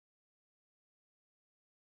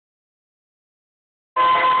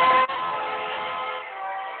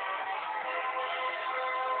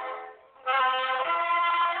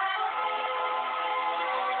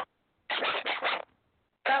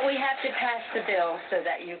to pass the bill so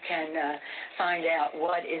that you can find out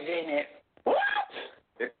what is in it. What?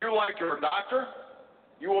 If you like your doctor,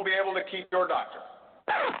 you will be able to keep your doctor.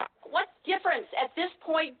 What difference at this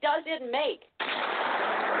point does it make?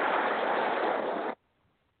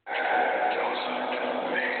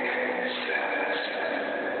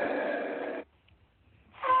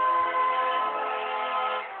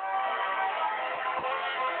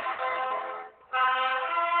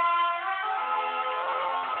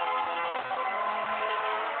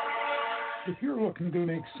 If you're looking to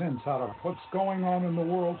make sense out of what's going on in the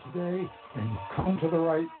world today, then you've come to the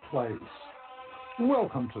right place.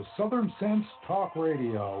 Welcome to Southern Sense Talk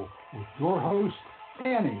Radio with your host,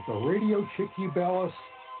 Annie, the Radio Chickie Bellis,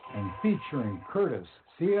 and featuring Curtis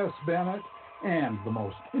C.S. Bennett and the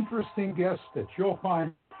most interesting guests that you'll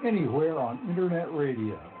find anywhere on Internet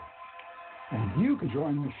radio. And you can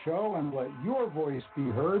join the show and let your voice be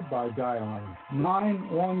heard by dialing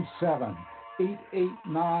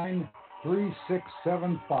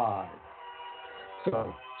 917-889-3675.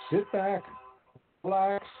 So sit back,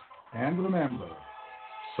 relax, and remember,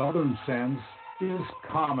 Southern Sense is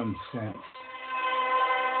common sense.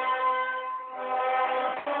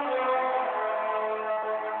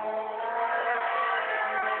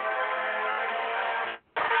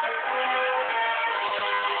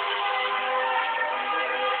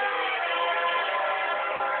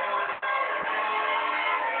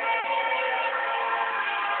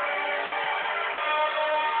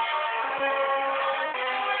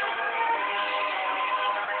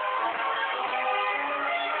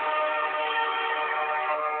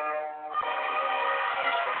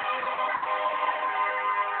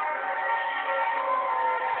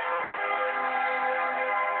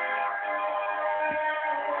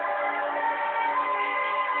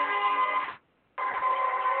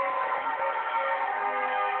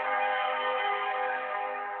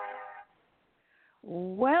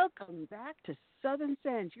 Welcome back to Southern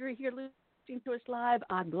Sense. You're here listening to us live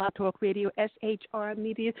on Blog Talk Radio, SHR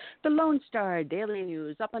Media, the Lone Star Daily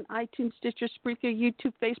News, up on iTunes, Stitcher, Spreaker,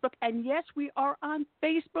 YouTube, Facebook, and yes, we are on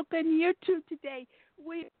Facebook and YouTube today.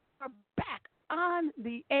 We are back on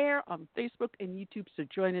the air on Facebook and YouTube, so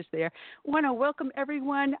join us there. Want to welcome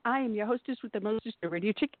everyone. I am your hostess with the mostest, the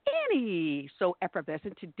Radio Chick, Annie. So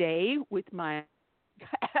effervescent today with my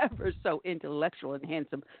ever so intellectual and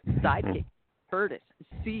handsome sidekick, Curtis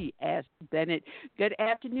C.S. Bennett. Good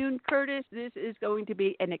afternoon, Curtis. This is going to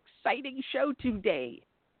be an exciting show today.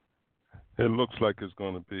 It looks like it's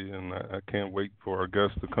going to be, and I can't wait for our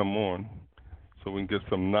guests to come on so we can get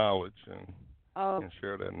some knowledge and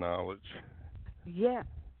share that knowledge. Yeah.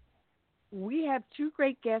 We have two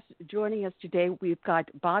great guests joining us today. We've got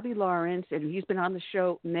Bobby Lawrence, and he's been on the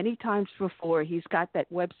show many times before. He's got that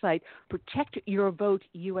website,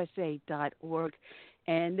 protectyourvoteusa.org.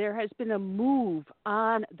 And there has been a move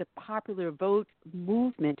on the popular vote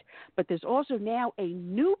movement, but there's also now a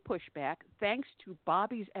new pushback thanks to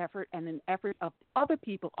Bobby's effort and an effort of other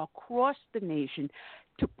people across the nation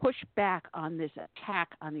to push back on this attack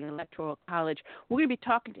on the Electoral College. We're going to be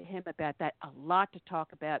talking to him about that, a lot to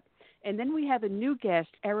talk about. And then we have a new guest,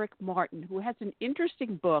 Eric Martin, who has an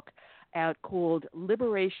interesting book out called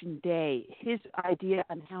Liberation Day, his idea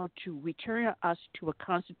on how to return us to a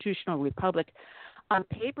constitutional republic. On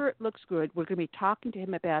paper, it looks good. We're going to be talking to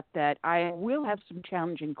him about that. I will have some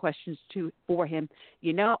challenging questions for him.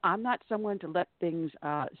 You know, I'm not someone to let things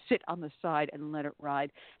sit on the side and let it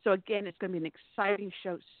ride. So, again, it's going to be an exciting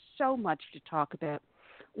show, so much to talk about.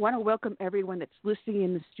 I want to welcome everyone that's listening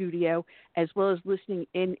in the studio as well as listening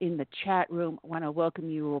in the chat room. I want to welcome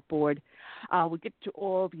you aboard. We'll get to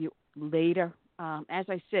all of you later. As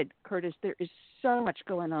I said, Curtis, there is so much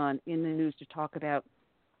going on in the news to talk about.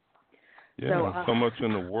 Yeah, so much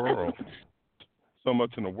in the world. So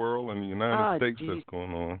much in the world and the United States that's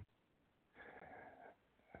going on.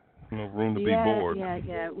 No room to be bored.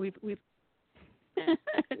 Yeah. We've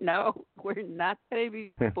no, we're not going to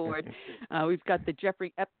be bored. We've got the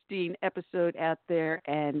Jeffrey Epstein episode out there,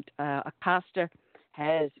 and Acosta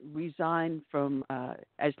has resigned from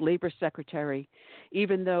as labor secretary,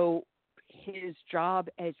 even though his job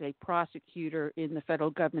as a prosecutor in the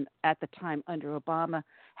federal government at the time under Obama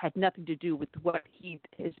had nothing to do with what he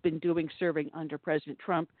has been doing serving under President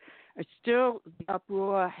Trump. Still, the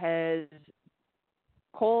uproar has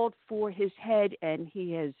called for his head, and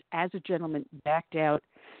he has, as a gentleman, backed out.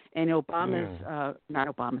 And Obama's, not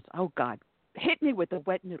Obama's, oh God, hit me with a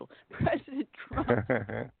wet noodle. President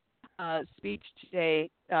Trump's speech today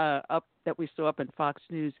that we saw up on Fox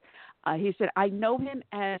News He said, I know him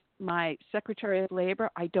as my Secretary of Labor.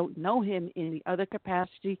 I don't know him in the other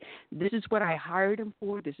capacity. This is what I hired him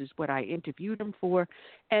for. This is what I interviewed him for.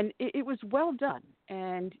 And it was well done.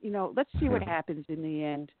 And, let's see what happens in the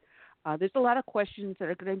end. There's a lot of questions that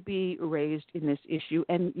are going to be raised in this issue.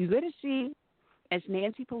 And you're going to see, as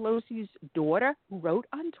Nancy Pelosi's daughter wrote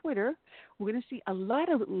on Twitter, we're going to see a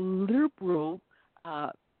lot of liberal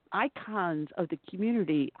icons of the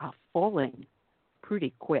community falling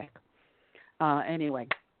pretty quick. Anyway,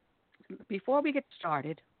 before we get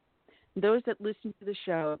started, those that listen to the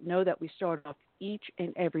show know that we start off each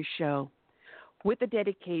and every show with a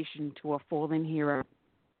dedication to a fallen hero.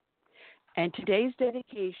 And today's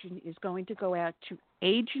dedication is going to go out to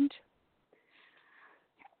Agent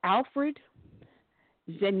Alfred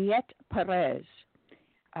Zenyet Perez,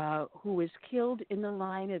 who was killed in the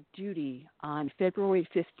line of duty on February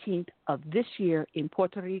 15th of this year in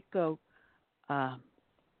Puerto Rico.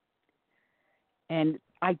 And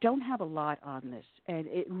I don't have a lot on this, and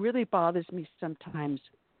it really bothers me sometimes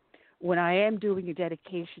when I am doing a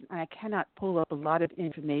dedication. I cannot pull up a lot of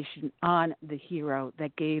information on the hero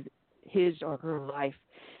that gave his or her life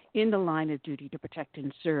in the line of duty to protect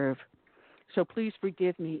and serve. So please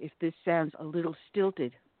forgive me if this sounds a little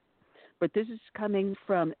stilted, but this is coming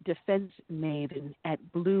from Defense Maven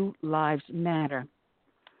at Blue Lives Matter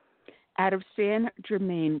out of San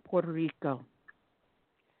Germain, Puerto Rico.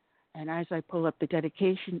 And as I pull up the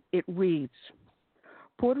dedication, it reads,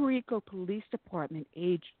 Puerto Rico Police Department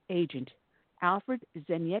Agent Alfred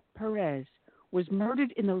Zenyet Perez was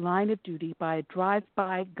murdered in the line of duty by a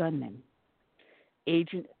drive-by gunman.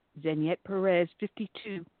 Agent Zenyet Perez,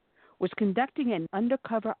 52, was conducting an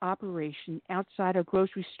undercover operation outside a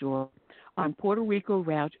grocery store on Puerto Rico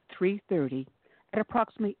Route 330 at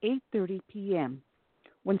approximately 8:30 p.m.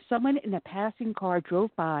 when someone in a passing car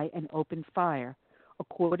drove by and opened fire,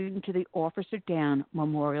 according to the Officer Down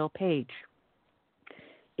memorial page.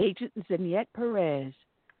 Agent Zenyet Perez,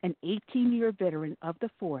 an 18-year veteran of the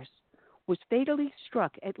force, was fatally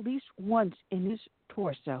struck at least once in his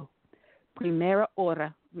torso, Primera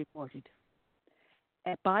Hora reported.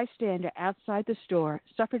 A bystander outside the store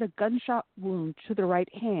suffered a gunshot wound to the right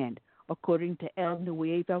hand, according to El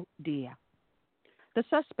Nuevo Dia. The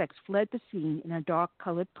suspects fled the scene in a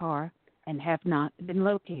dark-colored car and have not been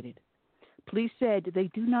located. Police said they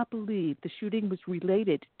do not believe the shooting was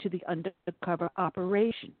related to the undercover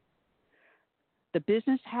operation. The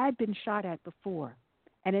business had been shot at before,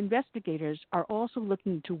 and investigators are also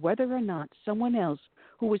looking into whether or not someone else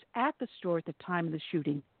who was at the store at the time of the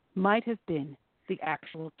shooting might have been the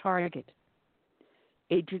actual target.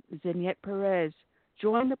 Agent Zenyet Perez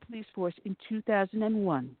joined the police force in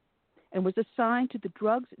 2001 and was assigned to the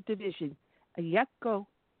Drugs Division, Ayetco,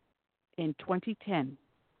 in 2010.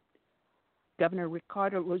 Governor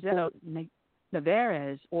Ricardo Rossello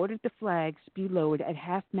Navarez ordered the flags be lowered at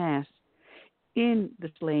half-mast in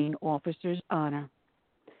the slain officer's honor.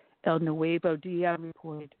 El Nuevo Dia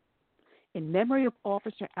reported, in memory of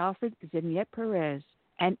Officer Alfred Zenyet Perez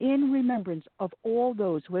and in remembrance of all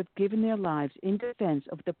those who have given their lives in defense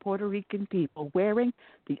of the Puerto Rican people wearing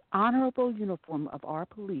the honorable uniform of our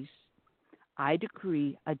police, I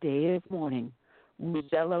decree a day of mourning,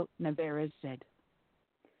 Rossello Navarez said.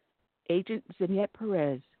 Agent Zenyet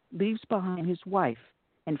Perez leaves behind his wife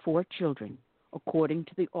and 4 children, according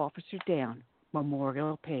to the Officer Down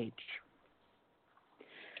memorial page.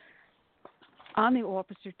 On the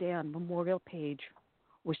Officer Down memorial page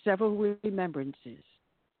were several remembrances,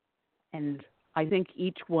 and I think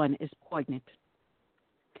each one is poignant.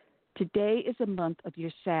 Today is a month of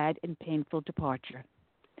your sad and painful departure.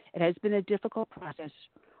 It has been a difficult process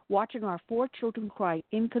watching our 4 children cry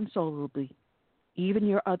inconsolably, even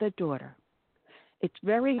your other daughter. It's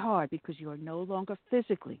very hard because you are no longer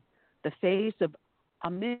physically the face of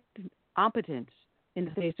impotence in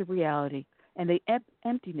the face of reality, and the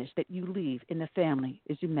emptiness that you leave in the family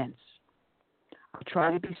is immense. I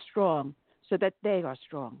try to be strong so that they are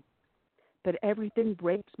strong, but everything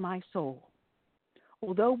breaks my soul.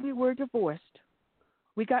 Although we were divorced,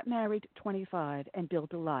 we got married at 25 and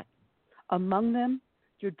built a lot. Among them,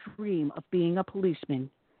 your dream of being a policeman,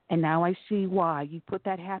 and now I see why you put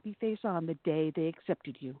that happy face on the day they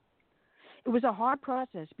accepted you. It was a hard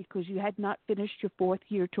process because you had not finished your 4th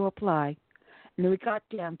year to apply, and we got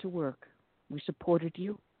down to work. We supported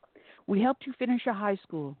you. We helped you finish your high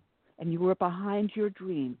school, and you were behind your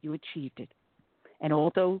dream. You achieved it. And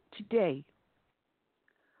although today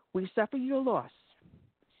we suffer your loss,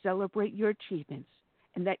 celebrate your achievements,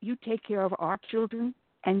 and that you take care of our children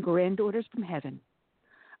and granddaughters from heaven,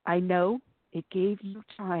 I know it gave you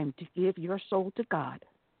time to give your soul to God.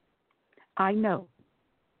 I know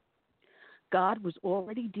God was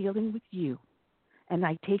already dealing with you, and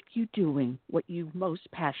I take you doing what you're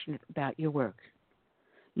most passionate about your work.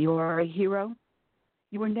 You are a hero.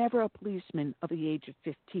 You were never a policeman of the age of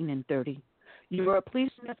 15 and 30. You were a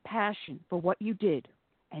policeman of passion for what you did,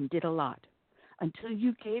 and did a lot, until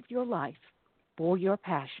you gave your life for your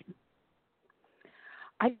passion.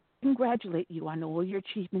 I congratulate you on all your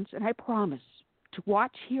achievements, and I promise to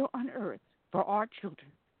watch here on earth for our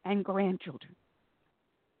children and grandchildren.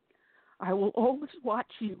 I will always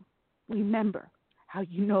watch you, remember how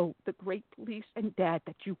you know the great police and dad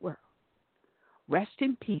that you were. Rest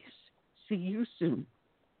in peace. See you soon.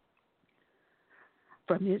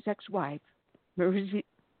 From his ex-wife, Marizita.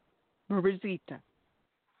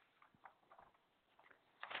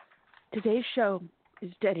 Today's show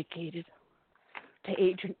is dedicated to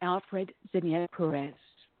Agent Alfred Zenia Perez.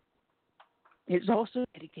 It is also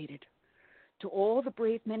dedicated to all the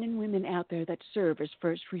brave men and women out there that serve as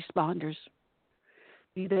first responders,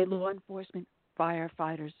 be they law enforcement,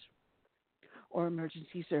 firefighters, or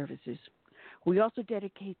emergency services. We also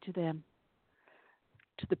dedicate to them,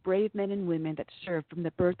 to the brave men and women that serve from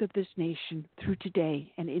the birth of this nation through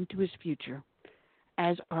today and into its future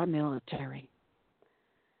as our military.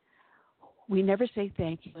 We never say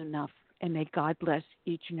thank you enough, and may God bless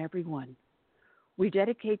each and every one. We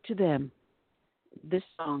dedicate to them this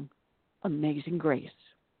song, Amazing Grace.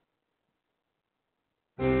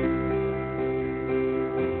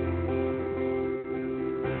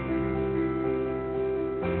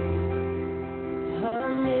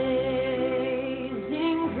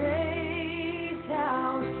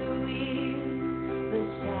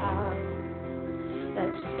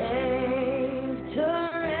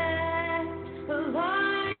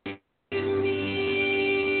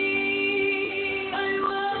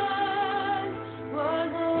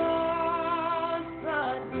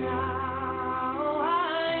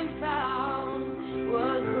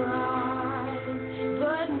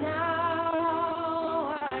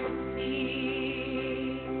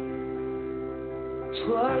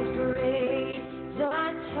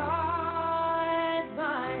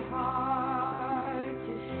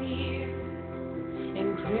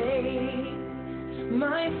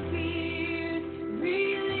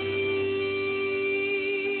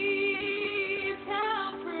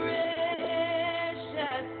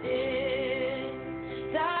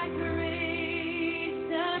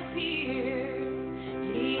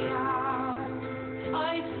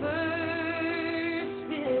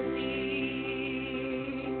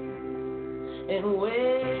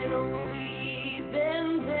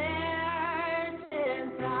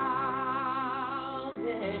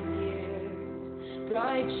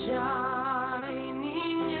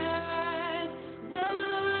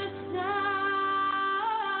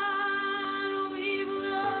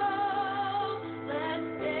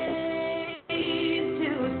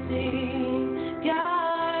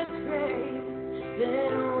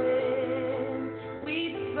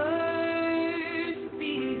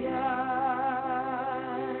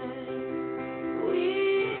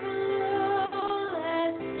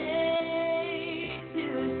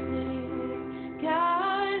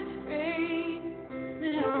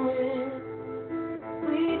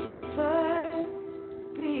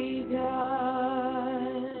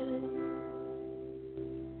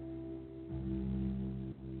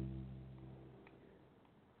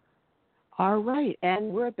 All right,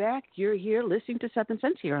 and we're back. You're here listening to Southern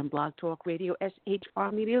Sense here on Blog Talk Radio,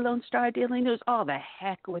 SHR Media, Lone Star Daily News. All the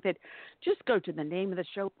heck with it. Just go to the name of the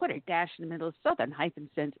show, put a dash in the middle,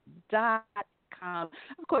 southern-sense.com.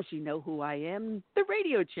 Of course, you know who I am, the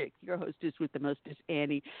radio chick, your hostess with the mostest,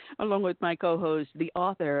 Annie, along with my co-host, the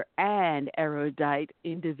author and erudite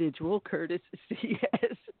individual, Curtis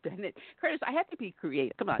C.S. Bennett. Curtis, I have to be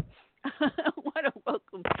creative. Come on. I want to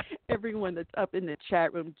welcome everyone that's up in the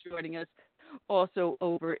chat room joining us, also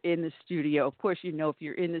over in the studio. Of course, you know, if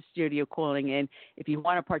you're in the studio calling in, if you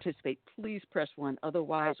want to participate, please press 1.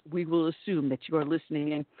 Otherwise, we will assume that you are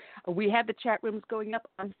listening in. We have the chat rooms going up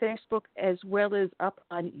on Facebook as well as up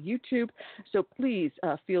on YouTube. So please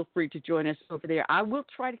feel free to join us over there. I will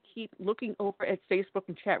try to keep looking over at Facebook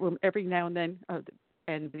and chat room every now and then,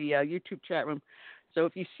 and the YouTube chat room. So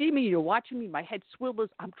if you see me, you're watching me, my head swivels,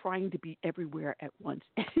 I'm trying to be everywhere at once.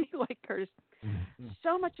 Anyway, Curtis,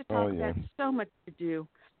 so much to talk about, so much to do.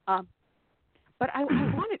 But I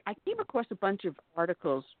came across a bunch of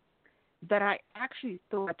articles that I actually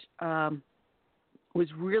thought was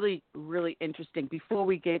really, really interesting before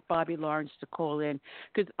we get Bobby Lawrence to call in.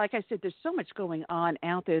 Because, like I said, there's so much going on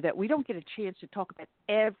out there that we don't get a chance to talk about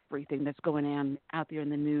everything that's going on out there in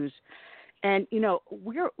the news. And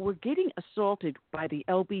we're getting assaulted by the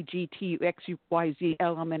LBGTQXYZ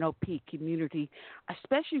LMNOP community,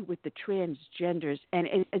 especially with the transgenders. And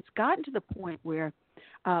it's gotten to the point where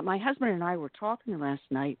my husband and I were talking last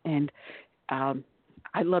night, and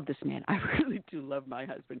I love this man. I really do love my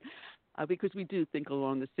husband because we do think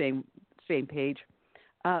along the same page.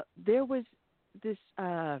 There was this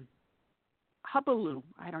hubbub,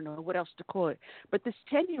 I don't know what else to call it, but this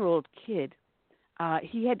 10-year-old kid.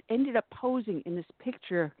 He had ended up posing in this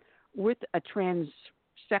picture with a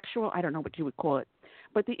transsexual, I don't know what you would call it,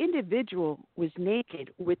 but the individual was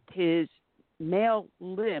naked with his male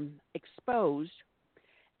limb exposed,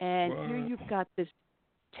 and here you've got this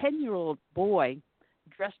 10-year-old boy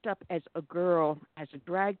dressed up as a girl, as a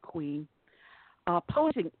drag queen,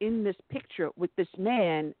 posing in this picture with this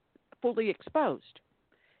man fully exposed.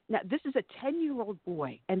 Now, this is a 10-year-old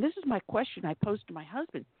boy, and this is my question I posed to my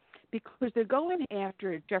husband. Because they're going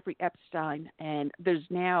after Jeffrey Epstein, and there's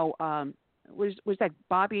now was that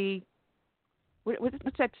Bobby?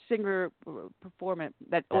 What's that singer performer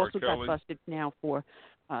that also got busted now for?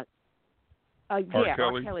 R.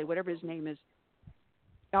 Kelly, whatever his name is.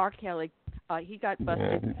 R. Kelly. He got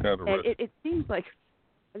busted. Yeah, he got arrested. And it seems like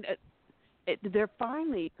they're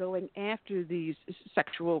finally going after these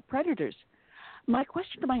sexual predators. My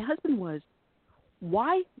question to my husband was,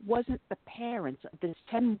 why wasn't the parents of this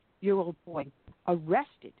 10-year-old boy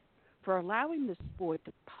arrested for allowing this boy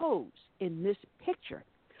to pose in this picture?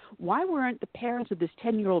 Why weren't the parents of this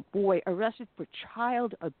 10-year-old boy arrested for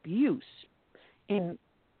child abuse and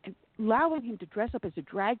allowing him to dress up as a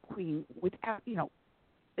drag queen without,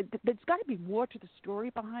 there's got to be more to the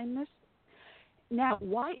story behind this. Now,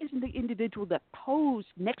 why isn't the individual that posed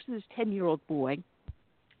next to this 10-year-old boy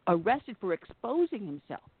arrested for exposing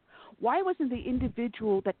himself? Why wasn't the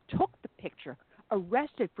individual that took the picture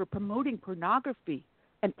arrested for promoting pornography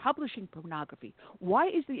and publishing pornography? Why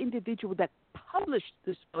is the individual that published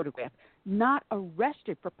this photograph not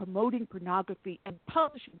arrested for promoting pornography and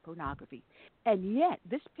publishing pornography? And yet,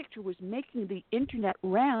 this picture was making the internet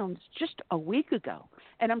rounds just a week ago.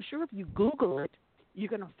 And I'm sure if you Google it, you're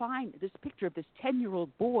going to find this picture of this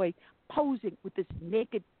 10-year-old boy posing with this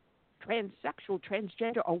naked transsexual,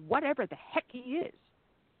 transgender, or whatever the heck he is.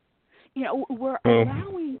 We're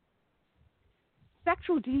allowing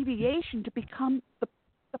sexual deviation to become the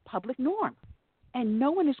public norm, and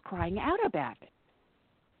no one is crying out about it.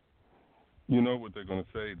 You know what they're going to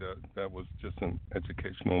say, that was just an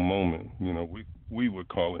educational moment. We would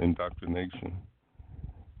call it indoctrination.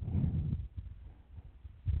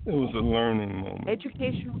 It was a learning moment.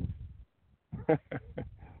 Educational.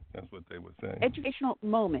 That's what they would say. Educational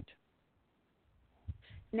moment.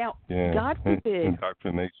 Now, yeah. God forbid,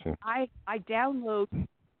 indoctrination. I download.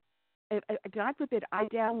 God forbid, I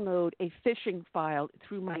download a phishing file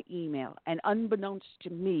through my email, and unbeknownst to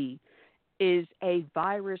me, is a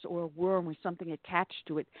virus or a worm or something attached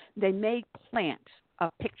to it. They may plant a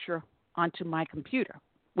picture onto my computer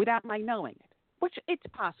without my knowing it, which it's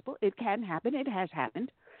possible. It can happen. It has happened.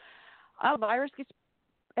 A virus gets,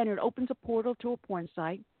 and it opens a portal to a porn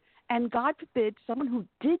site, and God forbid, someone who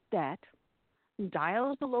did that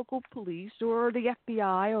dials the local police or the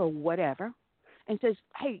FBI or whatever and says,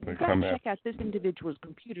 hey, you got to check out this individual's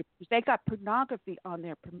computer because they got pornography on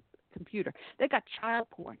their computer. They got child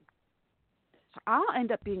porn. So I'll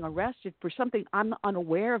end up being arrested for something I'm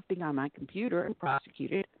unaware of being on my computer and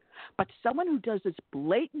prosecuted. But someone who does this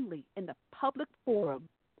blatantly in the public forum,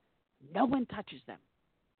 no one touches them.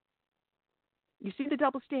 You see the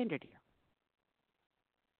double standard here.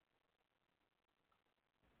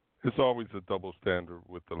 It's always a double standard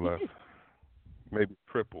with the left, maybe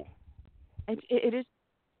triple. It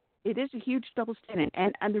is a huge double standard,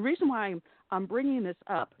 and the reason why I'm bringing this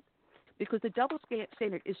up because the double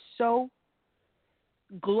standard is so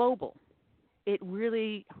global. It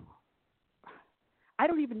really, I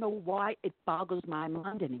don't even know why it boggles my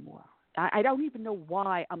mind anymore. I don't even know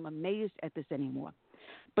why I'm amazed at this anymore.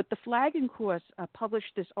 But the Flag and Cross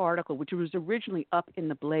published this article, which was originally up in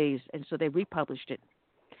the Blaze, and so they republished it.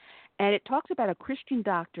 And it talks about a Christian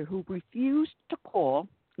doctor who refused to call.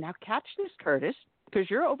 Now, catch this, Curtis, because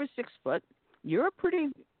you're over 6 foot. You're a pretty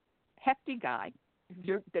hefty guy.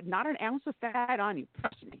 You're not an ounce of fat on you,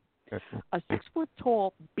 trust me. A 6 foot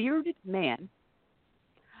tall, bearded man.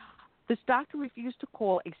 This doctor refused to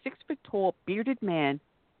call a 6 foot tall, bearded man,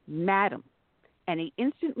 madam, and he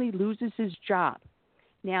instantly loses his job.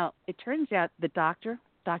 Now, it turns out the doctor,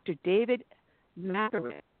 Dr. David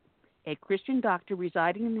Margaret, a Christian doctor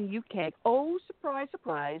residing in the UK, oh, surprise,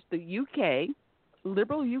 surprise, the UK,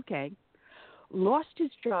 liberal UK, lost his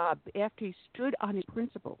job after he stood on his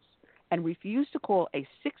principles and refused to call a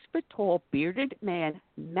 6-foot-tall bearded man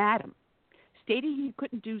madam, stating he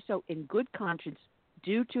couldn't do so in good conscience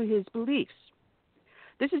due to his beliefs.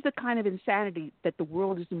 This is the kind of insanity that the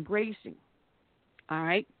world is embracing. All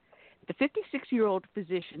right? The 56-year-old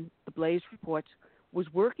physician, the Blaze reports, was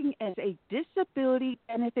working as a disability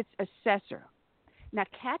benefits assessor. Now,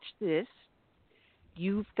 catch this.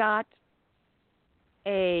 You've got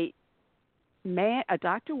a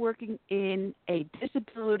doctor working in a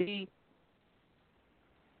disability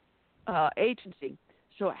agency.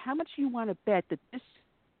 So how much do you want to bet that this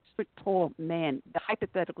 6-foot-tall man, the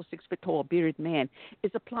hypothetical 6-foot-tall bearded man,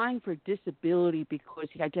 is applying for disability because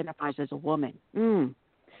he identifies as a woman?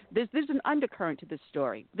 There's an undercurrent to this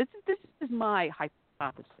story. This is my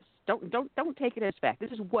hypothesis. Don't take it as fact.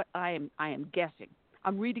 This is what I am guessing.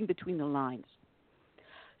 I'm reading between the lines.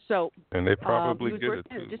 So and they probably he was get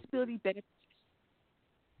working it as too. a disability benefits.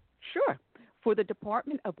 Sure, for the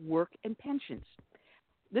Department of Work and Pensions.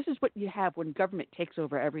 This is what you have when government takes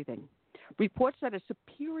over everything. Reports that a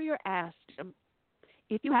superior asked him,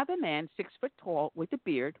 if you have a man 6 foot tall with a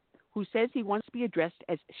beard who says he wants to be addressed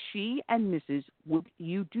as she and Mrs., would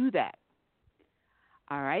you do that?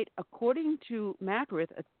 All right. According to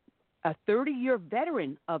Macrith, a 30-year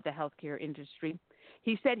veteran of the healthcare industry,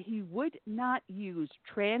 he said he would not use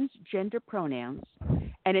transgender pronouns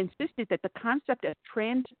and insisted that the concept of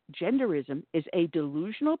transgenderism is a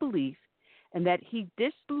delusional belief and that he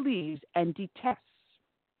disbelieves and detests.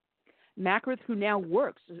 Macrith, who now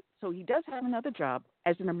works, so he does have another job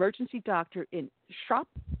as an emergency doctor in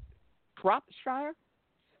Shropshire,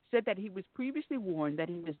 said that he was previously warned that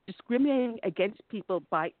he was discriminating against people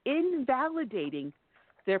by invalidating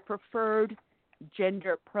their preferred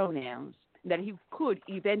gender pronouns, that he could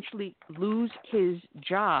eventually lose his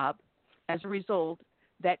job as a result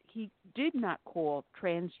that he did not call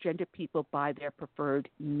transgender people by their preferred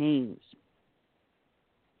names.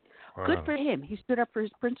 Wow. Good for him. He stood up for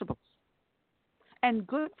his principles. And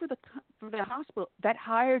good for the hospital that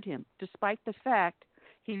hired him, despite the fact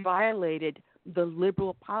he violated the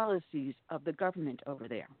liberal policies of the government over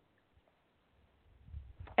there.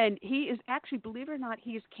 And he is actually, believe it or not,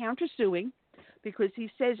 he is countersuing because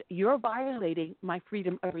he says, you're violating my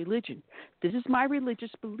freedom of religion. This is my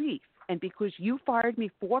religious belief. And because you fired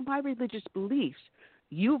me for my religious beliefs,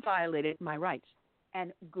 you violated my rights.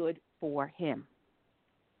 And good for him.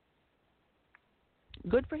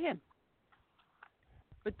 Good for him.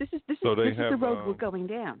 But this is the road we're going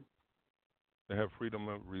down. They have freedom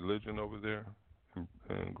of religion over there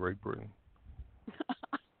in Great Britain.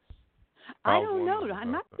 I don't know.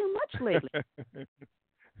 Not too much lately.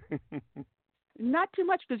 Not too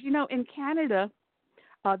much because, in Canada,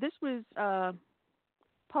 this was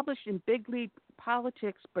published in Big League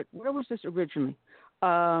Politics, but where was this originally?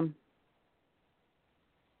 Where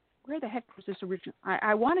the heck was this originally?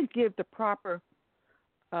 I want to give the proper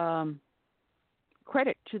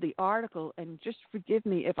credit to the article, and just forgive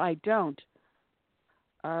me if I don't,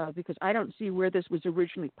 because I don't see where this was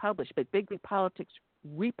originally published, but Big League Politics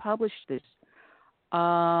republished this.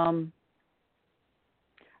 They're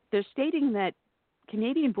stating that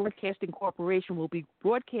Canadian Broadcasting Corporation will be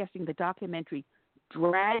broadcasting the documentary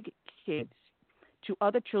Drag Kids to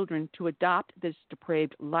other children to adopt this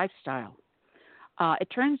depraved lifestyle. It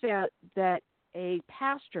turns out that a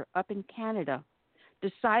pastor up in Canada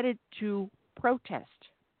decided to protest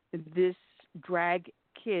this Drag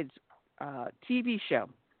Kids TV show.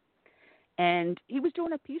 And he was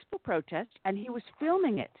doing a peaceful protest, and he was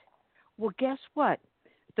filming it. Well, guess what?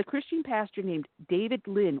 The Christian pastor named David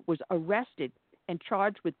Lynn was arrested and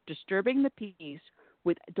charged with disturbing the peace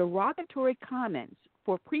with derogatory comments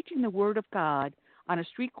for preaching the word of God on a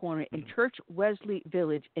street corner in Church Wesley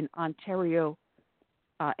Village in Ontario,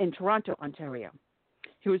 in Toronto, Ontario.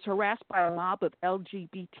 He was harassed by a mob of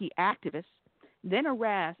LGBT activists, then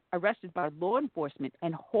arrested by law enforcement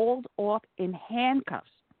and hauled off in handcuffs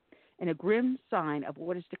in a grim sign of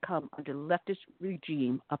what is to come under the leftist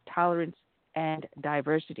regime of tolerance and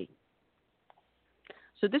diversity.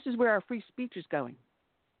 So this is where our free speech is going.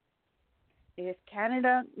 If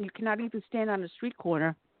Canada, you cannot even stand on a street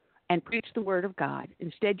corner and preach the word of God.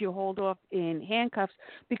 Instead, you hold off in handcuffs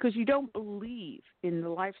because you don't believe in the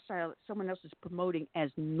lifestyle that someone else is promoting as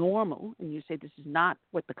normal. And you say, this is not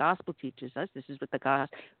what the gospel teaches us. This is what the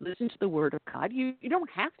gospel, listen to the word of God. You don't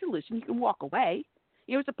have to listen. You can walk away.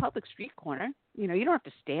 It's a public street corner. You don't have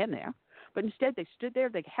to stand there. But instead, they stood there.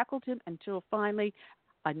 They heckled him until finally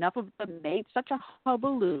enough of them made such a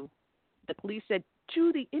hullabaloo. The police said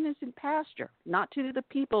to the innocent pastor, not to the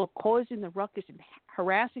people causing the ruckus and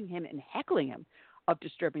harassing him and heckling him of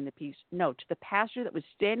disturbing the peace. No, to the pastor that was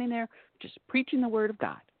standing there just preaching the word of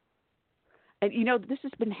God. And, you know, this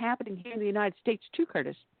has been happening here in the United States too,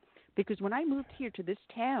 Curtis, because when I moved here to this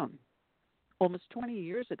town almost 20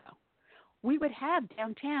 years ago, we would have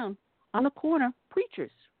downtown on the corner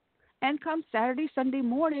preachers. And come Saturday, Sunday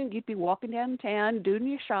morning, you'd be walking downtown, doing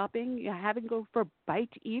your shopping, you having to go for a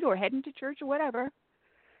bite to eat or heading to church or whatever.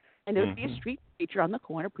 And there would be a street preacher on the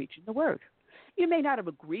corner preaching the word. You may not have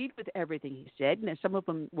agreed with everything he said, and some of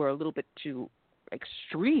them were a little bit too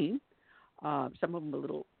extreme, some of them a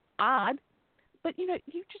little odd. But, you know,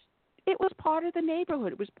 it was part of the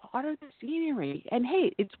neighborhood. It was part of the scenery. And,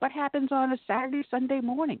 hey, it's what happens on a Saturday, Sunday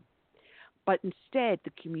morning. But instead, the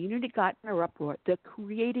community got in an uproar. They're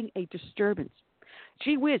creating a disturbance.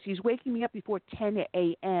 Gee whiz, he's waking me up before 10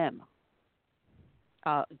 a.m.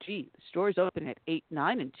 The store's open at 8,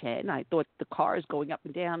 9, and 10. I thought the cars going up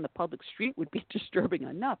and down the public street would be disturbing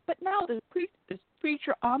enough. But now the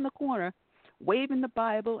preacher on the corner waving the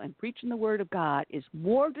Bible and preaching the Word of God is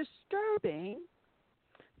more disturbing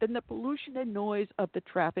than the pollution and noise of the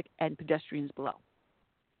traffic and pedestrians below.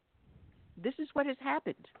 This is what has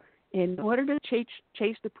happened. In order to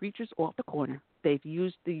chase the preachers off the corner, they've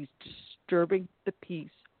used these disturbing the peace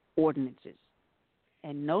ordinances.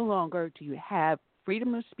 And no longer do you have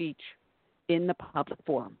freedom of speech in the public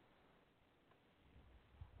forum.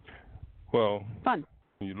 Well, fun.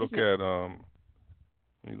 When you look at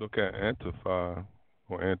Antifa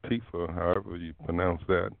or Antifa, however you pronounce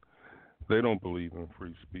that, they don't believe in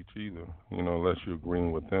free speech either, you know, unless you're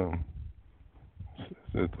agreeing with them.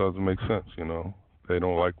 It doesn't make sense, you know. They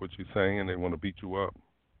don't like what you're saying and they want to beat you up.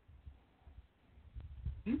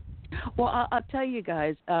 Well, I'll tell you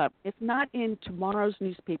guys, if not in tomorrow's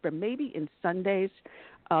newspaper, maybe in Sunday's,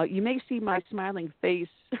 you may see my smiling face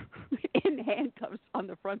in handcuffs on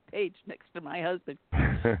the front page next to my husband.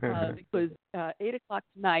 Because 8 o'clock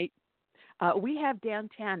tonight, we have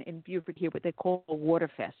downtown in Beaufort here what they call a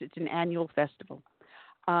Waterfest. It's an annual festival.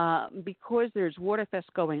 Because there's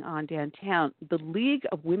Waterfest going on downtown, the League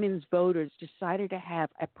of Women's Voters decided to have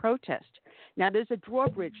a protest. Now, there's a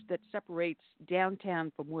drawbridge that separates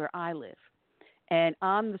downtown from where I live. And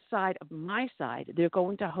on the side of my side, they're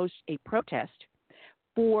going to host a protest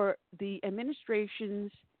for the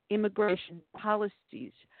administration's immigration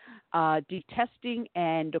policies, detesting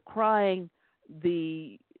and decrying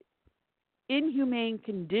the inhumane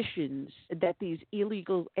conditions that these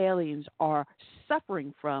illegal aliens are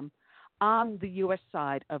suffering from on the U.S.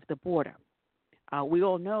 side of the border. We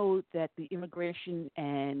all know that the immigration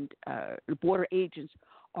and border agents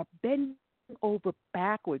are bending over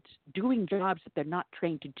backwards doing jobs that they're not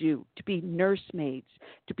trained to do, to be nursemaids,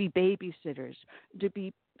 to be babysitters, to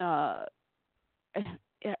be on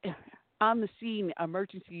the scene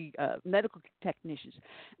emergency medical technicians.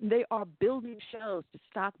 They are building shelves to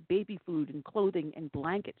stock baby food and clothing and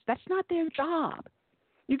blankets. That's not their job.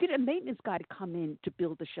 You get a maintenance guy to come in to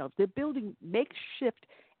build the shelves. They're building makeshift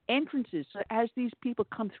entrances so as these people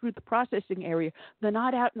come through the processing area, they're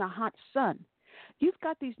not out in the hot sun. You've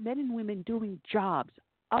got these men and women doing jobs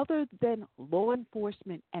other than law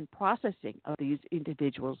enforcement and processing of these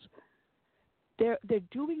individuals. They're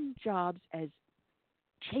doing jobs as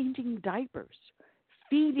changing diapers,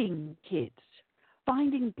 feeding kids,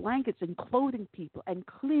 finding blankets and clothing people and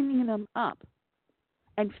cleaning them up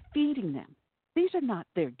and feeding them. These are not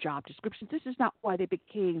their job descriptions. This is not why they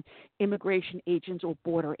became immigration agents or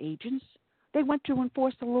border agents. They went to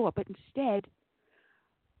enforce the law, but instead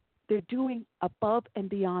they're doing above and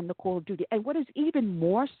beyond the call of duty. And what is even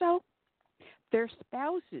more so, their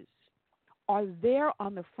spouses are there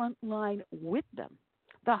on the front line with them.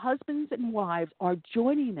 The husbands and wives are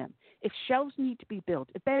joining them. If shelves need to be built,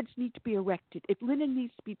 if beds need to be erected, if linen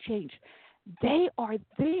needs to be changed, they are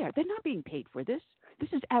there. They're not being paid for this.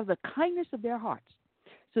 This is out of the kindness of their hearts.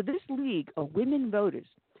 So this League of Women Voters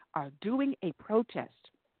are doing a protest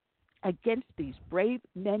against these brave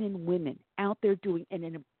men and women out there doing an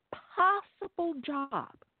impossible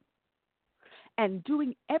job and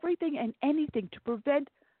doing everything and anything to prevent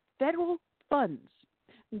federal funds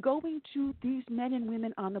going to these men and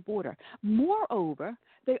women on the border. Moreover,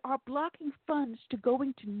 they are blocking funds to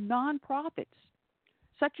going to nonprofits,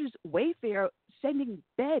 such as Wayfair sending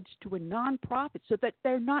beds to a nonprofit so that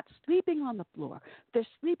they're not sleeping on the floor. They're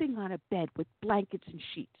sleeping on a bed with blankets and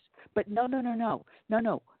sheets. But no,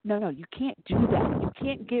 you can't do that. You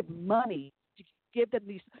can't give money to give them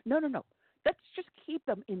these. No. Let's just keep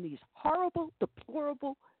them in these horrible,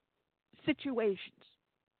 deplorable situations.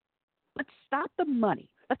 Let's stop the money.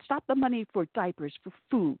 Let's stop the money for diapers, for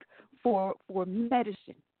food, for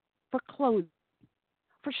medicine, for clothing,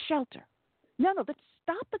 for shelter. No, let's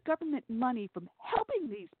stop the government money from helping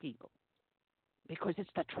these people because it's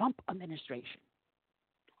the Trump administration.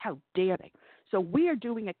 How dare they? So we are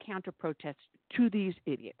doing a counter-protest to these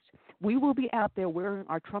idiots. We will be out there wearing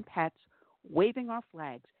our Trump hats, waving our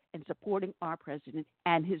flags, and supporting our president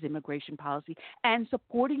and his immigration policy, and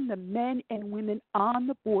supporting the men and women on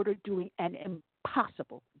the border doing an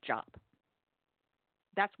impossible job.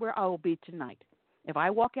 That's where I will be tonight. If I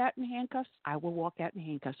walk out in handcuffs, I will walk out in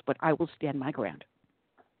handcuffs, but I will stand my ground.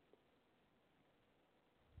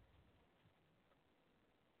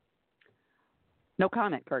 No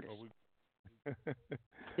comment, Curtis.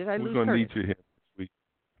 Did I lose We're gonna Curtis? need you here next week.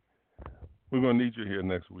 We're gonna need you here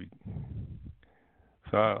next week.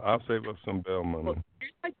 So I'll save up some bail money. Well,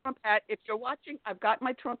 here's my Trump hat. If you're watching, I've got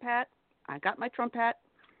my Trump hat.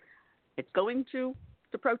 It's going to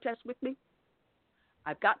the protest with me.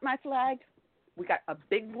 I've got my flag. We got a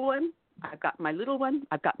big one. I've got my little one.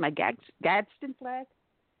 I've got my Gadsden flag.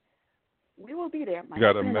 We will be there. My You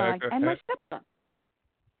got a husband and I, MAGA and my hat? stepson.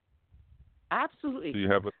 Absolutely. Do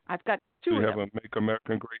you have a I've got Do two you of have them. a Make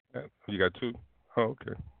America Great hat? You got two? Oh,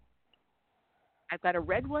 okay. I've got a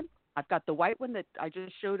red one. I've got the white one that I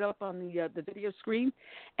just showed up on the video screen,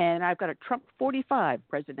 and I've got a Trump 45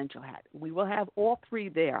 presidential hat. We will have all three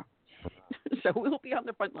there. So we'll be on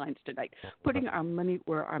the front lines tonight, putting our money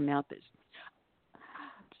where our mouth is.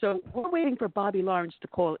 So we're waiting for Bobby Lawrence to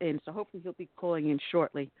call in, so hopefully he'll be calling in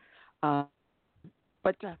shortly.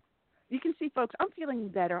 But you can see, folks, I'm feeling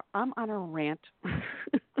better. I'm on a rant. I'm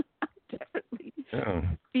definitely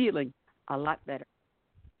feeling a lot better.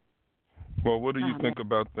 Well, what do you think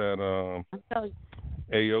about that I'm telling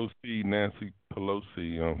AOC Nancy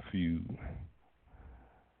Pelosi feud?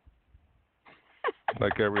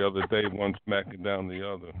 Like every other day, one smacking down the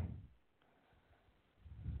other.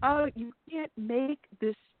 Oh, you can't make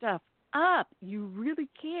this stuff up. You really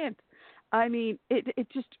can't. I mean, it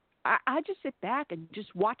just, I just sit back and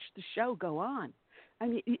just watch the show go on. I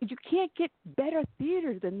mean, you can't get better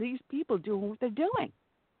theater than these people doing what they're doing.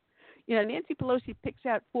 You know, Nancy Pelosi picks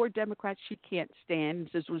out 4 Democrats she can't stand and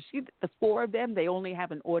says, well, see, the 4 of them, they only have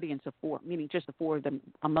an audience of 4, meaning just the 4 of them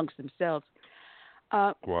amongst themselves.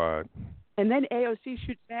 Squad. And then AOC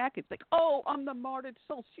shoots back. It's like, oh, I'm the martyred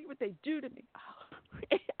soul. See what they do to me.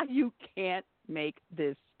 Oh, you can't make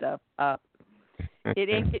this stuff up. It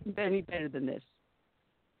ain't getting any better than this.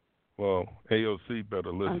 Well, AOC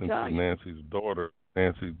better listen to Nancy's daughter.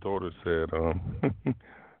 Nancy's daughter said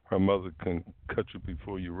her mother can cut you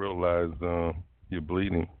before you realize you're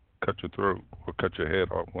bleeding, cut your throat, or cut your head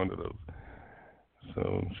off, one of those.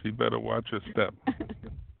 So she better watch her step.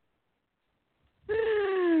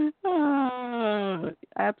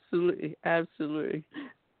 Absolutely, absolutely.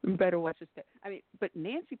 Better watch her step. I mean, but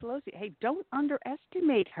Nancy Pelosi, hey, don't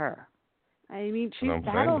underestimate her. I mean, she's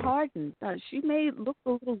battle-hardened. She may look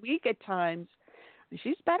a little weak at times.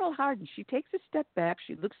 She's battle-hardened. She takes a step back.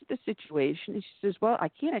 She looks at the situation, and she says, well, I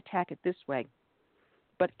can't attack it this way,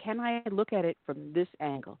 but can I look at it from this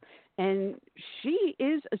angle? And she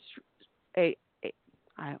is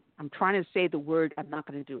I'm trying to say the word. I'm not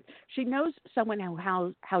going to do it. She knows someone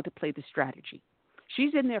how to play the strategy.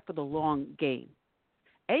 She's in there for the long game.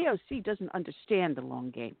 AOC doesn't understand the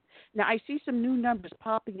long game. Now, I see some new numbers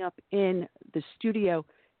popping up in the studio.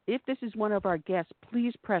 If this is one of our guests,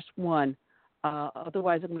 please press 1.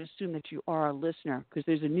 Otherwise, I'm going to assume that you are a listener because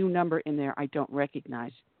there's a new number in there I don't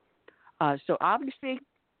recognize. So obviously,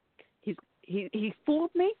 he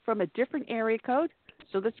fooled me from a different area code.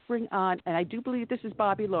 So let's bring on, and I do believe this is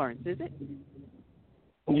Bobby Lawrence, is it?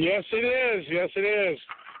 Yes, it is. Yes, it is.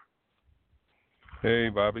 Hey,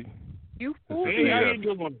 Bobby. You fooled me. me. How you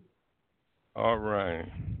doing? All right.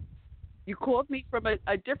 You called me from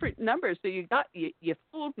a different number, so you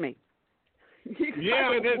fooled me. Yeah,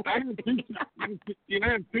 I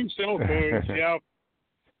had 2 cell phones. Yeah.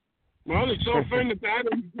 My other cell phone that died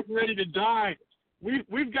was getting ready to die.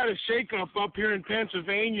 We've got a shakeup up here in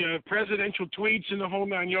Pennsylvania, presidential tweets and the whole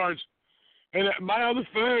 9 yards. And my other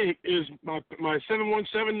phone is my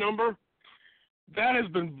 717 number. That has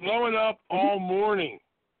been blowing up all morning.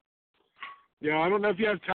 Yeah, I don't know if you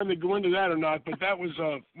have time to go into that or not, but that was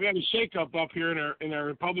we had a shakeup up here in our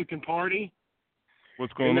Republican Party.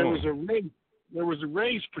 What's going on? There was a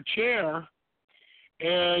race for chair,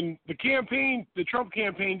 and the Trump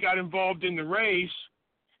campaign got involved in the race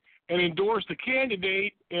and endorsed a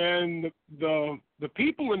candidate, and the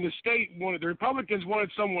people in the state the Republicans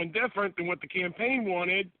wanted someone different than what the campaign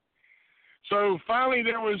wanted. So finally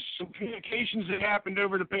there was some communications that happened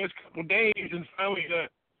over the past couple of days, and finally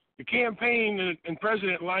the campaign and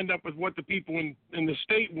president lined up with what the people in the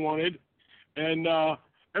state wanted, and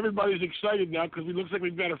everybody's excited now because it looks like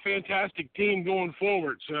we've got a fantastic team going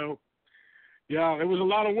forward. So, Yeah, it was a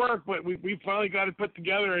lot of work, but we finally got it put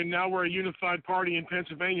together, and now we're a unified party in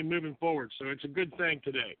Pennsylvania moving forward. So it's a good thing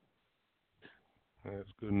today. That's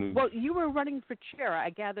good news. Well, you were running for chair. I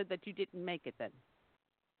gathered that you didn't make it then.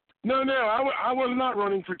 No, I was not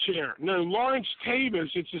running for chair. No, Lawrence Tavis.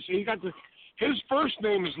 It's just his first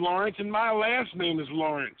name is Lawrence, and my last name is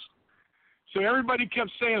Lawrence. So everybody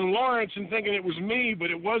kept saying Lawrence and thinking it was me,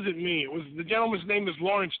 but it wasn't me. It was the gentleman's name is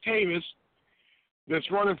Lawrence Tavis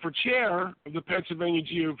that's running for chair of the Pennsylvania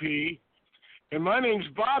GOP, and my name's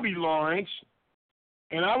Bobby Lawrence,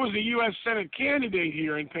 and I was a U.S. Senate candidate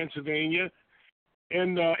here in Pennsylvania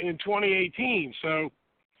in 2018. So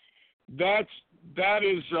that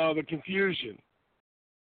is the confusion.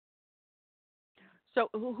 So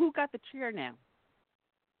who got the chair now?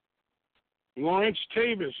 Lawrence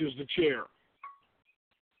Tavis is the chair.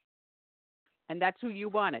 And that's who you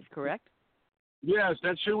wanted, correct? Yes,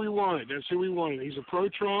 that's who we wanted. He's a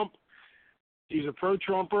pro-Trump. He's a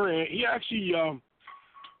pro-Trumper, and he actually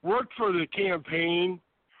worked for the campaign.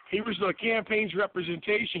 He was the campaign's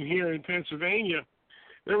representation here in Pennsylvania.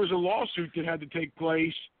 There was a lawsuit that had to take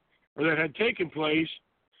place, or that had taken place,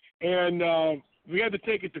 and we had to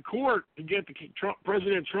take it to court to get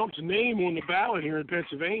President Trump's name on the ballot here in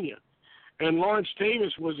Pennsylvania. And Lawrence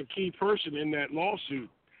Tavis was a key person in that lawsuit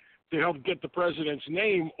to help get the president's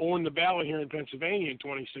name on the ballot here in Pennsylvania in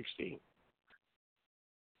 2016.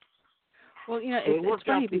 Well, it's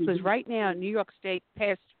funny because right now New York State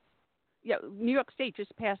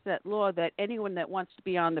just passed that law that anyone that wants to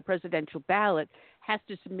be on the presidential ballot has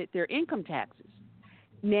to submit their income taxes.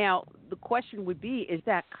 Now, the question would be, is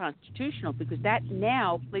that constitutional? Because that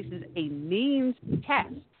now places a means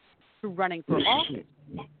test to running for office.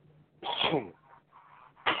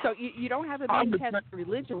 So you don't have a means test for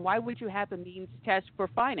religion. Why would you have a means test for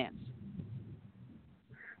finance?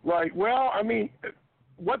 Right. Well, I mean,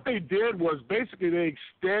 what they did was basically they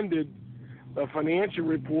extended the financial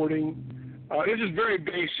reporting. This is very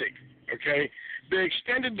basic, okay? They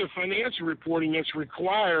extended the financial reporting that's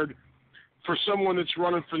required for someone that's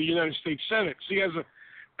running for the United States Senate. See, as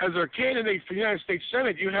a candidate for the United States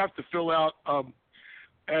Senate, you have to fill out a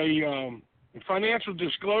financial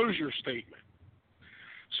disclosure statement.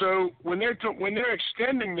 So when they're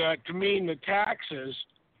extending that to mean the taxes,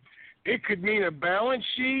 it could mean a balance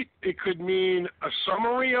sheet. It could mean a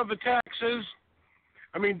summary of the taxes.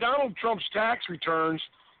 I mean, Donald Trump's tax returns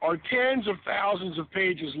are tens of thousands of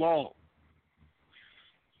pages long.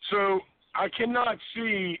 So I cannot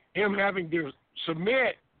see him having to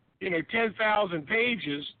submit, 10,000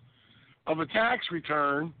 pages of a tax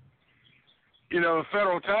return, a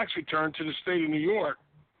federal tax return to the state of New York.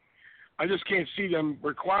 I just can't see them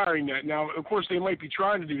requiring that. Now, of course, they might be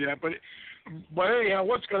trying to do that, but anyhow,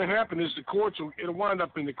 what's going to happen is it'll wind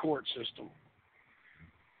up in the court system.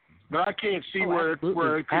 But I can't see where it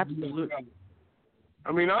could absolutely.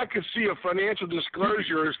 I mean, I could see a financial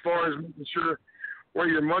disclosure as far as making sure where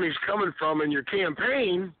your money's coming from in your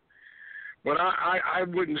campaign, but I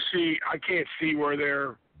wouldn't see. I can't see where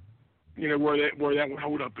they're, where that would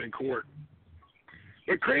hold up in court.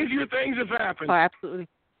 But crazier things have happened. Oh, absolutely.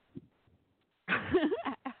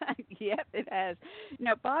 Yep, it has.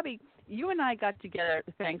 Now, Bobby, you and I got together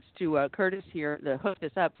thanks to Curtis here that hooked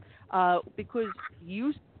us up because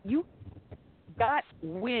you got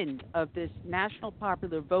wind of this national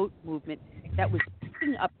popular vote movement that was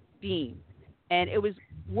picking up steam, and it was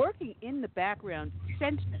working in the background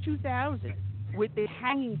since 2000 with the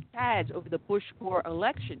hanging chads over the Bush Gore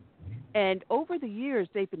election. And over the years,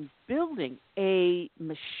 they've been building a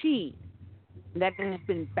machine that has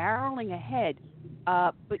been barreling ahead,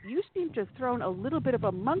 but you seem to have thrown a little bit of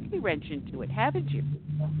a monkey wrench into it, haven't you?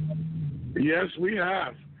 Yes, we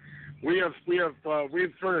have. We've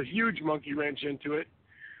thrown a huge monkey wrench into it.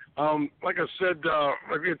 Like I said,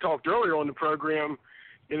 like we had talked earlier on the program,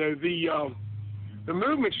 the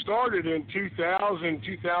movement started in 2000,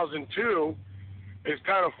 2002. It's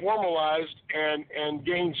kind of formalized and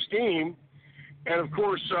gained steam, and of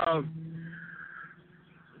course.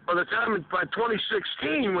 By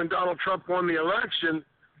 2016, when Donald Trump won the election,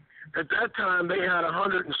 at that time they had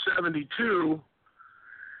 172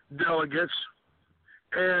 delegates,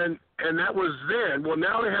 and that was then. Well,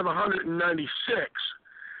 now they have 196.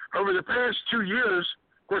 Over the past 2 years,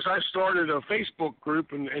 of course, I started a Facebook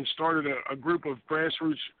group and started a group of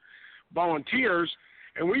grassroots volunteers,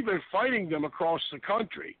 and we've been fighting them across the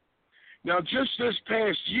country. Now, just this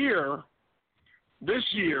past year,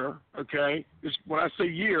 okay, when I say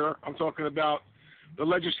year, I'm talking about the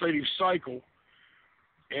legislative cycle,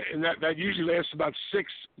 and that usually lasts about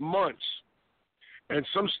 6 months. And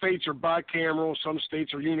some states are bicameral, some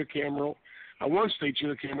states are unicameral. one state's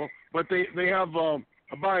unicameral, but they have a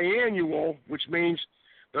biannual, which means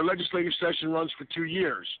the legislative session runs for 2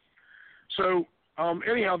 years. So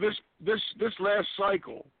anyhow, this last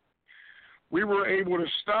cycle, we were able to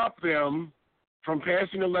stop them from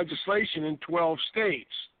passing the legislation in 12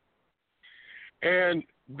 states, and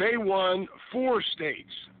they won 4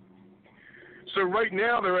 states. So right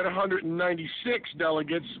now they're at 196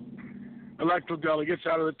 delegates, electoral delegates,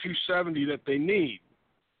 out of the 270 that they need.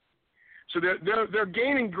 So they're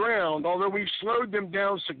gaining ground, although we've slowed them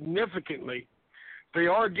down significantly. They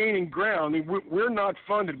are gaining ground. I mean, we're not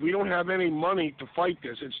funded. We don't have any money to fight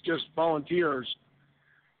this. It's just volunteers,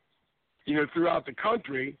 throughout the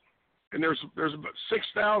country. And there's about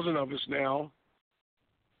 6,000 of us now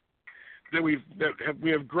that we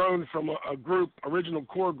have grown from a group, original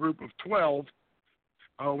core group of 12.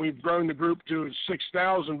 We've grown the group to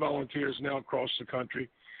 6,000 volunteers now across the country.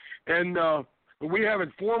 And but we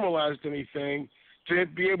haven't formalized anything to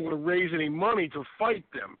be able to raise any money to fight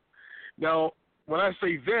them. Now, when I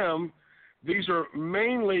say them, these are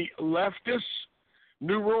mainly leftists,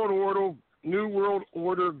 New World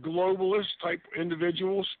Order globalist type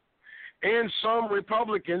individuals, and some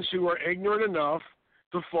Republicans who are ignorant enough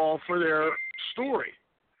to fall for their story.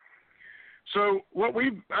 So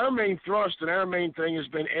our main thrust and our main thing has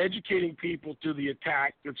been educating people to the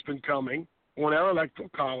attack that's been coming on our electoral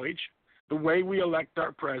college, the way we elect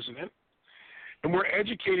our president, and we're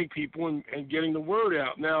educating people and getting the word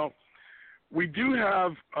out. Now, we do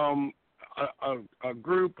have a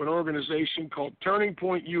group, an organization called Turning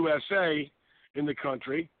Point USA in the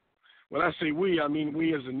country. When I say we, I mean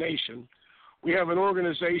we as a nation. We have an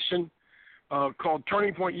organization called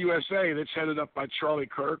Turning Point USA that's headed up by Charlie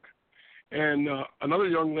Kirk. And another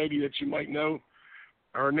young lady that you might know,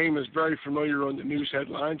 her name is very familiar on the news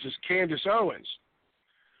headlines, is Candace Owens.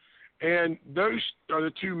 And those are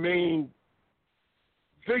the two main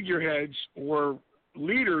figureheads or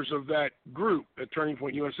leaders of that group at Turning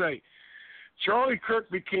Point USA. Charlie Kirk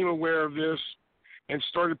became aware of this and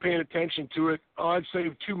started paying attention to it, I'd say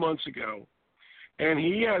 2 months ago. And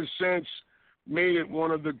he has since made it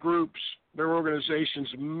one of the groups, their organization's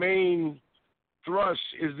main thrust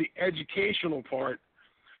is the educational part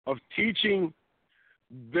of teaching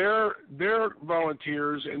their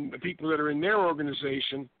volunteers and the people that are in their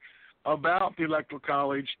organization about the Electoral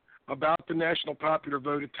College, about the National Popular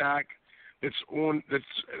Vote attack that's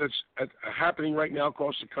happening right now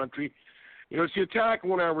across the country. It's the attack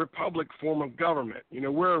on our republic form of government.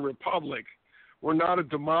 We're a republic. We're not a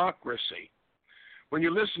democracy. When you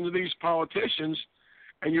listen to these politicians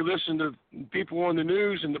and you listen to people on the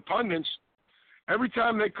news and the pundits, every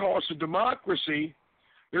time they call us a democracy,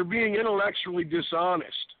 they're being intellectually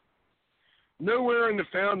dishonest. Nowhere in the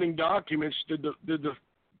founding documents did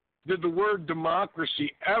the word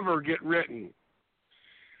democracy ever get written,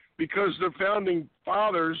 because the founding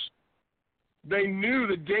fathers, they knew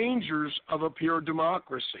the dangers of a pure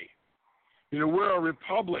democracy. We're a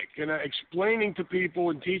republic, and explaining to people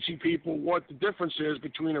and teaching people what the difference is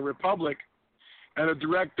between a republic and a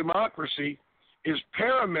direct democracy is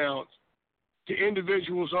paramount to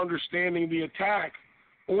individuals understanding the attack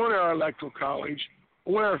on our electoral college,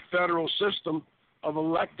 on our federal system of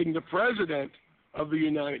electing the president of the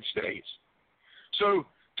United States. So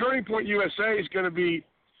Turning Point USA is going to be,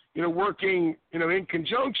 working, in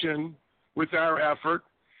conjunction with our effort,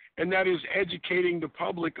 and that is educating the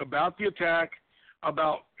public about the attack,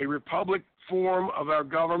 about a republic form of our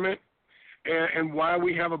government, and why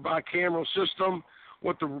we have a bicameral system,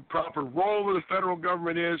 what the proper role of the federal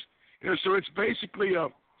government is. So it's basically a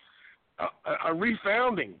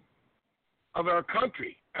refounding of our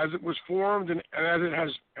country as it was formed and as it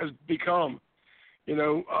has become,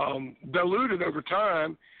 diluted over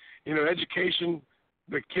time. Education,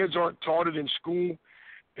 the kids aren't taught it in school,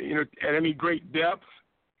 at any great depth,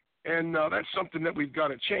 and that's something that we've got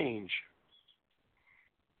to change.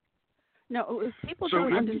 No, people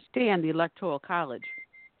don't understand the Electoral College.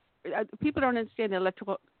 People don't understand the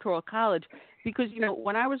Electoral College because,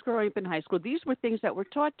 when I was growing up in high school, these were things that were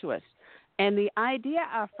taught to us. And the idea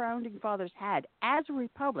our founding fathers had as a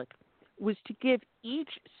republic was to give each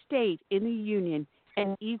state in the Union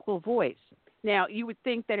an equal voice. Now, you would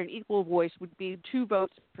think that an equal voice would be 2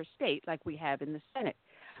 votes per state like we have in the Senate.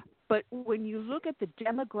 But when you look at the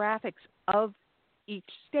demographics of each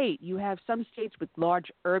state, you have some states with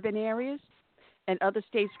large urban areas and other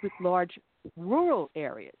states with large rural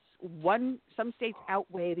areas. Some states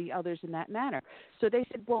outweigh the others in that manner. So they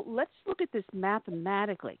said, well, let's look at this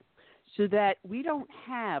mathematically so that we don't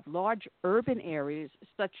have large urban areas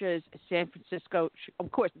such as San Francisco.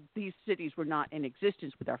 Of course, these cities were not in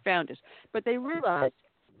existence with our founders, but they realized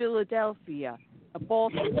Philadelphia,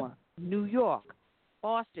 Baltimore, New York,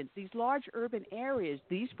 Boston, these large urban areas,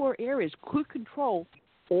 these 4 areas could control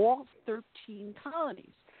all 13 colonies.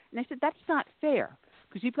 And I said, that's not fair,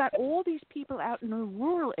 because you've got all these people out in the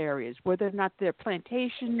rural areas, whether or not they're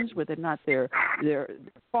plantations, whether or not they're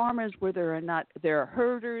farmers, whether or not they're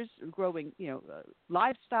herders growing,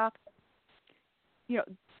 livestock.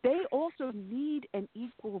 They also need an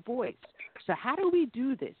equal voice. So how do we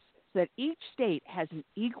do this so that each state has an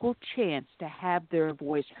equal chance to have their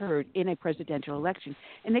voice heard in a presidential election?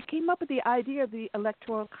 And they came up with the idea of the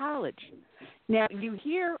Electoral College. Now, you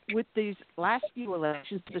hear with these last few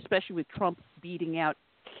elections, especially with Trump beating out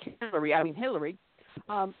Hillary,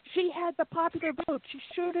 she had the popular vote. She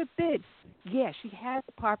should have been. Yeah, she had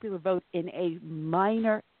the popular vote in a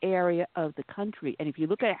minor area of the country. And if you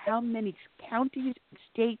look at how many counties and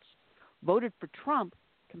states voted for Trump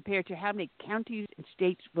compared to how many counties and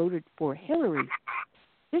states voted for Hillary,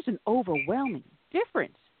 there's an overwhelming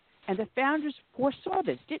difference. And the founders foresaw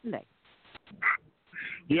this, didn't they?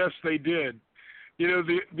 Yes, they did.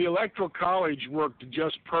 The Electoral College worked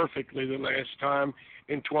just perfectly the last time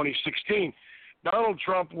in 2016. Donald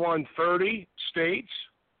Trump won 30 states,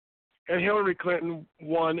 and Hillary Clinton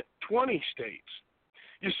won 20 states.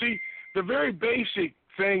 You see, the very basic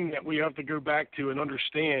thing that we have to go back to and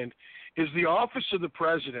understand is the office of the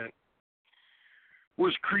president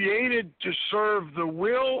was created to serve the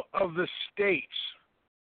will of the states.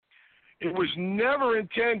 It was never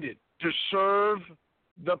intended to serve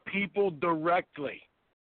the people directly.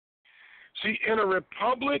 See, in a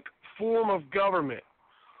republic form of government,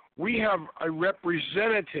 we have a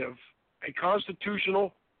representative, a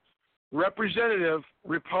constitutional representative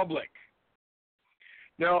republic.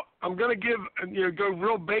 Now, I'm going to go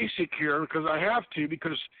real basic here because I have to,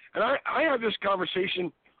 and I have this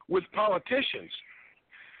conversation with politicians.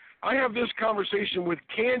 I have this conversation with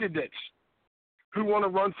candidates who want to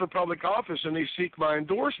run for public office and they seek my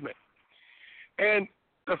endorsement. And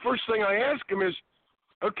the first thing I ask them is,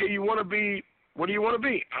 okay, what do you want to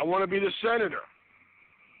be? I want to be the senator.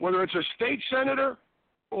 Whether it's a state senator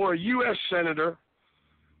or a U.S. senator,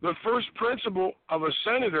 the first principle of a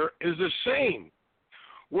senator is the same.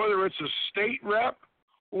 Whether it's a state rep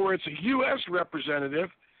or it's a U.S. representative,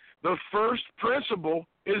 the first principle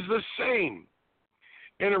is the same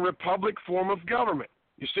in a republic form of government.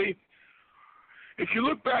 You see, if you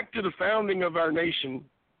look back to the founding of our nation,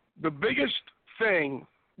 the biggest thing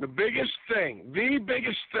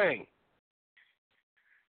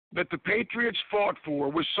that the Patriots fought for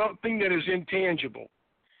was something that is intangible.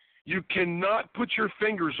 You cannot put your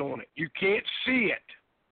fingers on it. You can't see it.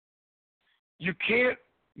 You can't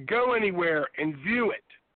go anywhere and view it.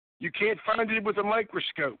 You can't find it with a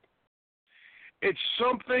microscope. It's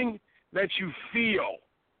something that you feel.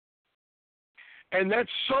 And that's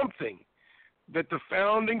something that the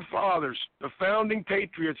founding fathers, the founding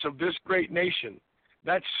patriots of this great nation,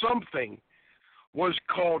 that something was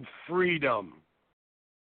called freedom.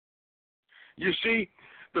 You see,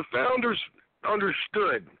 the founders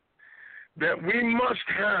understood that we must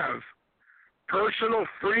have personal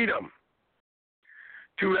freedom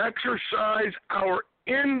to exercise our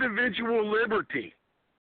individual liberty,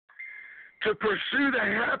 to pursue the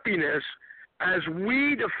happiness as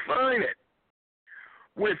we define it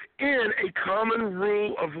within a common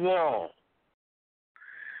rule of law.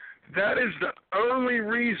 That is the only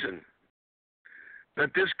reason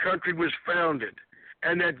that this country was founded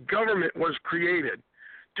and that government was created,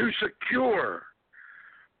 to secure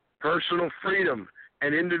personal freedom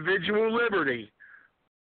and individual liberty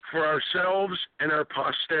for ourselves and our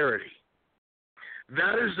posterity.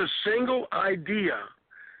 That is the single idea,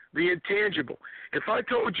 the intangible. If I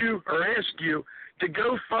told you or asked you to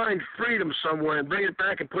go find freedom somewhere and bring it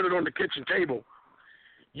back and put it on the kitchen table,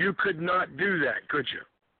 you could not do that, could you?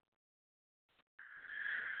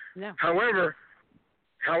 No. However,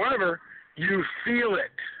 you feel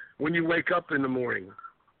it when you wake up in the morning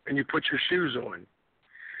and you put your shoes on.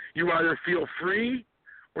 You either feel free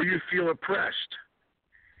or you feel oppressed.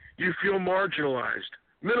 You feel marginalized,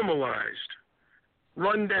 minimalized,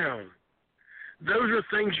 run down. Those are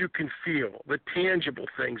things you can feel, the tangible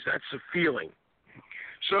things. That's the feeling.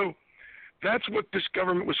 So that's what this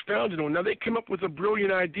government was founded on. Now, they came up with a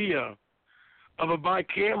brilliant idea of a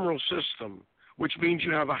bicameral system, which means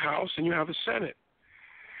you have a House and you have a Senate.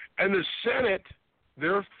 And the Senate,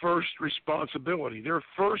 their first responsibility, their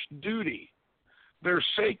first duty, their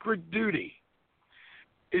sacred duty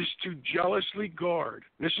is to jealously guard.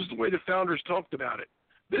 This is the way the founders talked about it.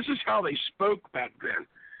 This is how they spoke back then.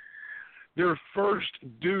 Their first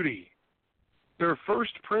duty, their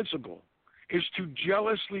first principle is to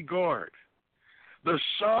jealously guard the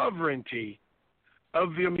sovereignty of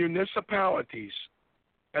the municipalities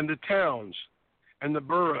and the towns and the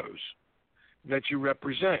boroughs that you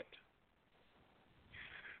represent.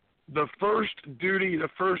 The first duty, the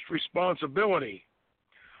first responsibility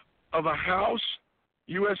of a House,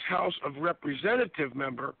 U.S. House of Representative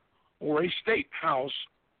member or a state House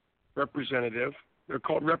representative, they're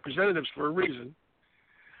called representatives for a reason,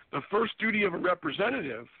 the first duty of a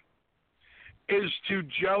representative is to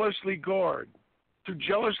jealously guard, to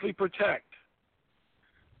jealously protect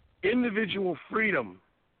individual freedom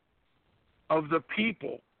of the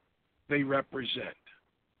people they represent.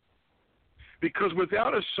 Because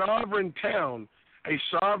without a sovereign town, a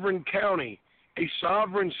sovereign county, a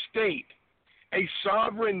sovereign state, a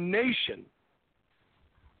sovereign nation,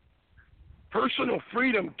 personal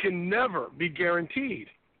freedom can never be guaranteed.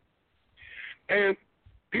 And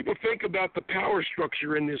people think about the power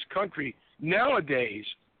structure in this country nowadays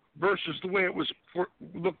versus the way it was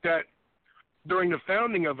looked at during the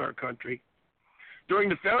founding of our country. During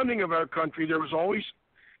the founding of our country, there was always,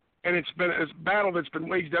 and it's been a battle that's been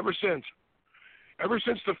waged ever since. Ever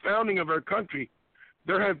since the founding of our country,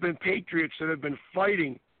 there have been patriots that have been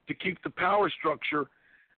fighting to keep the power structure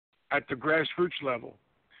at the grassroots level.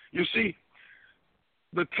 You see,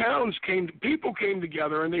 the people came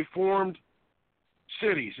together and they formed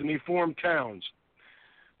cities and they formed towns.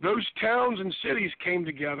 Those towns and cities came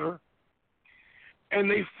together and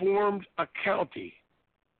they formed a county.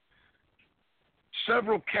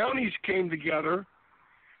 Several counties came together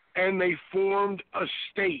and they formed a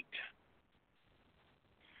state.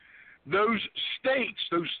 Those states,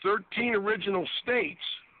 those 13 original states,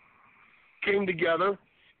 came together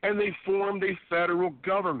and they formed a federal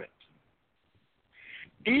government.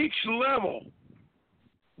 Each level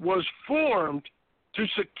was formed to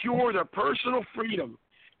secure the personal freedom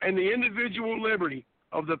and the individual liberty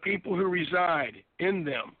of the people who reside in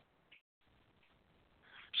them.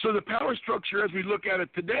 So the power structure, as we look at it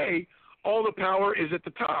today, all the power is at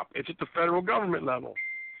the top. It's at the federal government level.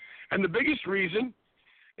 And the biggest reason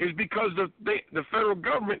is because the federal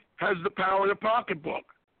government has the power of the pocketbook.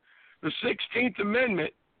 The 16th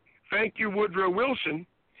Amendment, thank you, Woodrow Wilson,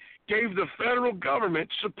 gave the federal government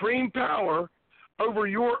supreme power over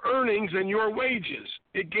your earnings and your wages.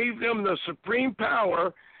 It gave them the supreme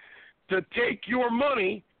power to take your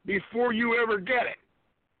money before you ever get it.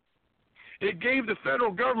 It gave the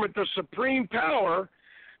federal government the supreme power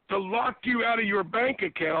to lock you out of your bank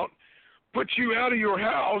account, put you out of your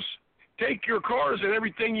house, take your cars and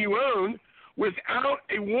everything you own without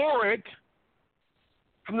a warrant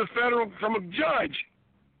from a judge.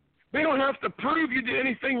 They don't have to prove you did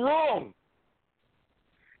anything wrong.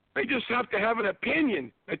 They just have to have an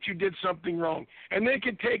opinion that you did something wrong. And they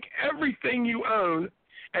can take everything you own,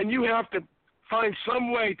 and you have to find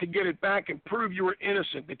some way to get it back and prove you were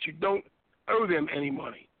innocent, that you don't owe them any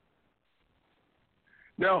money.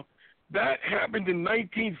 Now, that happened in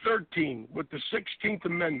 1913 with the 16th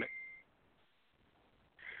Amendment,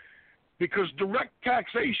 because direct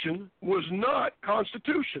taxation was not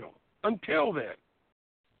constitutional until then.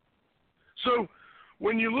 So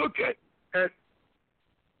when you look at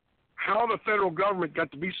how the federal government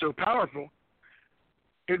got to be so powerful,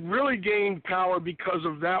 it really gained power because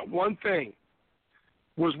of that one thing,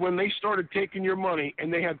 was when they started taking your money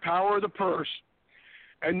and they had power of the purse,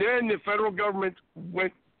 and then the federal government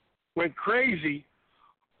went crazy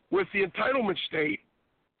with the entitlement state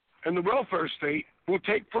and the welfare state. We'll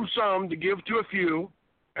take from some to give to a few,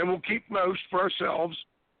 and we'll keep most for ourselves.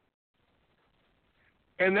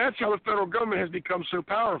 And that's how the federal government has become so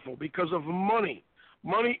powerful, because of money.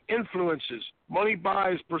 Money influences. Money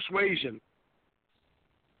buys persuasion.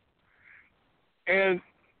 And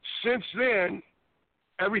since then,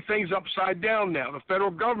 everything's upside down now. The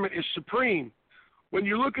federal government is supreme. When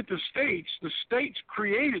you look at the states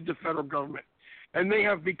created the federal government, and they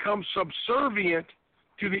have become subservient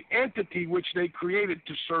to the entity which they created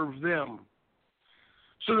to serve them.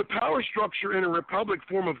 So the power structure in a republic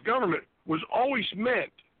form of government was always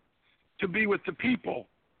meant to be with the people,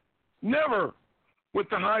 never with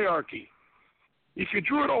the hierarchy. If you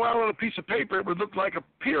drew it all out on a piece of paper, it would look like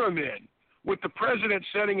a pyramid with the president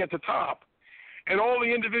sitting at the top and all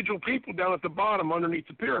the individual people down at the bottom underneath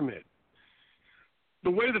the pyramid.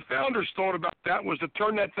 The way the founders thought about that was to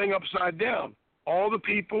turn that thing upside down. All the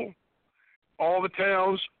people, all the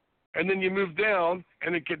towns, and then you move down,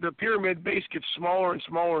 and the pyramid base gets smaller and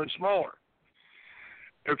smaller and smaller.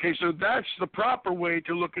 Okay, so that's the proper way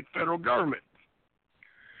to look at federal government.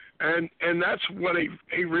 And that's what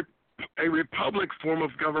a republic form of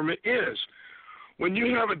government is. When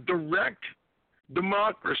you have a direct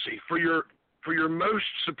democracy for your for your most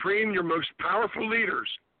supreme, your most powerful leaders,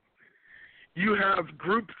 you have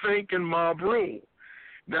groupthink and mob rule.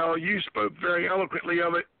 Now, you spoke very eloquently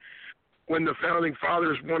of it when the Founding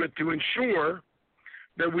Fathers wanted to ensure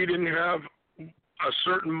that we didn't have a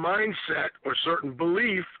certain mindset or certain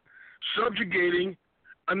belief subjugating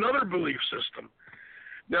another belief system.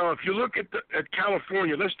 Now, if you look at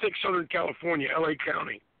California, let's take Southern California, L.A.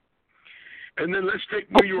 County, and then let's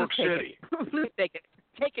take New York City. Take it.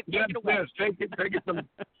 Take it away. Yes, take it.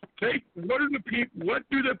 What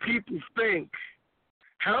do the people think?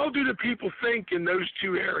 How do the people think in those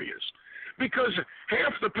two areas? Because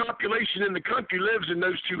half the population in the country lives in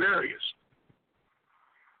those two areas.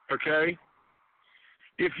 Okay?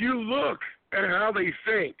 If you look at how they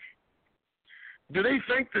think, do they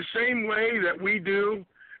think the same way that we do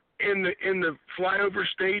in the flyover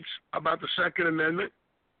states about the Second Amendment?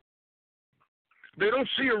 They don't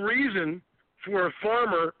see a reason for a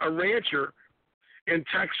farmer, a rancher in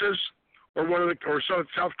Texas or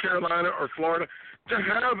South Carolina or Florida to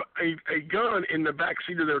have a gun in the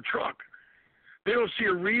backseat of their truck. They don't see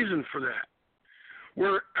a reason for that.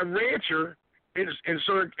 Where a rancher in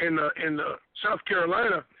South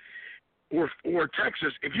Carolina or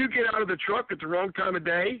Texas, if you get out of the truck at the wrong time of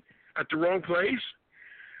day, at the wrong place,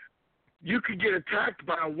 you could get attacked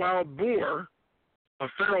by a wild boar, a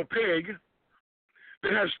feral pig,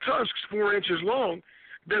 that has tusks 4 inches long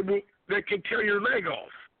that can tear your leg off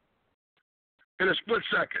in a split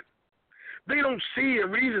second. They don't see a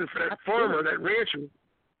reason for that farmer, that rancher,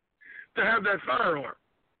 to have that firearm.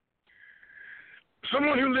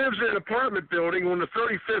 Someone who lives in an apartment building on the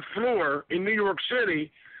 35th floor in New York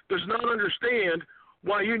City does not understand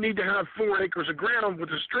why you need to have 4 acres of ground with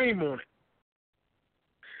a stream on it.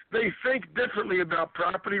 They think differently about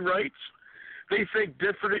property rights. They think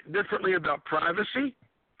differently about privacy.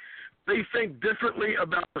 They think differently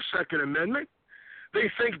about the Second Amendment. They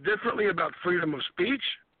think differently about freedom of speech,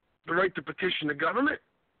 the right to petition the government.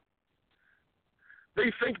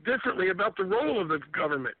 They think differently about the role of the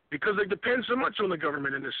government because they depend so much on the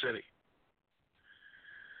government in the city.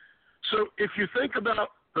 So if you think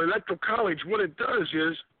about the Electoral College, what it does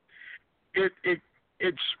is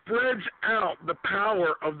it spreads out the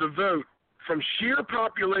power of the vote from sheer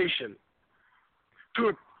population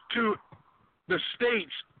to the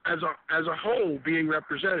states as a whole being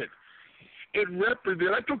represented. The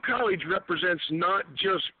Electoral College represents not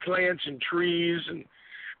just plants and trees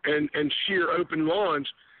and sheer open lawns.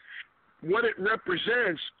 What it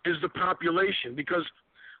represents is the population, because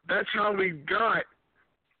that's how we got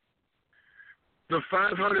the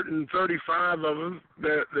 535 of them,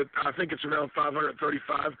 that I think it's around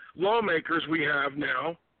 535 lawmakers we have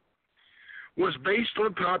now, was based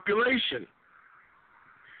on population.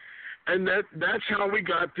 And that's how we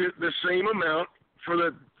got the same amount for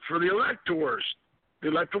the electors. The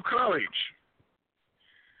Electoral College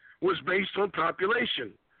was based on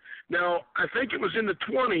population. Now, I think it was in the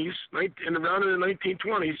 20s, around in the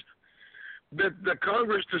 1920s, that the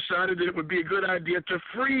Congress decided that it would be a good idea to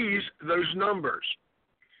freeze those numbers.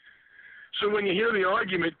 So when you hear the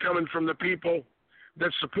argument coming from the people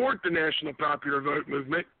that support the National Popular Vote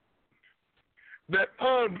movement, that,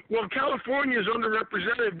 California is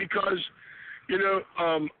underrepresented because,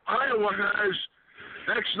 Iowa has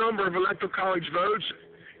X number of Electoral College votes,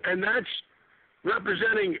 and that's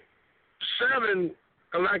representing 7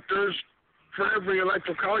 electors for every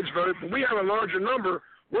Electoral College vote, but we have a larger number.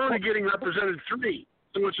 We're only getting represented 3,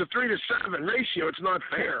 so it's a 3-to-7 ratio. It's not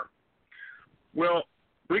fair. Well,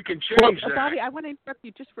 we can change that. Bobby, I want to interrupt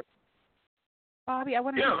you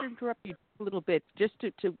interrupt you a little bit just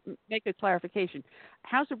to make a clarification.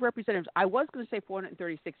 House of Representatives, I was going to say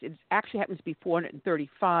 436. It actually happens to be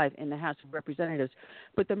 435 in the House of Representatives.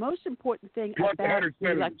 But the most important thing about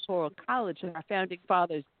the Electoral College that our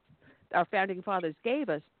founding fathers gave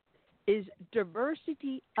us is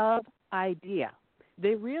diversity of idea.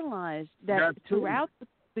 They realized that throughout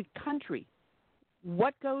the country,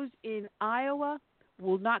 what goes in Iowa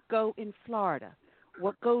will not go in Florida.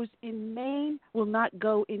 What goes in Maine will not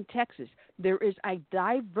go in Texas. There is a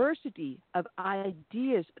diversity of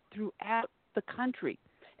ideas throughout the country.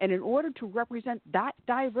 And in order to represent that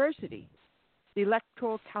diversity, the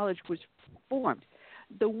Electoral College was formed.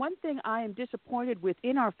 The one thing I am disappointed with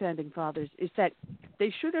in our founding fathers is that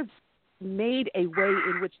they should have made a way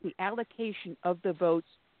in which the allocation of the votes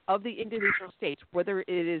of the individual states, whether it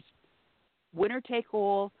is winner take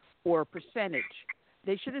all or percentage,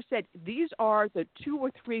 they should have said these are the 2 or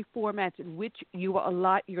 3 formats in which you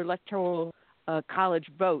allot your Electoral College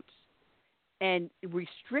votes, and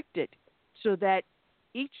restrict it so that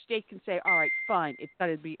each state can say, all right, fine, it's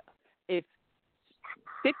going to be, if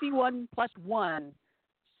 51 plus 1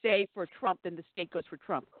 say for Trump, then the state goes for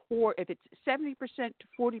Trump. Or if it's 70% to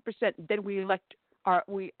 40%, then we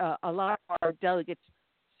allot our delegates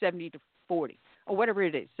 70 to 40, or whatever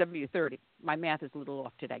it is, 70 to 30. My math is a little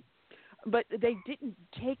off today. But they didn't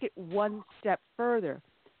take it one step further.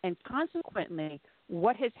 And consequently,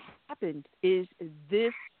 what has happened is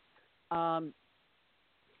this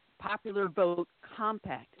popular vote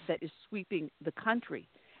compact that is sweeping the country.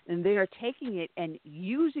 And they are taking it and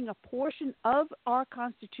using a portion of our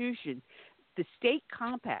Constitution, the state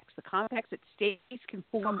compacts, the compacts that states can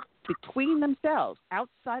form between themselves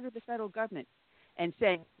outside of the federal government, and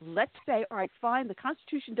saying, let's say, all right, fine, the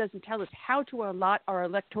Constitution doesn't tell us how to allot our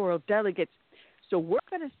electoral delegates, so we're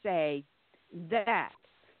going to say that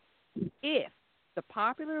if the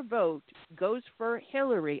popular vote goes for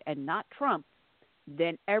Hillary and not Trump,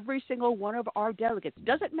 then every single one of our delegates,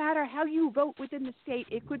 doesn't matter how you vote within the state,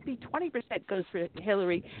 it could be 20% goes for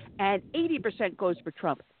Hillary and 80% goes for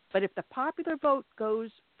Trump. But if the popular vote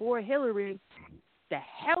goes for Hillary, the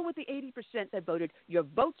hell with the 80% that voted, your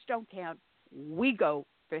votes don't count, we go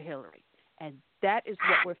for Hillary. And that is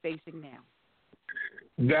what we're facing now.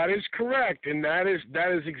 That is correct, and that is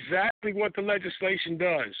exactly what the legislation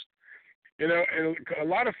does. You know, and a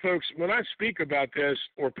lot of folks, when I speak about this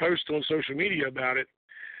or post on social media about it,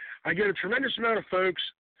 I get a tremendous amount of folks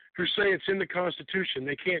who say it's in the Constitution.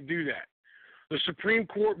 They can't do that. The Supreme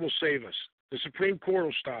Court will save us. The Supreme Court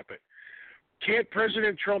will stop it. Can't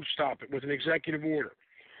President Trump stop it with an executive order?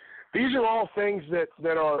 These are all things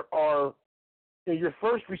that are you know, your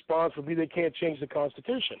first response would be they can't change the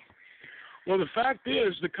Constitution. Well, the fact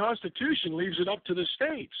is the Constitution leaves it up to the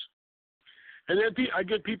states. And then I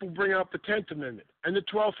get people bring up the 10th Amendment and the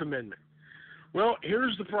 12th Amendment. Well,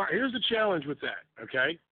 here's the challenge with that,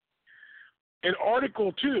 okay? In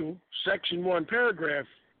Article 2, Section 1, Paragraph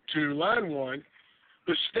 2, Line 1,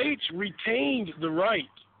 the states retained the right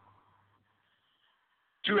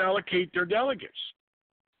to allocate their delegates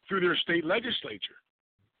through their state legislature.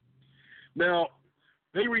 Now,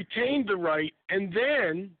 they retained the right, and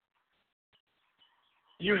then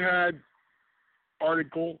you had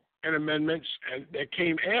article and amendments that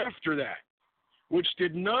came after that, which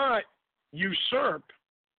did not usurp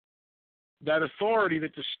that authority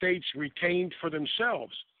that the states retained for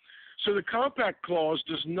themselves. So the compact clause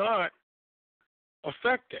does not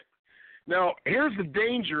affect it. Now, here's the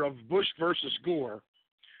danger of Bush versus Gore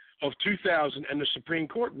of 2000 and the Supreme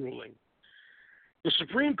Court ruling. The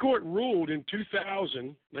Supreme Court ruled in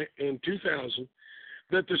 2000 that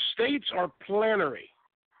the states are plenary.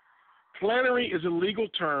 Plenary is a legal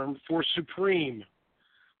term for supreme.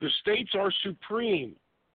 The states are supreme,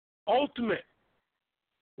 ultimate,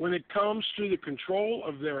 when it comes to the control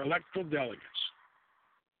of their electoral delegates,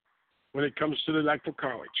 when it comes to the Electoral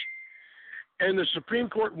College. And the Supreme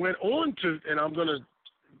Court went on to, and I'm going to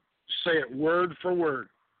say it word for word,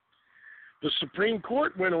 the Supreme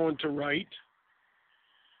Court went on to write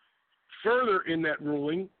further in that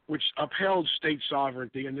ruling, which upheld state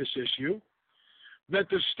sovereignty in this issue, that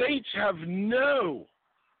the states have no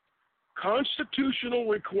constitutional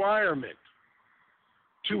requirement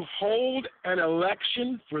to hold an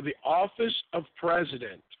election for the office of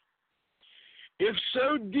president. If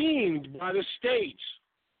so deemed by the states,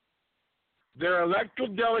 their electoral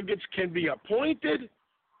delegates can be appointed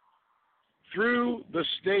through the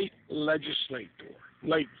state legislature.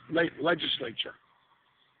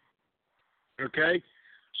 Okay?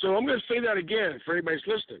 So I'm going to say that again for anybody's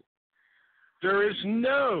listening. There is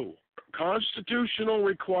no constitutional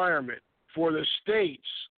requirement for the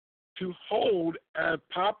states to hold a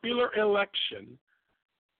popular election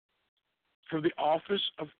for the office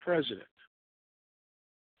of president.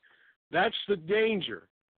 That's the danger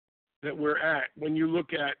that we're at when you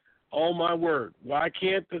look at, oh my word, why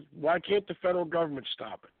can't the federal government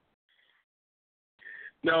stop it?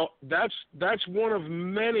 Now, that's one of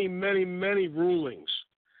many, many, many rulings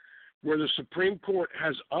where the Supreme Court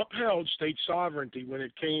has upheld state sovereignty when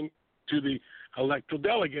it came to the electoral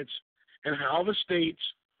delegates and how the states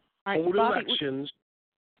hold elections.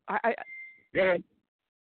 Go ahead.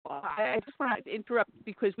 I just want to interrupt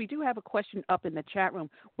because we do have a question up in the chat room,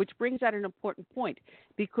 which brings out an important point.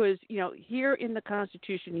 Because, you know, here in the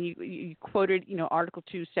Constitution, you quoted, you know, Article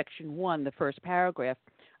 2, Section 1, the first paragraph,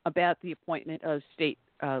 about the appointment of state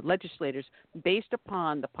legislators based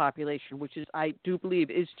upon the population, which is, I do believe,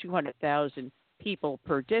 is 200,000 people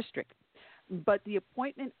per district. But the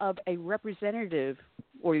appointment of a representative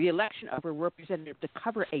or the election of a representative to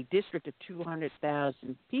cover a district of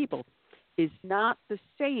 200,000 people is not the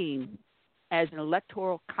same as an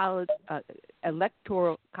electoral college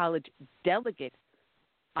delegate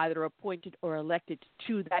either appointed or elected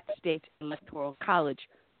to that state's electoral college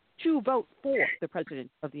to vote for the President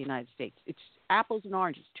of the United States. It's apples and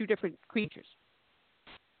oranges, two different creatures.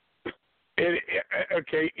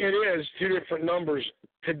 Okay, it is two different numbers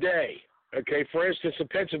today. Okay, for instance, in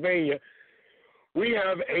Pennsylvania, we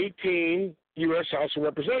have 18 U.S. House of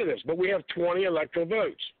Representatives, but we have 20 electoral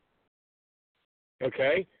votes.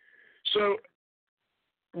 Okay, so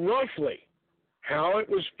roughly how it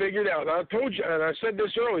was figured out, and I told you, and I said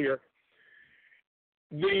this earlier,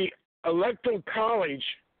 the electoral college,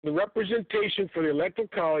 the representation for the electoral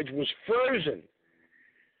college was frozen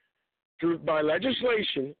by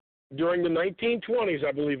legislation during the 1920s,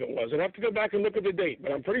 I believe it was. I'd have to go back and look at the date,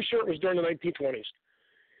 but I'm pretty sure it was during the 1920s.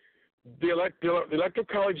 The electoral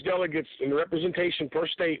college delegates and the representation per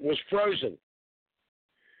state was frozen.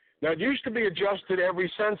 Now, it used to be adjusted every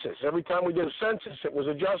census. Every time we did a census, it was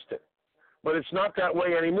adjusted. But it's not that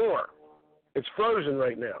way anymore. It's frozen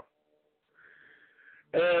right now.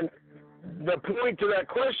 And the point to that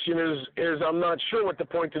question is I'm not sure what the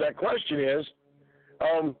point to that question is.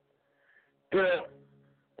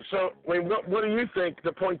 So, what do you think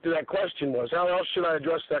the point to that question was? How else should I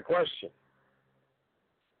address that question?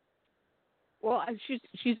 Well,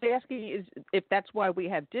 she's asking if that's why we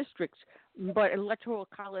have districts, but electoral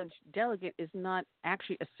college delegate is not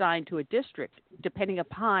actually assigned to a district, depending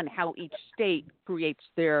upon how each state creates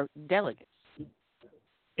their delegates.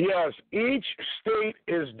 Yes, each state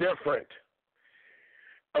is different.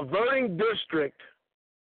 A voting district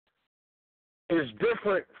is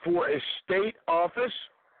different for a state office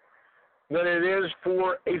than it is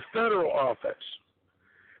for a federal office.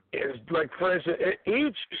 It's like, for instance,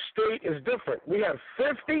 each state is different. We have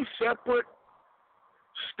 50 separate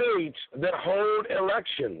states that hold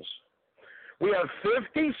elections. We have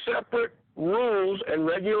 50 separate rules and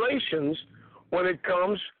regulations when it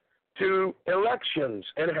comes to elections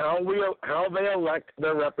and how they elect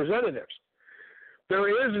their representatives. There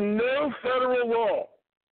is no federal law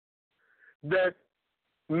that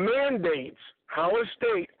mandates how a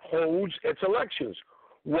state holds its elections,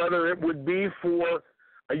 whether it would be for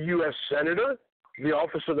a U.S. Senator, the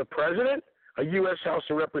office of the President, a U.S. House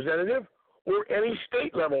of Representative, or any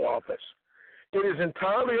state-level office. It is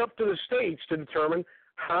entirely up to the states to determine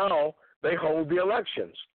how they hold the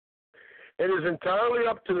elections. It is entirely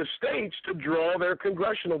up to the states to draw their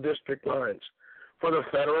congressional district lines for the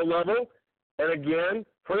federal level and, again,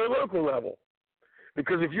 for the local level.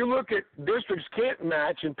 Because if you look at districts can't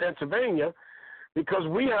match in Pennsylvania, because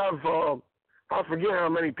we have I forget how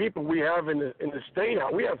many people we have in the state now.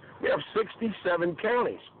 We have 67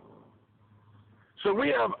 counties. So we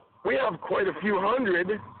have quite a few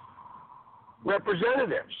hundred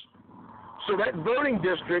representatives. So that voting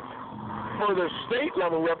district for the state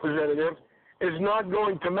level representative is not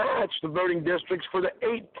going to match the voting districts for the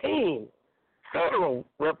 18 federal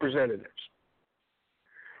representatives.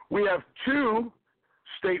 We have 2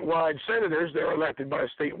 statewide senators that are elected by a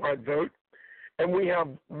statewide vote, and we have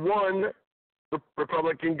one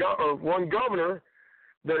one governor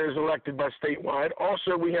that is elected by statewide.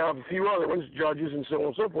 Also, we have a few other ones, judges and so on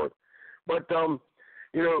and so forth. But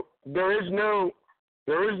there is no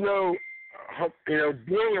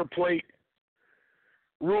boilerplate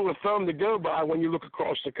rule of thumb to go by when you look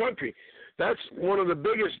across the country. That's one of the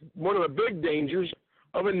big dangers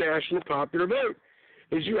of a national popular vote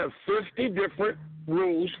is you have 50 different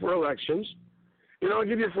rules for elections. I'll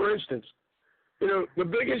give you, for instance, the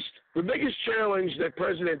biggest challenge that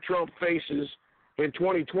President Trump faces in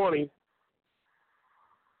 2020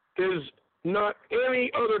 is not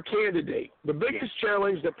any other candidate. The biggest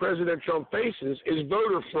challenge that President Trump faces is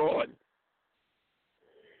voter fraud.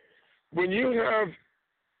 When you have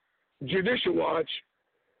Judicial Watch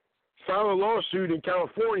file a lawsuit in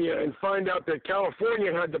California and find out that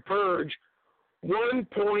California had to purge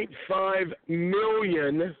 1.5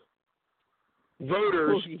 million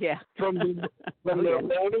voters from their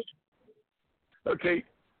voters. Okay,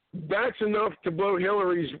 that's enough to blow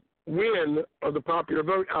Hillary's win of the popular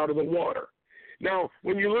vote out of the water. Now,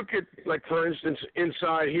 when you look at, like, for instance,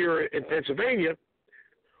 inside here in Pennsylvania,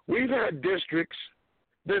 we've had districts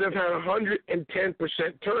that have had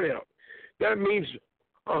 110% turnout. That means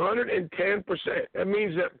 110%. That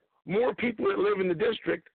means that more people that live in the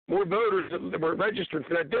district, more voters that were registered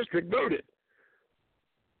for that district voted.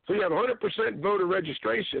 So you have 100% voter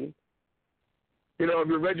registration, of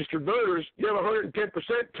your registered voters, you have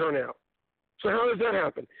 110% turnout. So how does that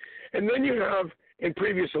happen? And then you have, in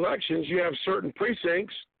previous elections, you have certain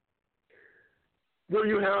precincts where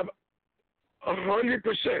you have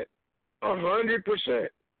 100%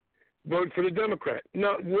 vote for the Democrat,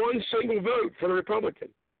 not one single vote for the Republican.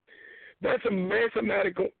 That's a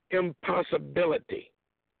mathematical impossibility.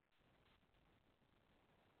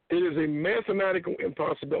 It is a mathematical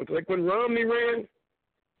impossibility. Like when Romney ran,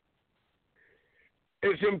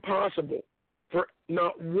 it's impossible for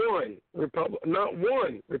not one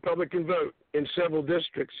Republican vote in several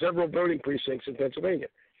districts, several voting precincts in Pennsylvania.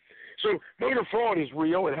 So voter fraud is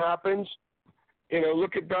real. It happens.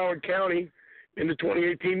 Look at Broward County in the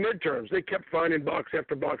 2018 midterms. They kept finding box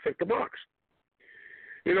after box after box.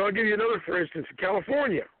 I'll give you another, for instance, in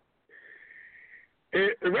California.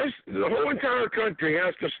 The whole entire country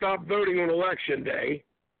has to stop voting on Election Day,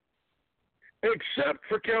 except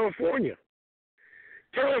for California.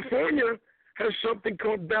 California has something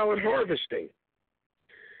called ballot harvesting.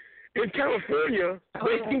 In California,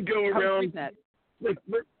 they can go around.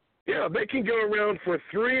 They can go around for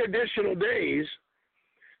 3 additional days,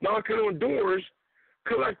 knocking on doors,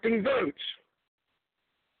 collecting votes.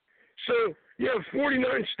 So you have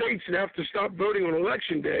 49 states that have to stop voting on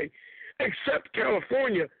Election Day, except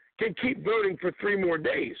California can keep voting for 3 more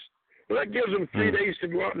days. Well, that gives them 3 days to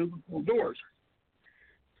go out and knock on doors.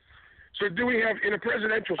 So do we have, in a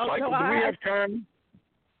presidential cycle, do we have time?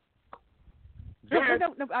 No,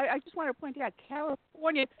 I just want to point out,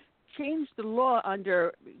 California changed the law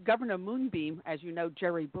under Governor Moonbeam, as you know,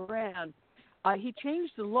 Jerry Brown. He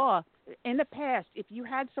changed the law. In the past, if you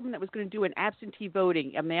had someone that was going to do an absentee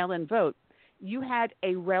voting, a mail-in vote, you had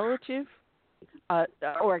a relative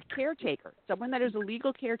or a caretaker, someone that is a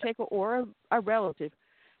legal caretaker or a relative,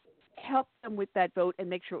 help them with that vote and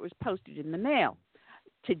make sure it was posted in the mail.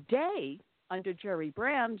 Today, under Jerry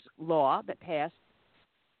Brown's law that passed,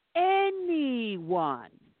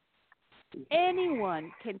 anyone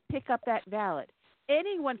can pick up that ballot.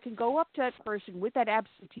 Anyone can go up to that person with that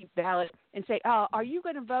absentee ballot and say, are you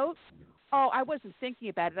going to vote? Oh, I wasn't thinking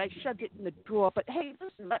about it. I shoved it in the drawer. But, hey,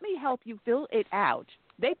 listen, let me help you fill it out.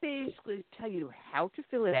 They basically tell you how to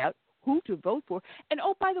fill it out, who to vote for. And,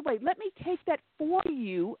 oh, by the way, let me take that for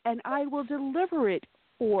you, and I will deliver it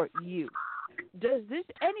for you. Does this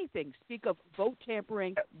anything speak of vote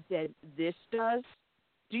tampering than this does?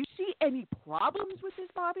 Do you see any problems with this,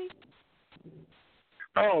 Bobby?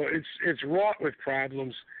 Oh, it's wrought with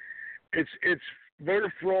problems. It's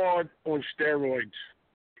voter fraud on steroids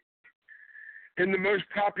in the most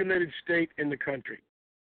populated state in the country,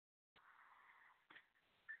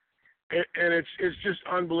 and it's just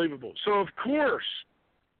unbelievable. So of course,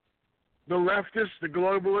 the leftists, the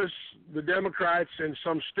globalists, the Democrats, and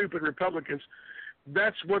some stupid Republicans,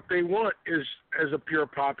 that's what they want is as a pure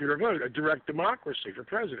popular vote, a direct democracy for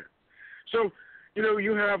president. So,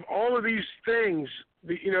 you have all of these things.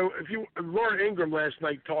 Laura Ingraham last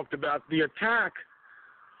night talked about the attack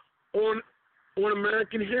on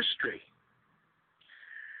American history.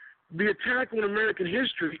 The attack on American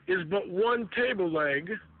history is but one table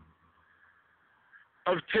leg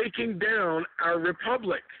of taking down our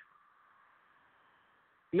republic.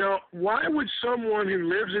 Now, why would someone who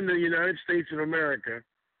lives in the United States of America,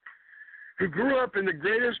 who grew up in the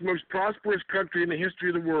greatest, most prosperous country in the history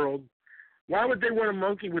of the world, why would they want to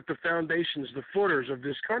monkey with the foundations, the footers of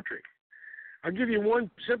this country? I'll give you one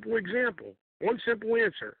simple example, one simple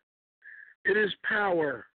answer. It is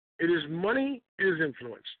power. It is money. It is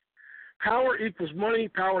influence. Power equals money.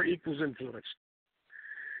 Power equals influence.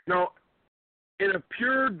 Now, in a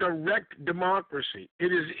pure direct democracy,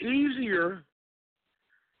 it is easier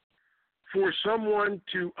for someone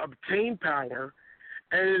to obtain power,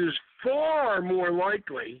 and it is far more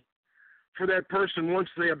likely for that person, once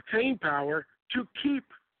they obtain power, to keep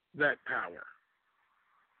that power.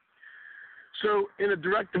 So in a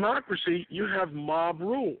direct democracy, you have mob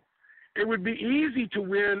rule. It would be easy to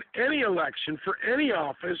win any election for any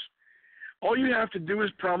office. All you have to do is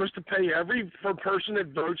promise to pay every person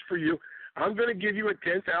that votes for you, I'm going to give you a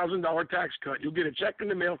 $10,000 tax cut. You'll get a check in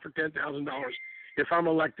the mail for $10,000 if I'm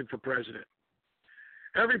elected for president.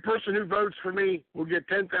 Every person who votes for me will get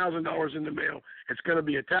 $10,000 in the mail. It's going to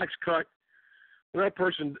be a tax cut. Well, that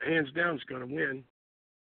person, hands down, is going to win.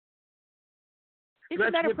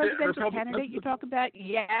 Isn't that a presidential candidate you talk about,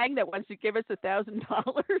 Yang, that wants to give us $1,000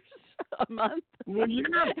 a month? Well, yeah.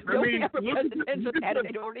 We have a presidential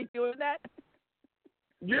candidate already doing that?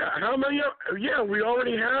 Yeah, how many? Yeah, we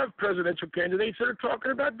already have presidential candidates that are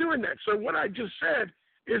talking about doing that. So what I just said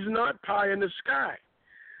is not pie in the sky.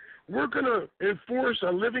 We're going to enforce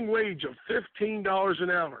a living wage of $15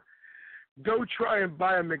 an hour. Go try and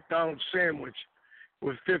buy a McDonald's sandwich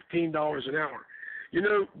with $15 an hour.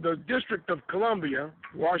 The District of Columbia,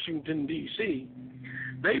 Washington, D.C.,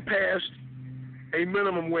 they passed a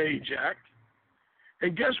minimum wage act.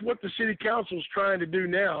 And guess what the city council is trying to do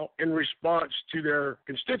now in response to their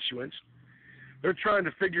constituents? They're trying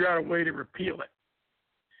to figure out a way to repeal it.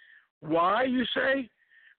 Why, you say?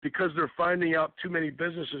 Because they're finding out too many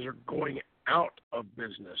businesses are going out of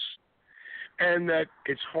business, and that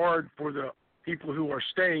it's hard for the people who are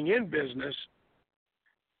staying in business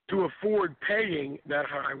to afford paying that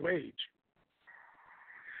high wage.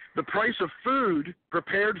 The price of food,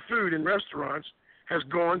 prepared food in restaurants, has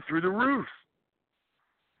gone through the roof.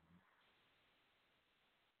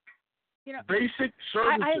 You know, basic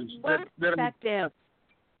services that sat down.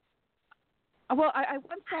 Well, I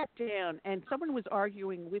once sat down, and someone was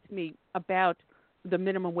arguing with me about the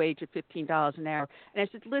minimum wage of $15 an hour. And I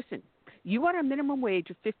said, listen, you want a minimum wage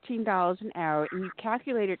of $15 an hour, and you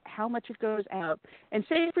calculated how much it goes out. And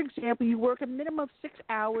say, for example, you work a minimum of 6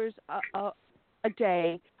 hours a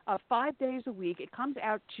day, 5 days a week. It comes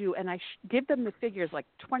out to, and I give them the figures, like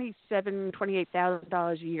 $27,000,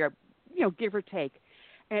 $28,000 a year, give or take.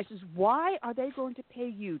 And I says, why are they going to pay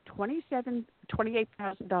you $27,000,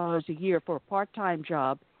 $28,000 a year for a part-time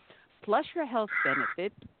job, plus your health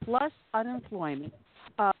benefit, plus unemployment,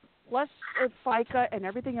 plus FICA and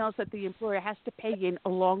everything else that the employer has to pay in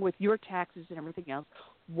along with your taxes and everything else?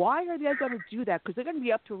 Why are they going to do that? Because they're going to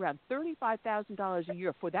be up to around $35,000 a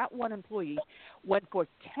year for that one employee. When for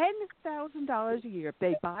 $10,000 a year,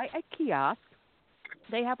 they buy a kiosk,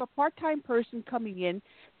 they have a part-time person coming in,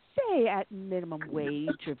 say at minimum wage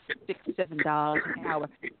of $6, $7 an hour,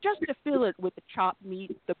 just to fill it with the chopped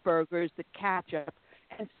meat, the burgers, the ketchup,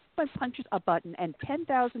 and someone punches a button, and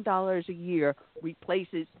 $10,000 a year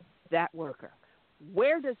replaces that worker.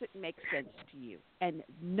 Where does it make sense to you? And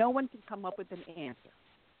no one can come up with an answer.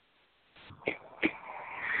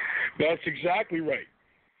 That's exactly right.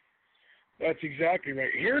 That's exactly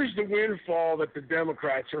right. Here's the windfall that the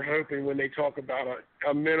Democrats are hoping when they talk about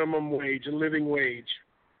a minimum wage, a living wage.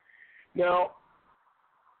 Now,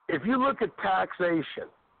 if you look at taxation,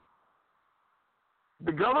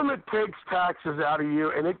 the government takes taxes out of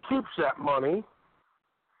you, and it keeps that money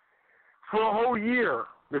for a whole year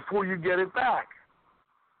before you get it back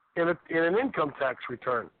in an income tax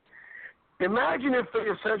return. Imagine if they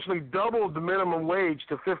essentially doubled the minimum wage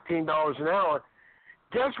to $15 an hour.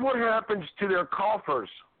 Guess what happens to their coffers?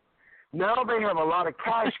 Now they have a lot of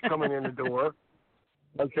cash coming in the door,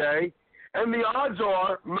 okay? And the odds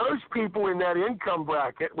are most people in that income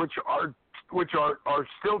bracket, which are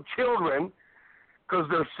still children, because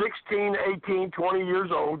they're 16, 18, 20 years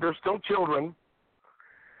old, they're still children,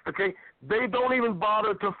 okay, they don't even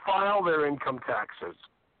bother to file their income taxes.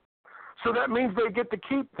 So that means they get to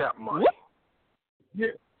keep that money.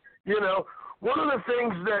 One of the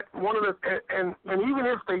things and even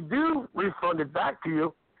if they do refund it back to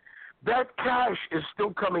you, that cash is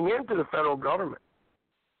still coming into the federal government.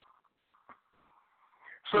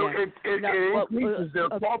 So it increases their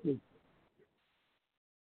profit.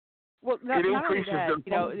 Well, not only that,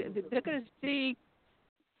 they're going to see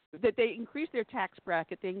that they increase their tax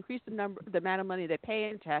bracket, they increase the amount of money they pay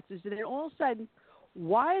in taxes, and then all of a sudden,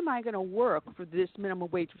 why am I going to work for this minimum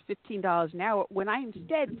wage of $15 an hour when I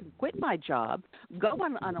instead can quit my job, go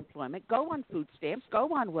on unemployment, go on food stamps, go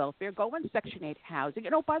on welfare, go on Section 8 housing,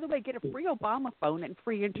 and, by the way, get a free Obama phone and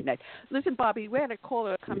free Internet. Listen, Bobby, we had a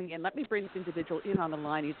caller coming in. Let me bring this individual in on the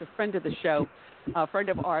line. He's a friend of the show, a friend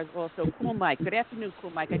of ours also, Cool Mike. Good afternoon,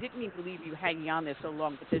 Cool Mike. I didn't mean to leave you hanging on there so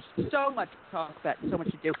long, but there's so much to talk about and so much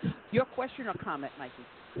to do. Your question or comment, Mikey?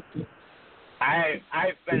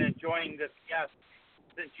 I've been enjoying this guest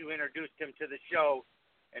since you introduced him to the show,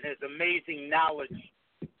 and his amazing knowledge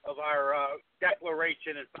of our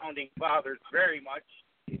Declaration and Founding Fathers very much.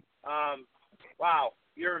 Wow,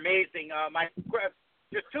 you're amazing.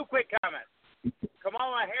 Just two quick comments.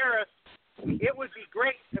 Kamala Harris, it would be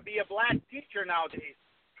great to be a black teacher nowadays.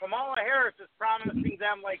 Kamala Harris is promising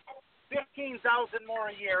them like $15,000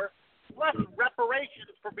 more a year, plus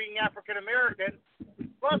reparations for being African American.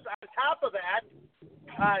 Plus, on top of that,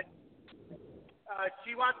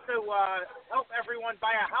 she wants to help everyone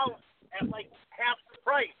buy a house at like half the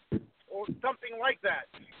price or something like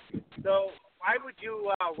that. So why would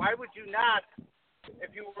you not,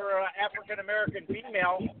 if you were an African American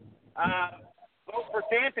female, vote for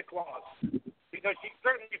Santa Claus? Because she's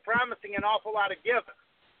certainly promising an awful lot of gifts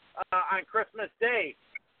on Christmas Day.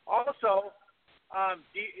 Also,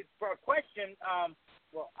 for a question,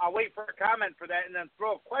 I'll wait for a comment for that and then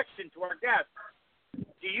throw a question to our guest.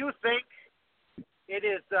 Do you think it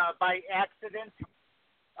is by accident?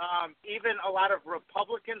 Even a lot of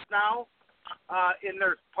Republicans now, in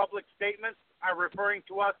their public statements, are referring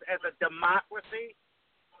to us as a democracy.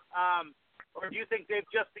 Or do you think they've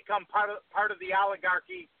just become part of the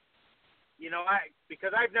oligarchy?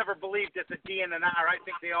 Because I've never believed it's a D and an R. I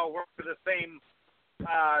think they all work for the same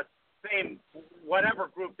same whatever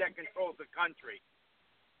group that controls the country.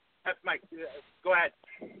 That's my. Go ahead.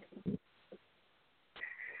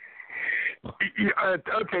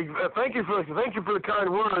 Okay. Thank you for the kind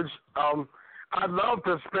words. I'd love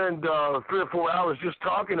to spend 3 or 4 hours just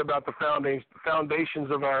talking about the foundations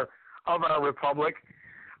of our republic.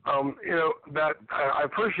 That I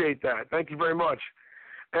appreciate that. Thank you very much.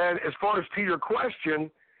 And as far as to your question,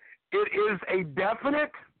 it is a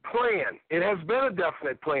definite plan. It has been a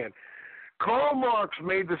definite plan. Karl Marx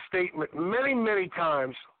made the statement many, many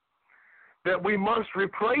times that we must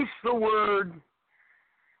replace the word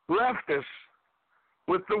leftist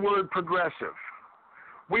with the word progressive.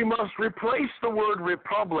 We must replace the word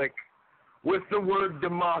republic with the word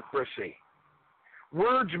democracy.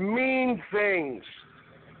 Words mean things.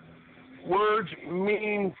 Words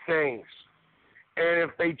mean things. And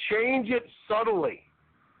if they change it subtly,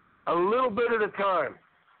 a little bit at a time,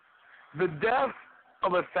 the death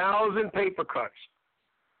of 1,000 paper cuts,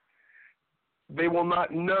 they will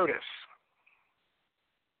not notice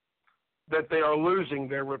that they are losing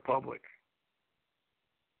their republic.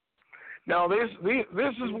 Now, this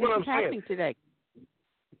is what I'm saying. It's happening today.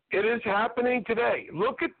 It is happening today.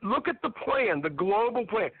 Look at the plan, the global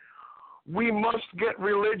plan. We must get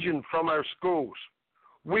religion from our schools.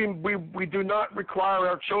 We do not require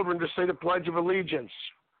our children to say the Pledge of Allegiance.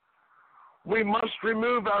 We must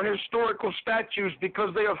remove our historical statues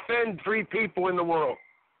because they offend 3 people in the world.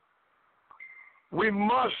 We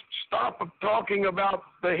must stop talking about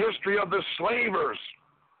the history of the slavers.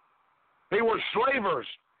 They were slavers,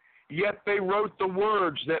 yet they wrote the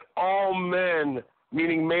words that all men,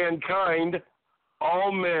 meaning mankind,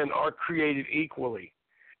 all men are created equally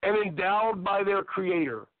and endowed by their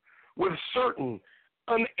Creator with certain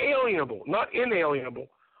unalienable, not inalienable,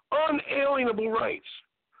 unalienable rights,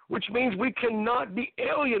 which means we cannot be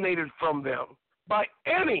alienated from them by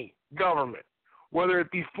any government, whether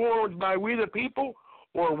it be formed by we the people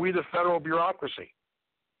or we the federal bureaucracy.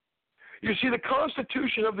 You see, the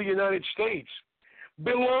Constitution of the United States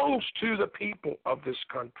belongs to the people of this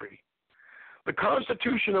country. The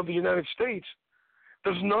Constitution of the United States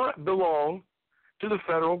does not belong to the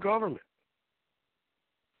federal government.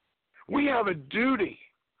 We have a duty,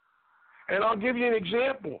 and I'll give you an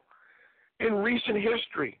example. In recent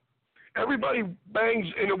history, everybody bangs,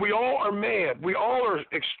 and we all are mad. We all are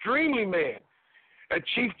extremely mad at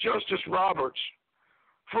Chief Justice Roberts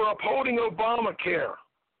for upholding Obamacare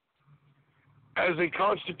as a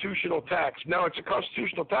constitutional tax. Now, it's a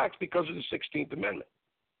constitutional tax because of the 16th Amendment.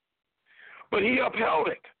 But he upheld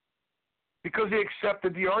it because he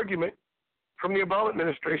accepted the argument from the Obama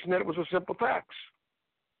administration that it was a simple tax.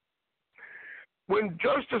 When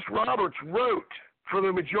Justice Roberts wrote for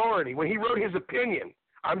the majority, when he wrote his opinion,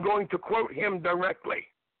 I'm going to quote him directly.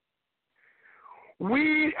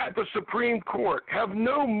 We at the Supreme Court have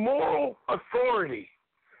no moral authority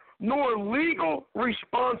nor legal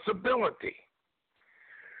responsibility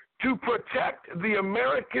to protect the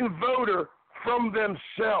American voter from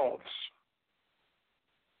themselves.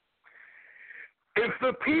 If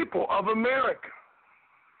the people of America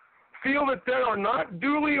feel that they are not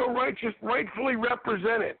duly or rightfully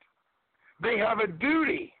represented, they have a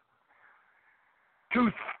duty to,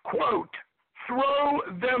 quote, throw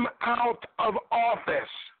them out of office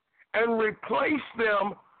and replace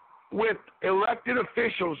them with elected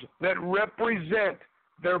officials that represent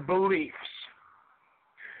their beliefs,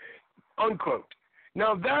 unquote.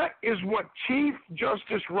 Now, that is what Chief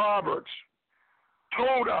Justice Roberts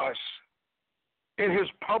told us in his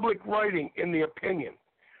public writing in the opinion.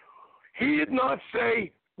 He did not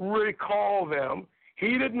say recall them.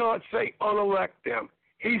 He did not say unelect them.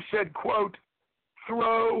 He said, quote,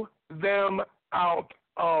 throw them out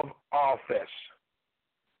of office.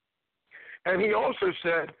 And he also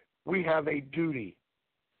said, we have a duty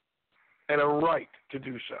and a right to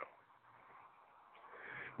do so.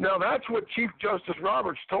 Now, that's what Chief Justice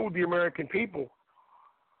Roberts told the American people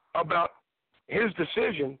about his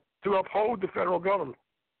decision to uphold the federal government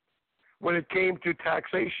when it came to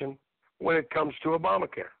taxation, when it comes to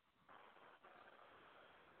Obamacare.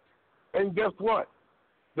 And guess what?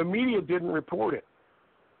 The media didn't report it.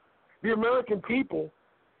 The American people,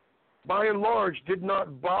 by and large, did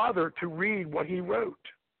not bother to read what he wrote.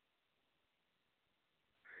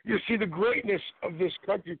 You see, the greatness of this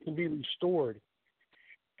country can be restored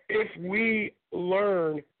if we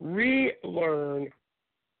relearn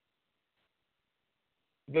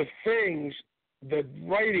the things, the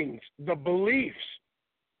writings, the beliefs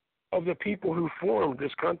of the people who formed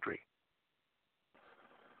this country.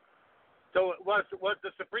 So was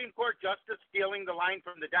the Supreme Court justice stealing the line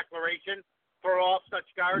from the Declaration for all such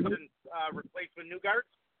guards and replaced with new guards?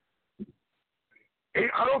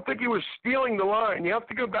 I don't think he was stealing the line. You have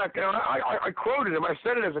to go back. And I quoted him. I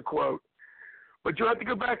said it as a quote, but you have to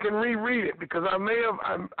go back and reread it because I may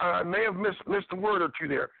have missed a word or two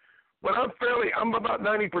there. But I'm about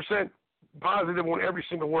 90% positive on every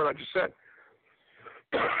single word I just said.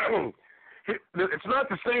 It's not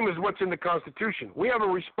the same as what's in the Constitution. We have a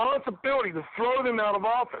responsibility to throw them out of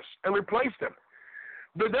office and replace them.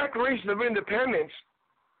 The Declaration of Independence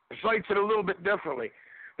cites it a little bit differently.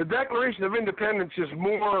 The Declaration of Independence is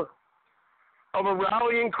more of a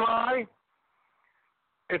rallying cry.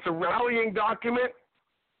 It's a rallying document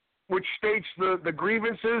which states the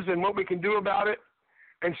grievances and what we can do about it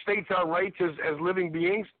and states our rights as living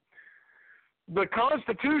beings. The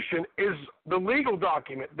Constitution is the legal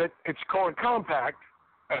document that it's called a compact.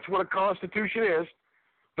 That's what a Constitution is.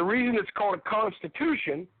 The reason it's called a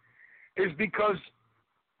Constitution is because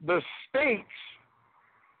the states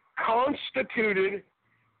constituted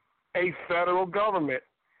a federal government,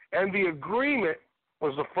 and the agreement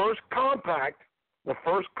was the first compact, the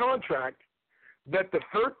first contract that the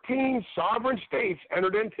 13 sovereign states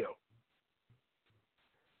entered into,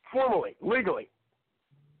 formally, legally,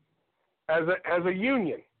 as a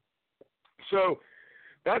union. So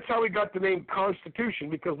that's how we got the name Constitution,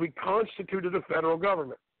 because we constituted a federal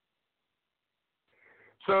government.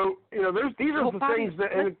 So, these are the things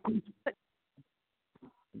that.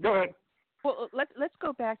 Go ahead. Well, let's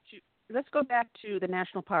go back to the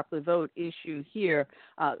national popular vote issue here,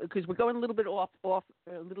 because we're going a little bit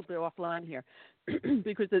offline here,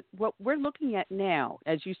 because what we're looking at now,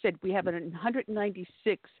 as you said, we have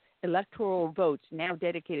 196 electoral votes now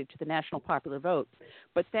dedicated to the national popular vote.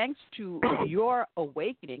 But thanks to your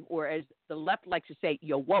awakening, or as the left likes to say,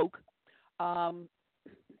 you woke,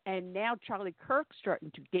 and now Charlie Kirk's starting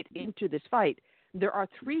to get into this fight, there are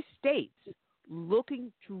 3 states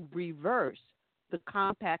looking to reverse the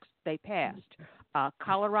compacts they passed.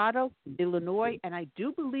 Colorado, Illinois, and I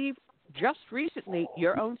do believe just recently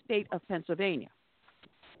your own state of Pennsylvania.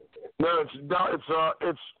 No,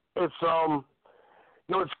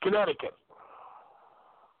 it's Connecticut.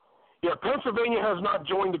 Yeah, Pennsylvania has not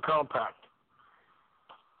joined the compact.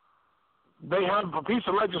 They have a piece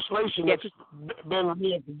of legislation that's been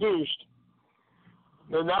reintroduced,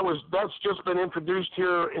 and that's just been introduced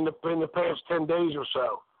here in the past 10 days or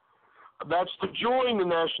so. That's to join the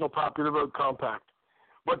National Popular Vote Compact.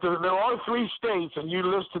 But there are 3 states, and you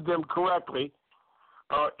listed them correctly.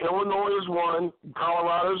 Illinois is one,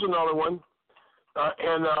 Colorado is another one,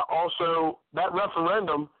 and also that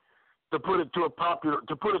referendum to put it to a popular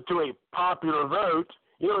vote.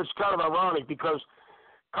 It's kind of ironic because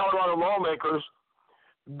Colorado lawmakers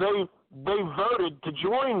they voted to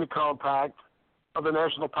join the compact of the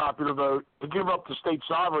National Popular Vote to give up the state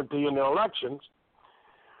sovereignty in their elections,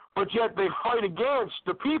 but yet they fight against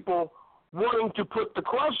the people wanting to put the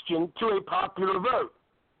question to a popular vote.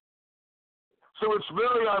 So it's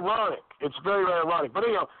very ironic. It's very, very ironic. But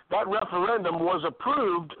anyhow, that referendum was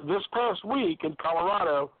approved this past week in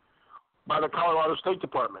Colorado by the Colorado State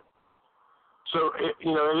Department. So, it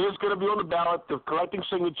is going to be on the ballot. They're collecting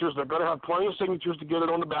signatures. They're going to have plenty of signatures to get it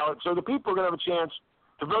on the ballot. So the people are going to have a chance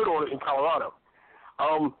to vote on it in Colorado.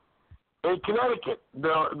 In Connecticut,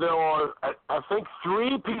 there are, I think,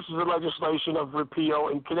 3 pieces of legislation of repeal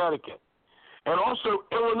in Connecticut. And also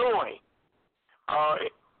Illinois.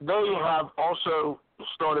 They have also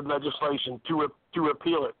started legislation to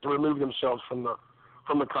repeal it, to remove themselves from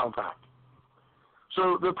the compact.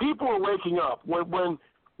 So the people are waking up.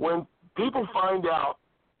 When people find out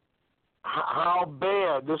how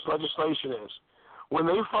bad this legislation is, when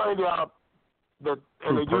they find out that,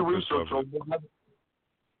 and they do research on it,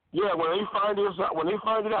 when they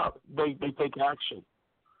find it out, they take action.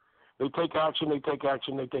 They take action. They take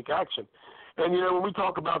action. They take action. And when we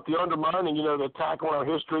talk about the undermining, the attack on our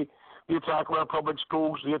history, the attack on our public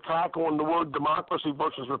schools, the attack on the word democracy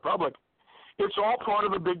versus republic, it's all part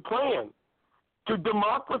of a big plan to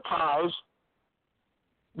democratize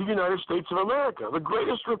the United States of America, the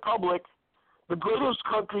greatest republic, the greatest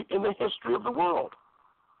country in the history of the world.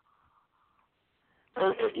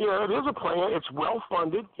 And it is a plan. It's well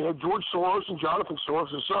funded. George Soros and Jonathan Soros,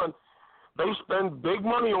 his son, they spend big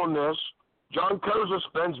money on this. John Koza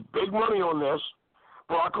spends big money on this.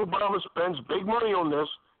 Barack Obama spends big money on this.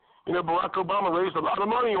 Barack Obama raised a lot of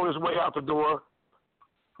money on his way out the door.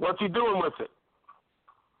 What's he doing with it?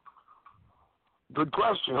 Good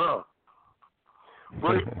question, huh?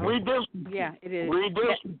 Yeah, it is.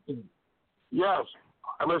 Redistricting. Yes.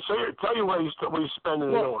 I'm going to tell you what he's spending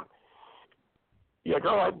it on. Yeah,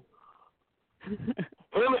 go ahead.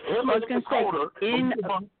 Him and Coulter.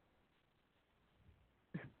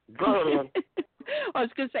 Go ahead, Ann. I was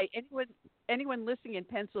going to say, anyone listening in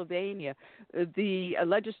Pennsylvania, the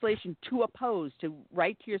legislation to oppose, to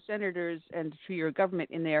write to your senators and to your government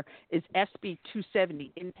in there is SB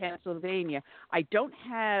 270 in Pennsylvania. I don't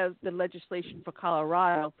have the legislation for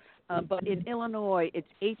Colorado, but in Illinois, it's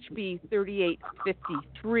HB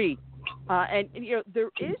 3853. And, there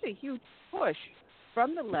is a huge push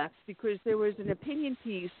from the left because there was an opinion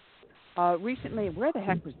piece recently. Where the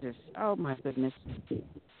heck was this? Oh, my goodness.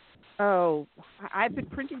 Oh, I've been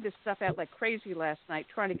printing this stuff out like crazy last night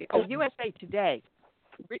trying to get – USA Today,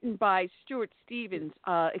 written by Stuart Stevens,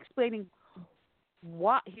 explaining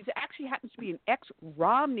why – he actually happens to be an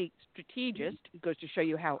ex-Romney strategist. It goes to show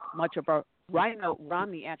you how much of a rhino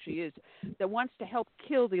Romney actually is, that wants to help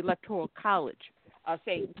kill the Electoral College,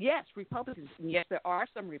 saying, yes, Republicans, and yes, there are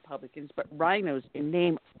some Republicans, but rhinos in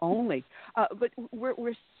name only. But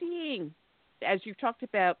we're seeing, as you talked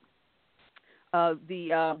about,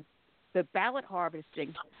 the ballot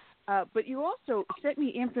harvesting, but you also sent me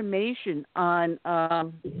information on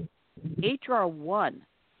H.R. 1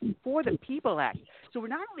 for the People Act. So we're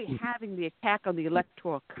not only having the attack on the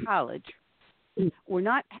Electoral College, we're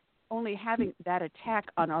not only having that attack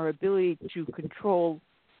on our ability to control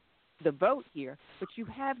the vote here, but you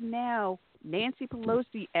have now Nancy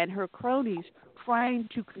Pelosi and her cronies trying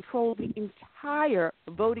to control the entire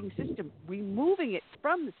voting system, removing it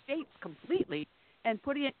from the states completely and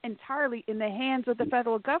putting it entirely in the hands of the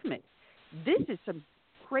federal government. This is some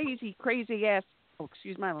crazy, crazy ass,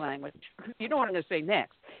 excuse my language, you know what I'm going to say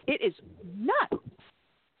next. It is nuts.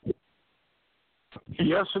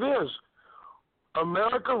 Yes, it is.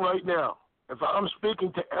 America right now, if I'm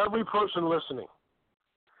speaking to every person listening,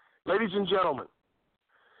 ladies and gentlemen,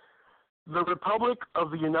 the Republic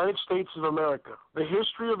of the United States of America, the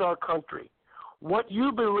history of our country, what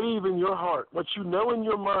you believe in your heart, what you know in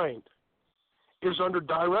your mind, is under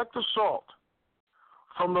direct assault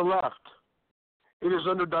from the left. It is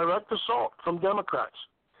under direct assault from Democrats.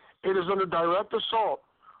 It is under direct assault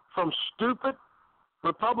from stupid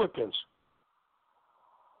Republicans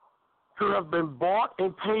who have been bought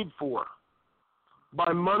and paid for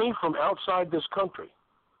by money from outside this country.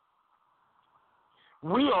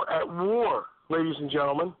 We are at war, ladies and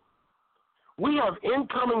gentlemen. We have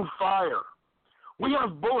incoming fire. We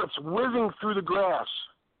have bullets whizzing through the grass.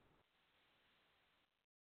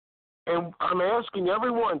 And I'm asking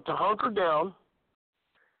everyone to hunker down,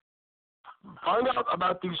 find out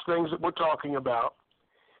about these things that we're talking about,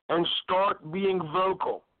 and start being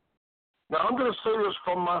vocal. Now, I'm going to say this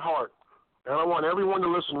from my heart, and I want everyone to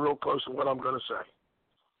listen real close to what I'm going to say.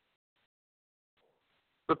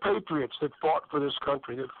 The patriots that fought for this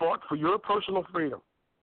country, that fought for your personal freedom,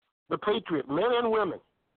 the patriot men and women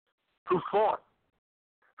who fought,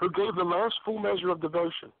 who gave the last full measure of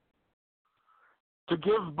devotion to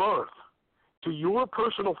give birth to your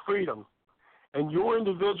personal freedom and your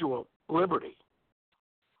individual liberty,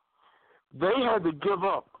 they had to give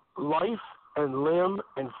up life and limb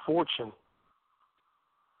and fortune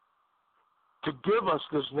to give us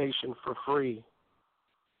this nation for free.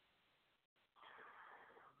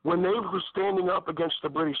 When they were standing up against the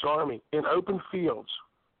British Army in open fields,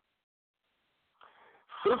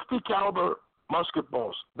 50 caliber musket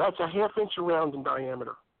balls, that's a half-inch around in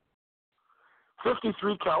diameter,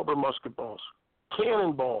 53 caliber musket balls,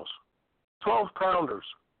 cannonballs, 12-pounders,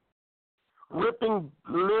 ripping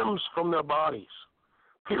limbs from their bodies,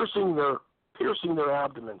 piercing their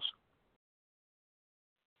abdomens.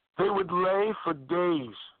 They would lay for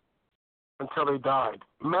days until they died.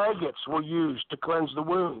 Maggots were used to cleanse the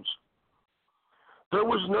wounds. There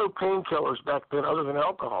was no painkillers back then other than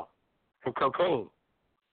alcohol and cocaine.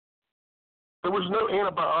 There was no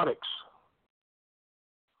antibiotics.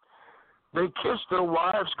 They kissed their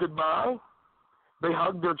wives goodbye. They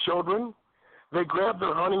hugged their children. They grabbed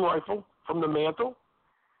their hunting rifle from the mantle,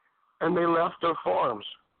 and they left their farms,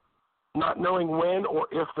 not knowing when or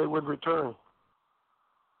if they would return.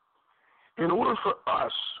 In order for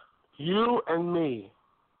us, you and me,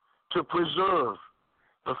 to preserve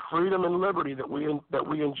the freedom and liberty that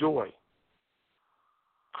we enjoy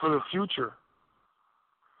for the future,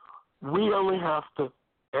 we only have to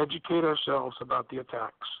educate ourselves about the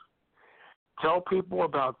attacks, tell people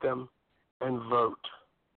about them, and vote.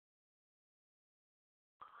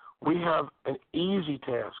 We have an easy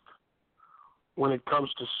task when it comes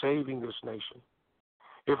to saving this nation.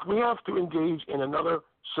 If we have to engage in another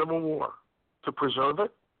civil war to preserve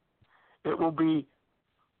it, it will be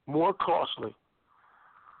more costly,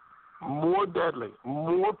 more deadly,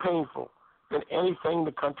 more painful than anything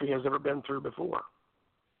the country has ever been through before.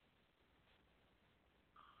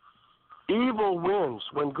 Evil wins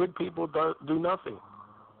when good people do nothing.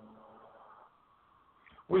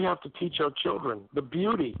 We have to teach our children the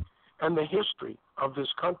beauty and the history of this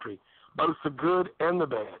country, both the good and the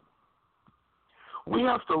bad. We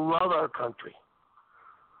have to love our country.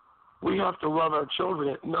 We have to love our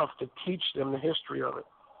children enough to teach them the history of it.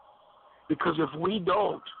 Because if we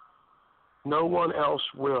don't, no one else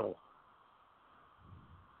will.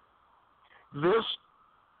 This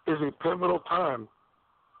is a pivotal time.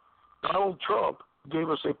 Donald Trump gave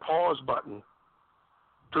us a pause button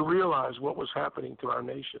to realize what was happening to our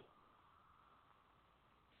nation.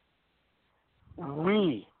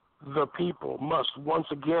 We, the people, must once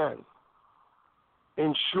again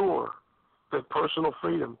ensure that personal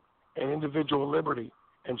freedom and individual liberty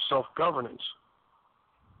and self-governance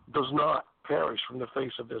does not perish from the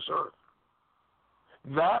face of this earth.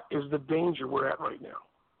 That is the danger we're at right now.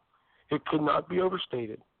 It cannot be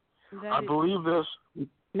overstated. I believe this.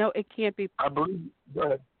 No, it can't be. I believe. Go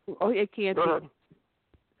ahead. Oh, it can't Go be. ahead.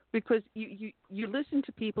 Because you listen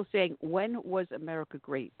to people saying, when was America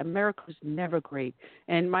great? America was never great.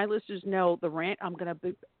 And my listeners know the rant I'm going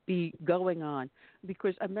to be going on,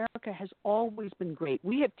 because America has always been great.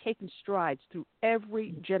 We have taken strides through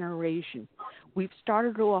every generation. We've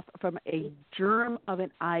started off from a germ of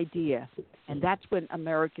an idea, and that's when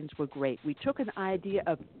Americans were great. We took an idea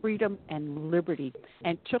of freedom and liberty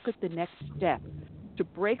and took it the next step to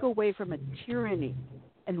break away from a tyranny.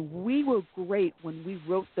 And we were great when we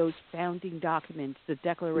wrote those founding documents, the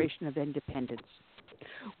Declaration of Independence.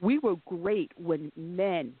 We were great when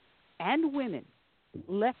men and women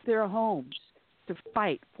left their homes to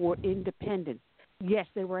fight for independence. Yes,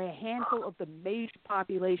 there were a handful of the major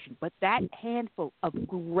population, but that handful of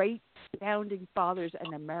great founding fathers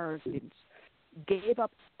and Americans gave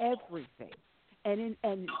up everything. And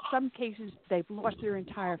in some cases, they've lost their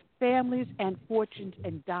entire families and fortunes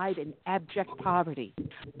and died in abject poverty.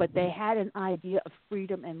 But they had an idea of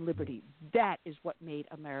freedom and liberty. That is what made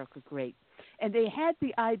America great. And they had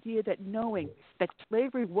the idea that knowing that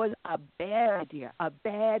slavery was a bad idea, a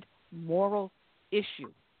bad moral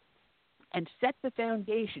issue, and set the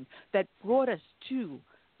foundation that brought us to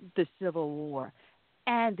the Civil War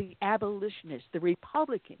and the abolitionists, the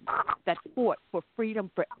Republicans that fought for freedom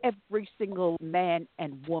for every single man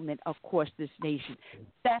and woman of course this nation.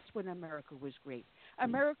 That's when America was great.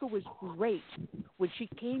 America was great when she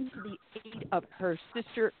came to the aid of her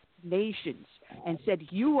sister nations and said,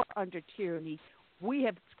 you are under tyranny. We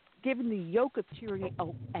have given the yoke of tyranny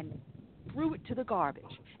and threw it to the garbage,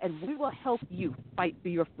 and we will help you fight for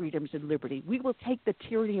your freedoms and liberty. We will take the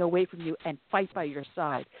tyranny away from you and fight by your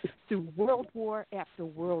side through World War after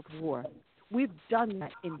World War. We've done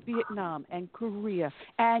that in Vietnam and Korea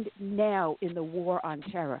and now in the war on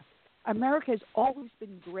terror. America has always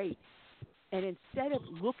been great, and instead of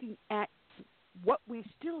looking at what we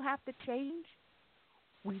still have to change,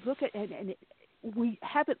 we look at we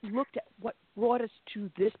haven't looked at what brought us to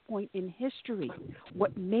this point in history,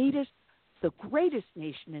 what made us the greatest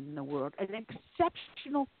nation in the world, an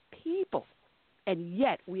exceptional people. And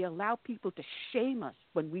yet we allow people to shame us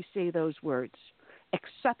when we say those words,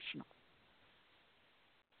 exceptional.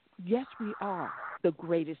 Yes, we are the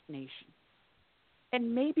greatest nation.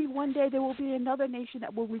 And maybe one day there will be another nation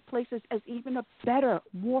that will replace us as even a better,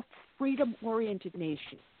 more freedom-oriented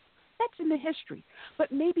nation. That's in the history.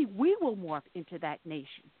 But maybe we will morph into that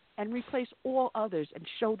nation and replace all others and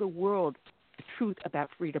show the world the truth about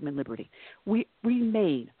freedom and liberty. We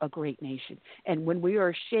remain a great nation. And when we are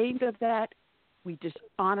ashamed of that, we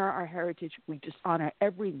dishonor our heritage. We dishonor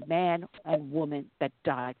every man and woman that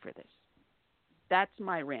died for this. That's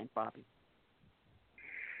my rant, Bobby.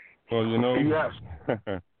 Well, you know, yes.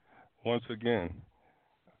 Once again,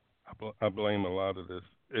 I blame a lot of this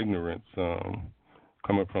ignorance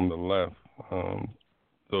coming from the left,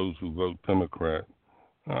 those who vote Democrat.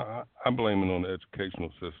 I blame it on the educational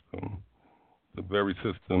system, the very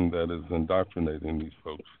system that is indoctrinating these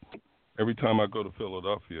folks. Every time I go to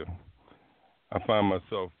Philadelphia, I find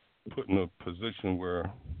myself put in a position where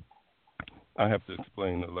I have to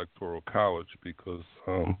explain the Electoral College because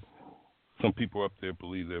some people up there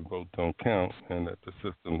believe their vote don't count and that the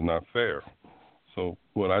system's not fair. So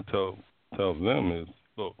what I tell them is,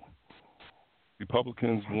 look,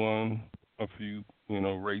 Republicans won a few,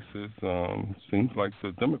 races. Seems like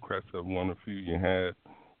the Democrats have won a few. You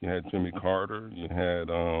had Jimmy Carter, you had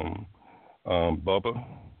Bubba,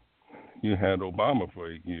 you had Obama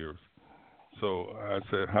for 8 years. So I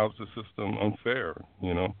said, how's the system unfair?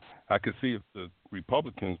 I could see if the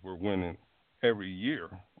Republicans were winning every year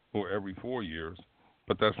or every 4 years,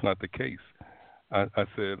 but that's not the case. I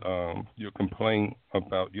said, your complaint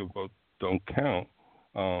about your vote don't count.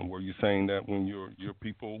 Were you saying that when your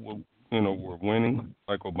people were winning,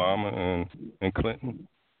 like Obama and Clinton?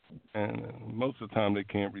 and most of the time they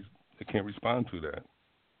can't respond to that.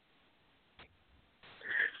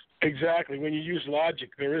 Exactly. When you use logic,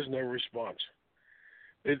 there is no response.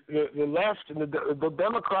 The left and the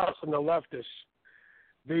Democrats and the leftists,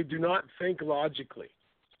 they do not think logically.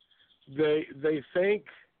 They think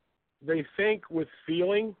with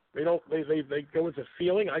feeling. They go with a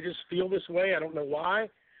feeling. I just feel this way. I don't know why.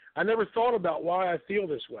 I never thought about why I feel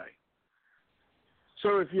this way.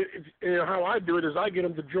 So if you know, how I do it is I get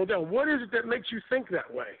them to drill down. What is it that makes you think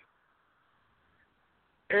that way?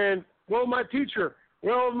 And well, my teacher.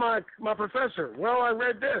 Well, my professor. Well, I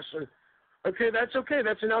read this. Okay.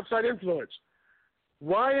 That's an outside influence.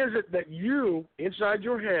 Why is it that you, inside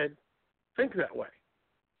your head, think that way?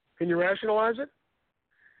 Can you rationalize it?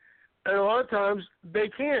 And a lot of times they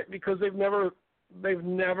can't because they've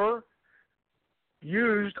never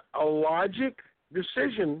used a logic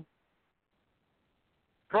decision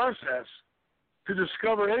process to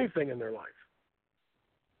discover anything in their life.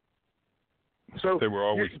 So they were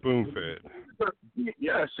always spoon-fed.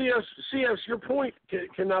 Yeah, CS, your point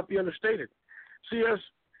cannot be understated. CS,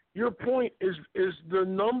 your point is the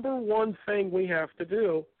number one thing we have to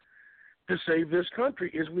do to save this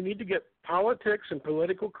country is we need to get politics and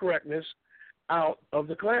political correctness out of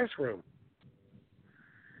the classroom.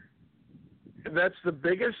 That's the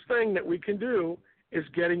biggest thing that we can do is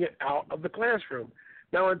getting it out of the classroom.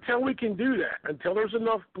 Now, until we can do that, until there's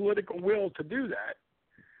enough political will to do that,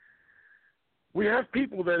 we have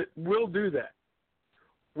people that will do that.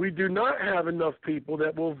 We do not have enough people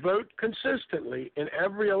that will vote consistently in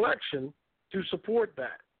every election to support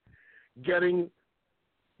that, getting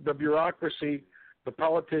the bureaucracy, the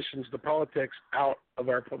politicians, the politics out of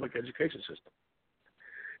our public education system.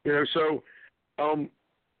 You know, so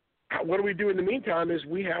what do we do in the meantime is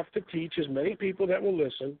we have to teach as many people that will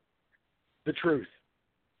listen the truth.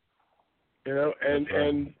 You know,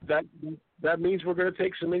 and that means we're going to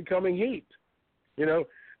take some incoming heat. You know,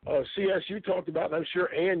 CS, you talked about, and I'm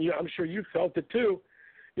sure, Ann, I'm sure you felt it too.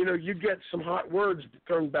 You know, you get some hot words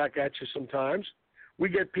thrown back at you sometimes. We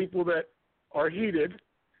get people that are heated,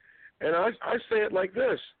 and I say it like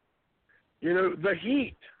this. You know, the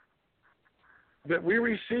heat that we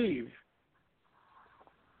receive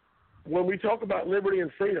when we talk about liberty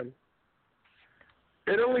and freedom,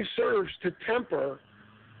 it only serves to temper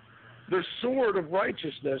the sword of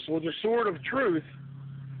righteousness or the sword of truth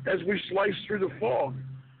as we slice through the fog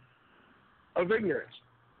of ignorance.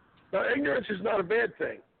 Now, ignorance is not a bad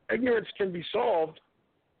thing. Ignorance can be solved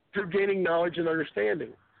through gaining knowledge and understanding.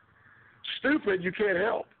 Stupid, you can't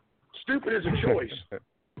help. Stupid is a choice.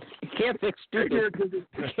 You can't fix stupid.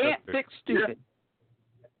 You can't fix stupid.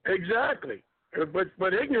 Yeah, exactly.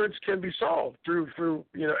 But ignorance can be solved through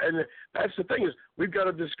you know, and that's the thing is we've got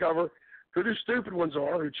to discover who the stupid ones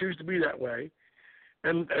are who choose to be that way,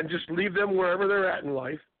 and just leave them wherever they're at in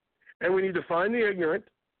life. And we need to find the ignorant.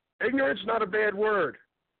 Ignorant's not a bad word.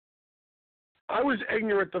 I was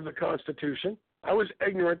ignorant of the Constitution. I was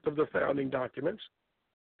ignorant of the founding documents.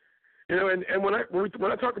 You know, and when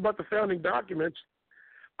I talk about the founding documents,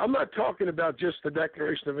 I'm not talking about just the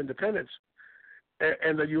Declaration of Independence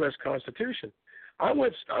and the U.S. Constitution. I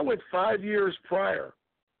went 5 years prior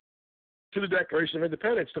to the Declaration of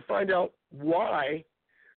Independence to find out why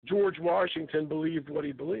George Washington believed what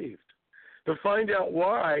he believed, to find out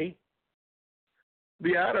why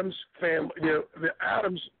the Adams family, you know,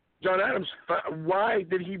 John Adams, why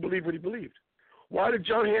did he believe what he believed? Why did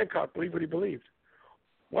John Hancock believe what he believed?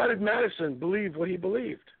 Why did Madison believe what he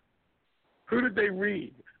believed? Who did they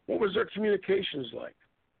read? What was their communications like?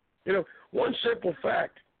 You know, one simple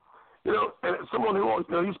fact. You know, someone who always,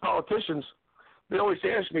 you know, these politicians, they always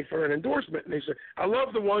ask me for an endorsement, and they say, I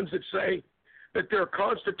love the ones that say that they're a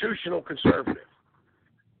constitutional conservative,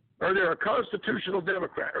 or they're a constitutional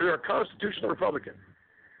Democrat, or they're a constitutional Republican.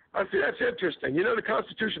 I say, that's interesting. You know the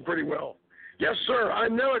Constitution pretty well. Yes, sir, I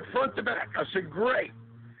know it front to back. I said, great.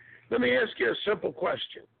 Let me ask you a simple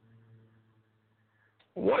question.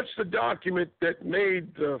 What's the document that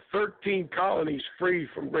made the 13 colonies free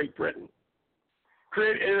from Great Britain?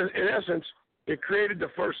 In essence, it created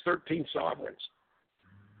the first 13 sovereigns.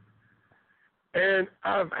 And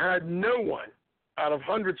I've had no one out of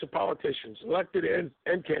hundreds of politicians, elected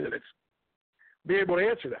and candidates, be able to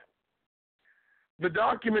answer that. The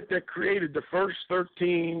document that created the first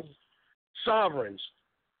 13 sovereigns,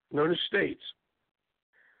 known as states,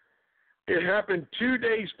 it happened 2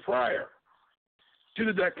 days prior to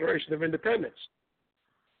the Declaration of Independence.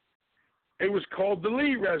 It was called the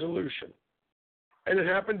Lee Resolution, and it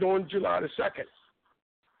happened on July the 2nd.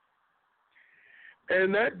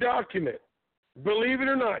 And that document, believe it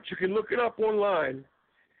or not, you can look it up online,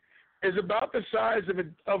 is about the size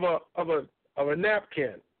of a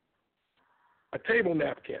napkin, a table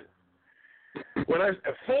napkin. When I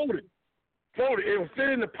fold it, it will fit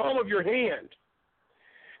in the palm of your hand.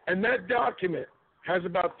 And that document has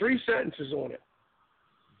about 3 sentences on it.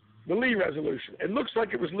 The Lee Resolution. It looks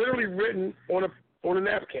like it was literally written on a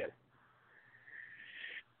napkin.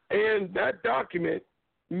 And that document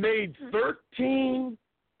made 13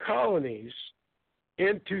 colonies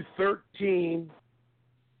into 13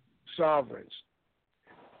 sovereigns.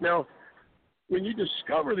 Now, when you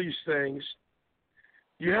discover these things,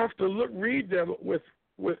 you have to read them with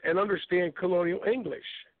and understand colonial English.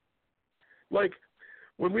 Like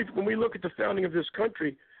when we look at the founding of this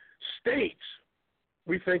country, states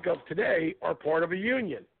we think of today are part of a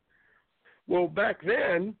union. Well, back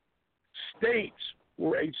then, states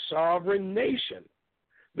were a sovereign nation.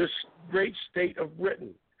 The great state of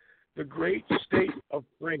Britain, the great state of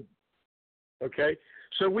Britain. Okay?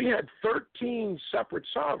 So we had 13 separate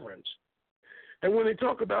sovereigns. And when they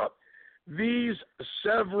talk about these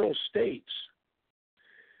several states,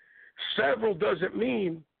 several doesn't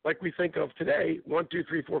mean like we think of today, 1, 2,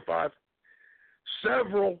 3, 4, 5.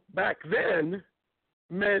 Several back then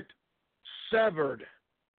meant severed.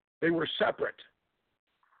 They were separate.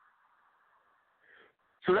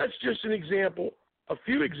 So that's just an example, a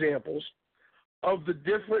few examples of the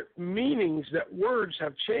different meanings that words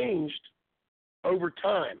have changed over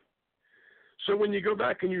time. So when you go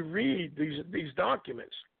back and you read these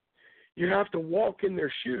documents, you have to walk in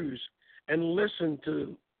their shoes and listen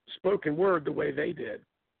to spoken word the way they did.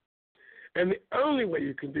 And the only way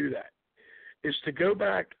you can do that is to go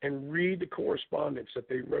back and read the correspondence that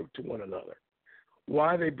they wrote to one another,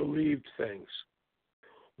 why they believed things,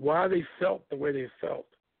 why they felt the way they felt.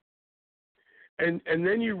 And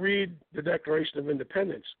then you read the Declaration of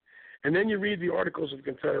Independence, and then you read the Articles of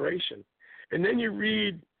Confederation, and then you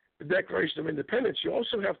read the Declaration of Independence. You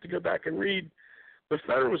also have to go back and read the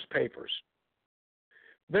Federalist Papers.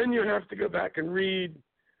 Then you have to go back and read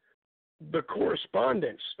the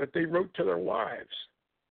correspondence that they wrote to their wives,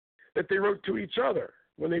 that they wrote to each other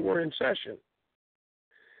when they were in session.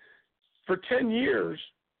 For 10 years,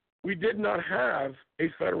 we did not have a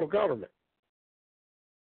federal government.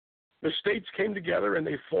 The states came together and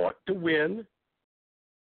they fought to win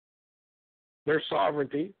their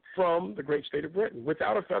sovereignty from the great state of Britain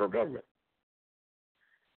without a federal government.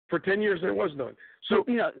 For 10 years, there was none. So,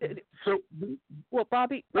 well,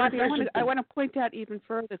 Bobby, I want to point out even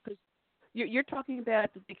further because you're talking about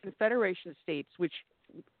the Confederation states, which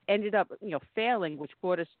ended up, failing, which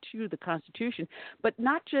brought us to the Constitution, but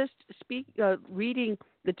not just reading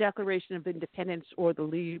the Declaration of Independence or the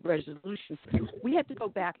Lee Resolution. We had to go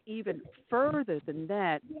back even further than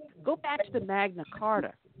that. Go back to the Magna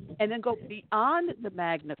Carta, and then go beyond the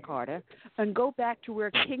Magna Carta and go back to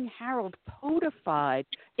where King Harold codified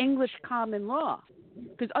English common law.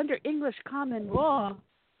 Because under English common law,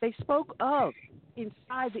 they spoke of,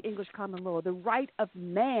 inside the English common law, the right of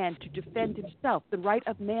man to defend himself, the right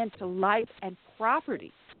of man to life and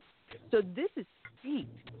property. So this is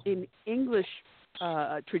steeped in English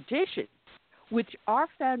tradition, which our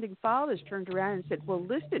founding fathers turned around and said, well,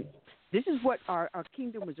 listen, this is what our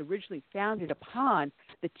kingdom was originally founded upon.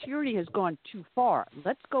 The tyranny has gone too far.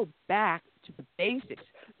 Let's go back to the basics,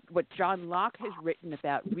 what John Locke has written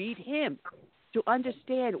about. Read him to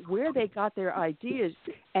understand where they got their ideas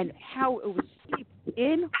and how it was steeped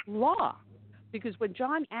in law. Because when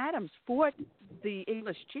John Adams fought the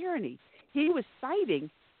English tyranny, he was citing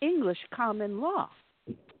English common law.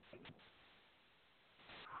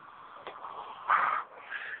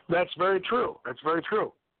 That's very true. That's very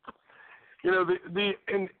true.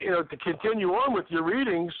 To continue on with your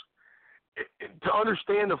readings, to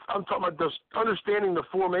understand, I'm talking about just understanding the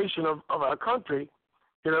formation of our country.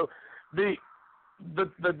 The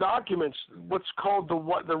documents, what's called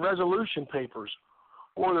the resolution papers,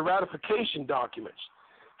 or the ratification documents.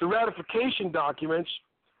 The ratification documents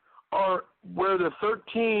are where the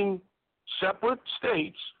 13 separate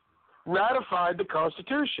states ratified the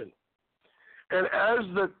Constitution. And as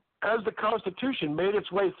the Constitution made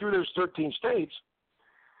its way through those 13 states,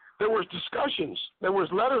 there was discussions, there was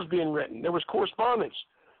letters being written, there was correspondence,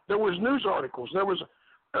 there was news articles, there was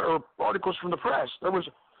articles from the press, there was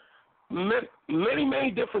many,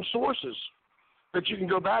 many different sources that you can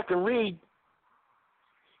go back and read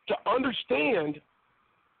to understand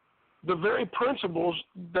the very principles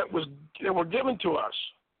that were given to us.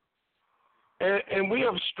 And we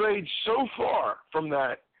have strayed so far from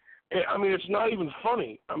that. I mean, it's not even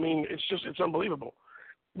funny. I mean, it's unbelievable.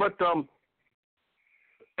 But to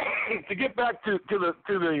get back to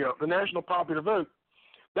the national popular vote,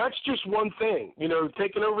 That's just one thing.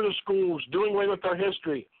 Taking over the schools, doing away with our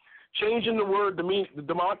history, changing the word to mean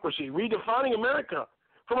democracy, redefining America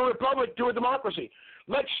from a republic to a democracy.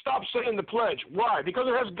 Let's stop saying the pledge. Why? Because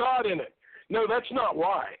it has God in it. No, that's not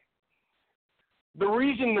why. The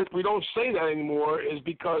reason that we don't say that anymore is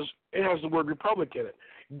because it has the word republic in it.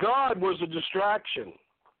 God was a distraction.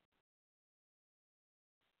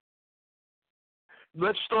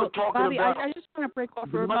 Let's start talking Bobby, about... I just want to break off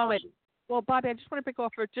for a moment. Well, Bobby, I just want to break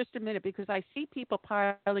off for just a minute because I see people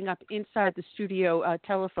piling up inside the studio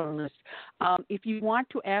telephone list. If you want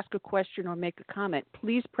to ask a question or make a comment,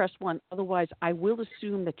 please press 1. Otherwise, I will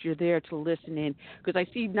assume that you're there to listen in because I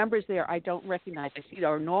see numbers there I don't recognize. I see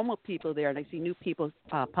our normal people there, and I see new people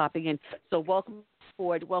popping in. So welcome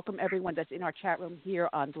forward. Welcome everyone that's in our chat room here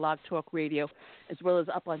on Blog Talk Radio, as well as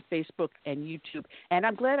up on Facebook and YouTube. And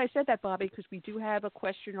I'm glad I said that, Bobby, because we do have a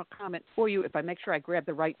question or comment for you. If I make sure I grab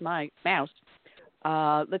the right mouse,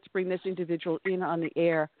 let's bring this individual in on the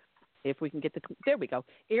air. If we can get there we go.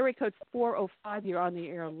 Area code 405, you're on the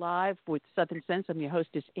air live with Southern Sense. I'm your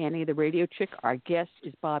hostess, Annie, the radio chick. Our guest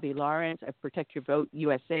is Bobby Lawrence of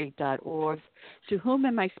ProtectYourVoteUSA.org. To whom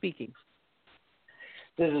am I speaking?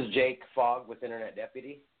 This is Jake Fogg with Internet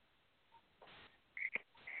Deputy.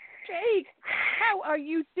 Jake, how are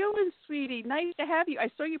you doing, sweetie? Nice to have you. I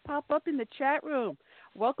saw you pop up in the chat room.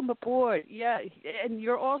 Welcome aboard. Yeah, and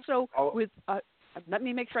you're also with, let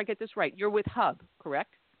me make sure I get this right. You're with Hub,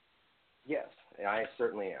 correct? Yes, I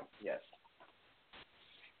certainly am, yes.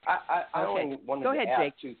 I only wanted Go ahead, to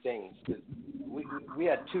ask Jake. 2 things. We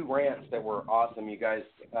had 2 rants that were awesome. You guys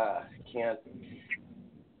can't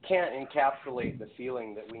encapsulate the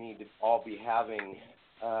feeling that we need to all be having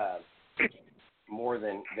more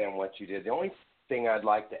than what you did. The only thing I'd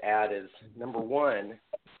like to add is, number 1,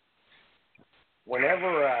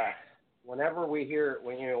 whenever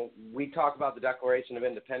we talk about the Declaration of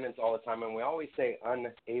Independence all the time, and we always say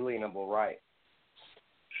unalienable rights.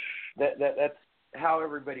 That's how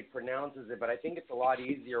everybody pronounces it, but I think it's a lot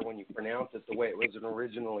easier when you pronounce it the way it was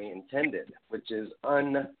originally intended, which is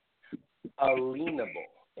unalienable.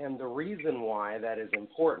 And the reason why that is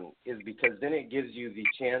important is because then it gives you the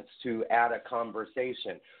chance to add a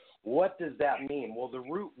conversation. What does that mean? Well, the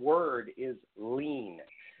root word is lien,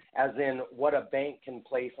 as in what a bank can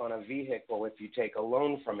place on a vehicle if you take a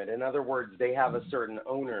loan from it. In other words, they have a certain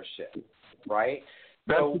ownership, right?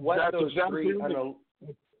 So what those three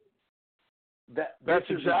That's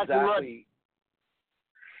exactly right.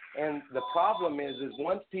 And the problem is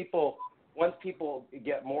once people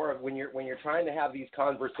get more of when you're trying to have these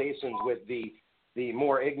conversations with the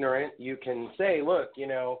more ignorant, you can say, look,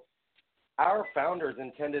 our founders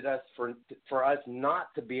intended us for us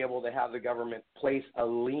not to be able to have the government place a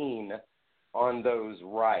lien on those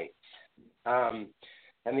rights. And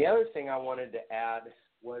the other thing I wanted to add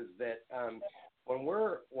was that when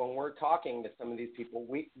we're talking to some of these people,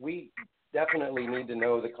 we definitely need to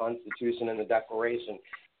know the Constitution and the Declaration.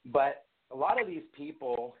 But a lot of these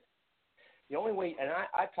people, the only way, and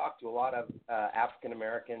I talk to a lot of African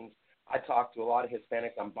Americans, I talk to a lot of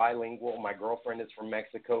Hispanics. I'm bilingual. My girlfriend is from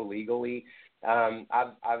Mexico legally.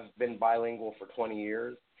 I've been bilingual for 20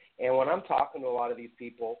 years. And when I'm talking to a lot of these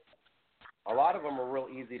people, a lot of them are real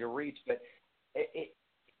easy to reach, but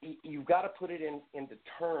you've got to put it into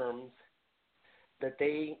terms that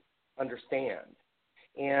they understand.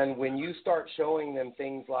 And when you start showing them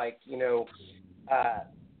things like,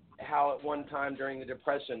 how at one time during the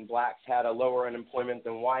Depression, blacks had a lower unemployment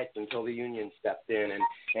than whites until the union stepped in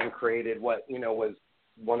and created what, was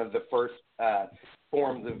one of the first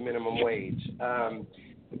forms of minimum wage, and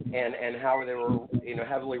how they were,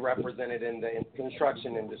 heavily represented in the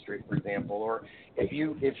construction industry, for example. Or if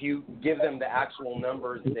you give them the actual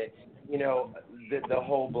numbers that, the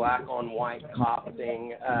whole black on white cop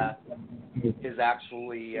thing is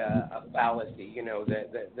actually a fallacy,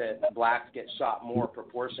 that blacks get shot more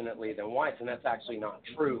proportionately than whites, and that's actually not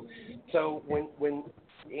true. So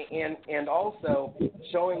and also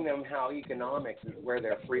showing them how economics is where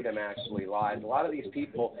their freedom actually lies. A lot of these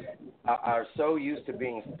people are so used to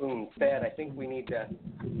being spoon-fed. I think we need to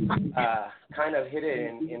kind of hit it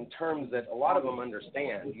in terms that a lot of them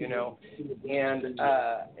understand, and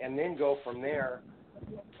then go from there.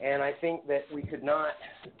 And I think that we cannot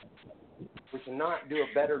do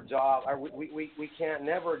a better job. We can't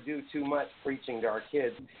never do too much preaching to our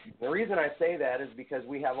kids. And the reason I say that is because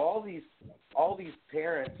we have all these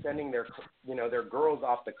parents sending their girls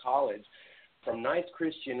off to college from nice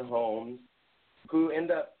Christian homes, who end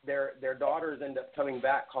up their daughters end up coming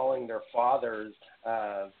back calling their fathers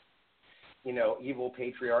evil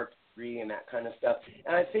patriarchy and that kind of stuff.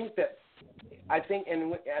 And I think that I think,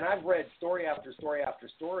 and I've read story after story after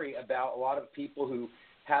story about a lot of people who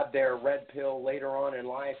had their red pill later on in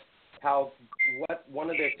life. How one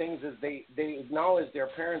of their things is they acknowledge their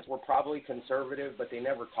parents were probably conservative, but they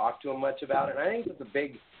never talked to them much about it. And I think it's a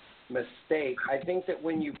big mistake. I think that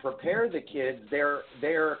when you prepare the kids, they're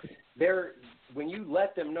when you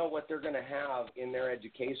let them know what they're going to have in their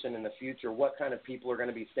education in the future, what kind of people are going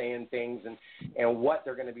to be saying things and what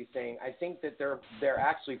they're going to be saying, I think that they're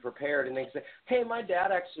actually prepared, and they say, hey, my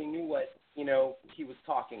dad actually knew what, he was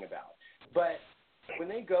talking about. But when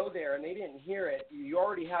they go there and they didn't hear it, you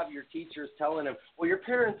already have your teachers telling them, well, your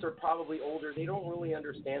parents are probably older. They don't really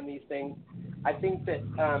understand these things. I think that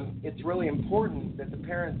it's really important that the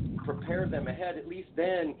parents prepare them ahead. At least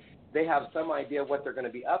then they have some idea what they're going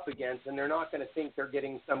to be up against, and they're not going to think they're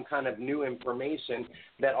getting some kind of new information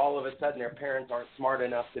that all of a sudden their parents aren't smart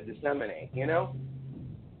enough to disseminate,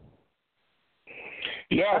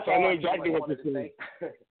 Yes, I know exactly what you're saying.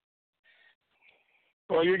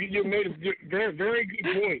 Well, you made very, very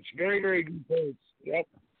good points. Very, very good points. Yep.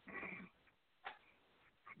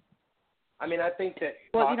 I mean, I think that.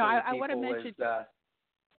 Well, I want to mention.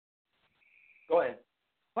 Go ahead.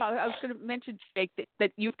 Well, I was going to mention, Jake,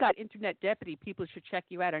 that you've got Internet Deputy. People should check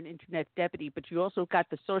you out on Internet Deputy, but you also got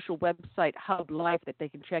the social website Hub Life that they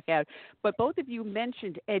can check out. But both of you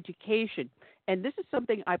mentioned education, and this is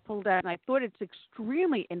something I pulled out, and I thought it's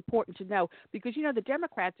extremely important to know because, the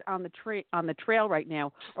Democrats on the trail right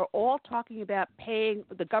now are all talking about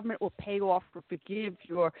the government will pay off or forgive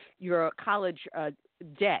your college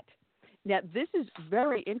debt. Now, this is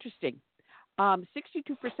very interesting.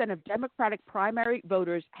 62% of Democratic primary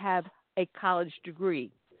voters have a college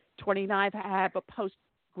degree. 29% have a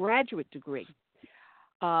postgraduate degree.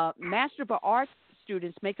 Master of Arts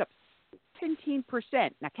students make up 17%.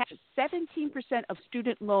 Now, catch it, 17% of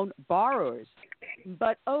student loan borrowers,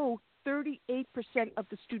 but owe 38% of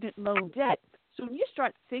the student loan debt. So when you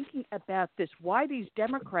start thinking about this, why these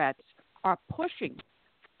Democrats are pushing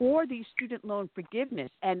for these student loan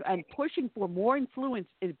forgiveness and pushing for more influence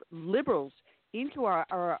in liberals into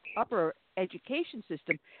our upper education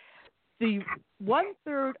system, the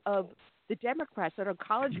 1/3 of the Democrats that are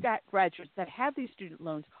college graduates that have these student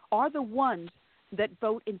loans are the ones that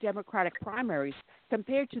vote in Democratic primaries,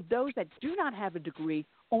 compared to those that do not have a degree,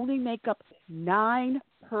 only make up 9%.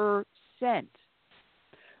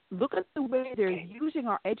 Look at the way they're using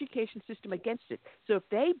our education system against it. So if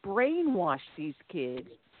they brainwash these kids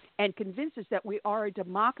and convince us that we are a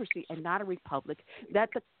democracy and not a republic,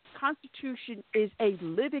 that the Constitution is a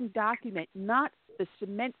living document, not the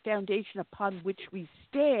cement foundation upon which we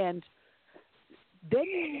stand, then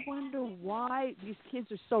you wonder why these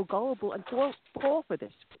kids are so gullible and fall for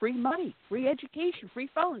this. Free money, free education, free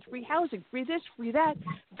phones, free housing, free this, free that.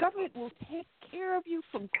 Government will take care of you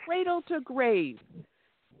from cradle to grave.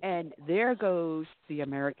 And there goes the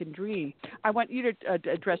American dream. I want you to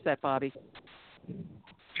address that, Bobby.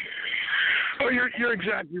 Oh, you're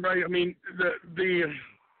exactly right. I mean,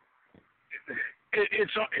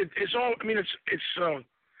 it's all. I mean, it's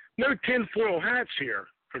no tinfoil hats here.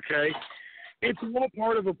 Okay, it's all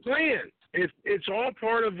part of a plan. It's all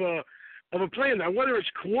part of a plan. Now, whether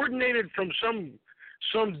it's coordinated from some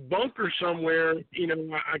bunker somewhere,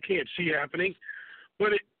 I can't see happening.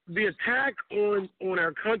 But the attack on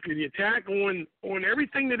our country, the attack on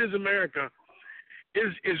everything that is America,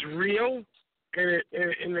 is real. And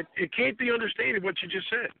it can't be understated what you just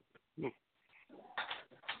said.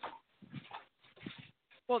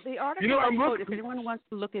 Well, the article I quote, if anyone wants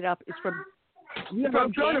to look it up, is from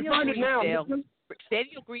I'm trying to find it now.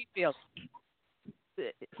 Daniel Greenfield.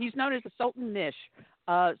 He's known as the Sultan Nish.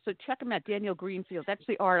 So check him out, Daniel Greenfield. That's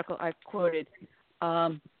the article I've quoted.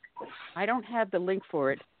 I don't have the link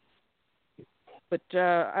for it, but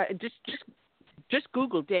just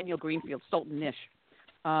Google Daniel Greenfield, Sultan Nish.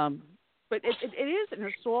 But it is an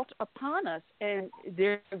assault upon us, and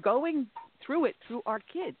they're going through it through our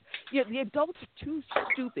kids. The adults are too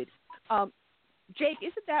stupid. Jake,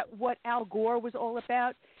 isn't that what Al Gore was all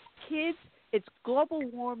about? Kids, it's global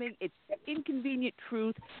warming, it's inconvenient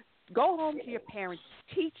truth. Go home to your parents,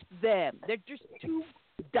 teach them. They're just too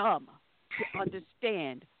dumb to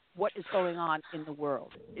understand what is going on in the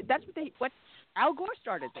world. That's what Al Gore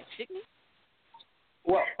started this, didn't he?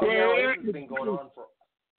 Well, this has been going on for.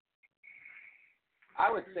 I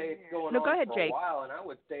would say it's going on ahead, for Jake. a while, and I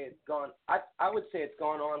would say it's gone. I would say it's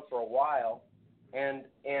gone on for a while, and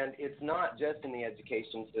it's not just in the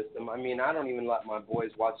education system. I mean, I don't even let my boys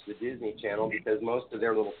watch the Disney Channel because most of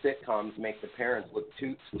their little sitcoms make the parents look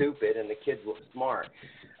too stupid and the kids look smart.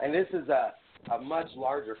 And this is a much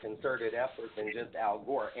larger concerted effort than just Al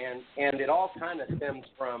Gore, and it all kind of stems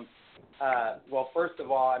from. Well, first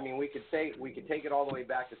of all, I mean, we could take it all the way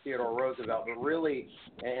back to Theodore Roosevelt, but really,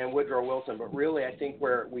 and Woodrow Wilson, but really, I think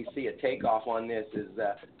where we see a takeoff on this is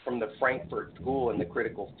from the Frankfurt School and the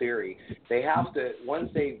critical theory. They have to,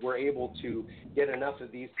 once they were able to get enough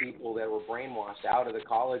of these people that were brainwashed out of the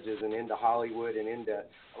colleges and into Hollywood and into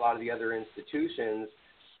a lot of the other institutions,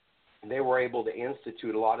 they were able to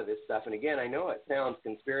institute a lot of this stuff. And again, I know it sounds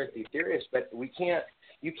conspiracy theorist, but you can't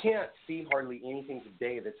see hardly anything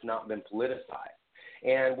today that's not been politicized.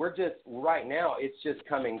 And we're just, right now, it's just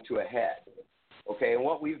coming to a head. Okay, and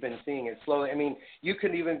what we've been seeing is slowly, I mean, you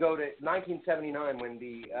could even go to 1979 when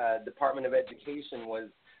the Department of Education was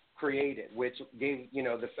created, which gave,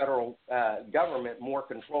 the federal government more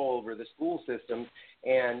control over the school system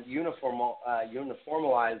and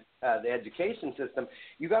uniformalized the education system.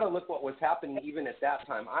 You got to look what was happening even at that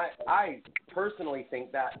time. I personally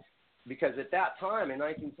think that because at that time in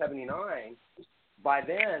 1979, by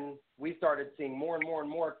then we started seeing more and more and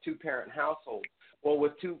more two-parent households. Well,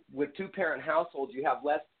 with two-parent households, you have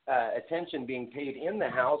less attention being paid in the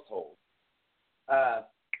household.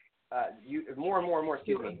 More and more,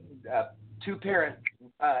 two-parent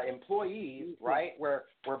employees, right, where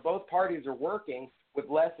both parties are working with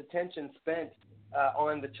less attention spent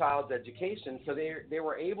on the child's education. So they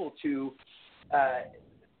were able to,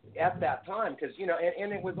 at that time, because,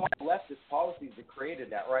 and it was all leftist policies that created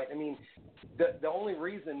that, right? I mean, the only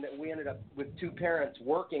reason that we ended up with two parents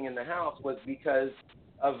working in the house was because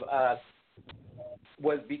of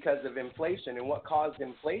inflation. And what caused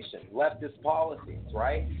inflation? Leftist policies,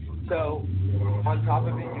 right? So on top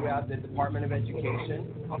of it, you have the Department of Education,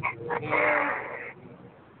 and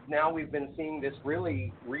now we've been seeing this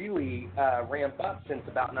really, really ramp up since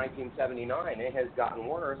about 1979. It has gotten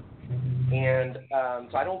worse. And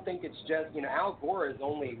so I don't think it's just, Al Gore is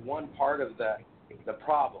only one part of the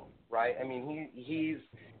problem, right? I mean,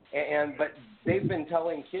 but they've been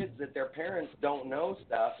telling kids that their parents don't know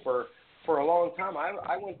stuff for a long time.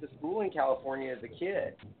 I went to school in California as a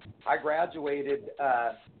kid. I graduated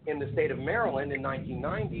in the state of Maryland in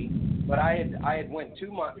 1990, but I had went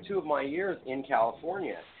two of my years in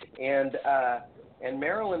California, and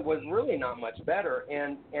Maryland was really not much better.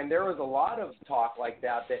 And there was a lot of talk like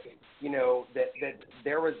that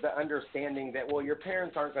there was the understanding that, well, your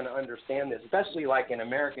parents aren't going to understand this, especially like in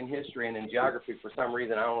American history and in geography for some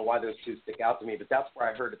reason. I don't know why those two stick out to me, but that's where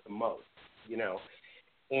I heard it the most,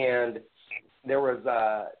 And there was,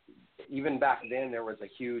 even back then, there was a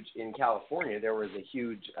huge, in California, there was a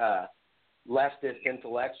huge leftist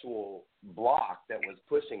intellectual bloc that was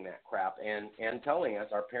pushing that crap and telling us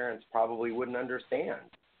our parents probably wouldn't understand.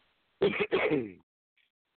 That's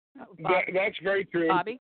very true.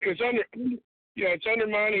 Bobby? It's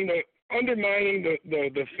undermining the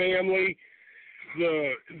family,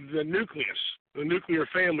 the nucleus, the nuclear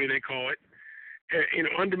family they call it.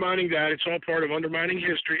 Undermining that, it's all part of undermining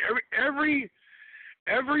history. Every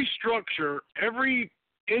structure, every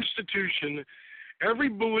institution, every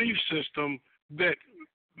belief system that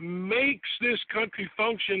makes this country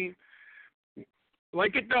function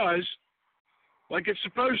like it does, like it's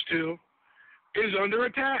supposed to, is under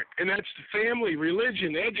attack. And that's the family,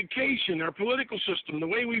 religion, education, our political system, the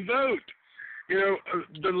way we vote,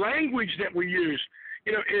 the language that we use.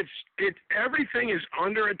 It's everything is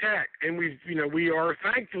under attack, and we are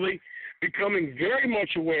thankfully becoming very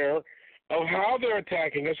much aware of how they're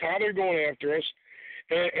attacking us, how they're going after us,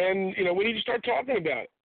 and we need to start talking about it.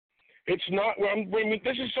 It's not.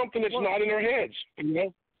 This is something that's not in our heads.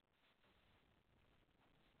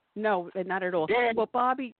 No, not at all. Well,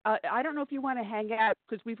 Bobby, I don't know if you want to hang out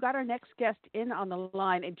because we've got our next guest in on the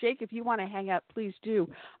line. And Jake, if you want to hang out, please do.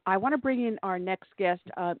 I want to bring in our next guest.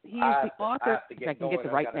 He is the author. If I can get the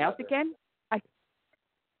right mouse again.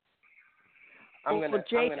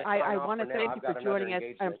 Jake, I want to thank you for joining us.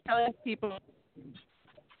 I'm telling people.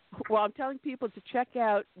 Well, I'm telling people to check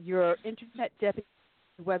out your Internet Deputy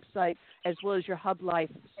website as well as your Hub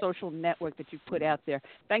Life social network that you put out there.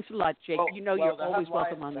 Thanks a lot, Jake. You're always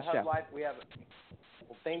welcome on the show. Hub Life,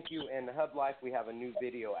 thank you. And the Hub Life, we have a new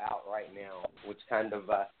video out right now, which kind of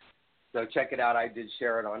so check it out. I did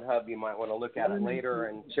share it on Hub. You might want to look at it later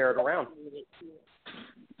and share it around.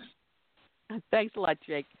 Thanks a lot,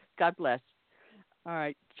 Jake. God bless. All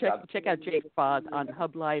right, check out Jake Fogg on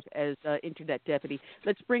Hub Life as Internet Deputy.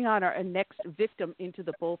 Let's bring on our next victim into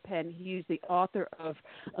the bullpen. He's the author of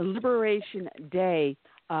Liberation Day,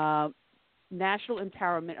 National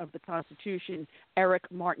Empowerment of the Constitution, Eric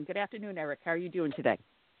Martin. Good afternoon, Eric. How are you doing today?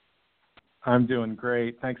 I'm doing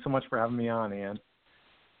great. Thanks so much for having me on, Ann.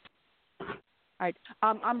 All right.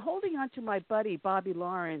 I'm holding on to my buddy, Bobby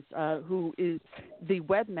Lawrence, who is the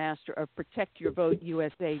webmaster of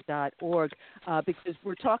ProtectYourVoteUSA.org, because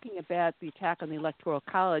we're talking about the attack on the Electoral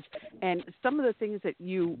College. And some of the things that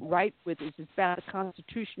you write with is about the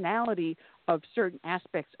constitutionality of certain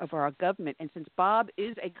aspects of our government. And since Bob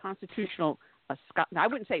is a constitutional I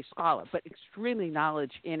wouldn't say scholar, but extremely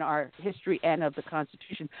knowledge in our history and of the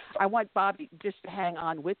Constitution, I want Bobby just to hang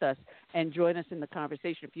on with us and join us in the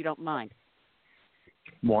conversation, if you don't mind.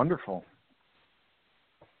 Wonderful.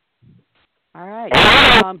 All right.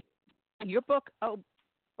 Your book,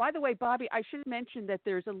 by the way, Bobby, I should mention that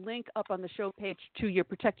there's a link up on the show page to your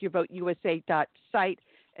ProtectYourVoteUSA.site,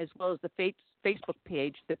 as well as the Facebook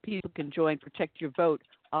page that people can join Protect Your Vote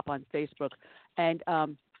up on Facebook. And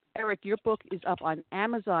Eric, your book is up on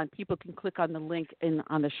Amazon. People can click on the link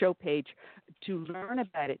on the show page to learn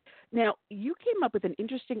about it. Now, you came up with an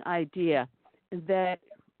interesting idea that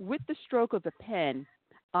with the stroke of a pen,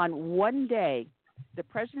 on one day, the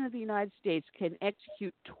President of the United States can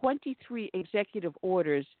execute 23 executive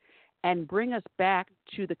orders and bring us back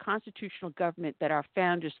to the constitutional government that our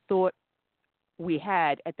founders thought we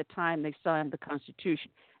had at the time they signed the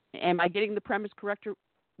Constitution. Am I getting the premise correct, or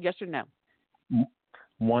yes or no?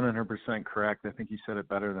 100% correct. I think you said it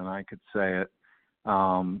better than I could say it.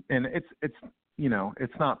 And it's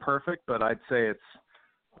it's not perfect, but I'd say it's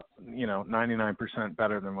 99%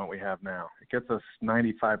 better than what we have now. It gets us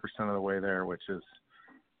 95% of the way there, which is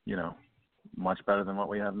much better than what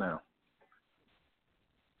we have now.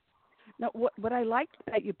 Now, what I liked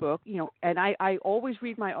about your book, and I always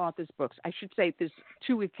read my author's books. I should say there's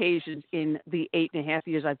 2 occasions in the 8.5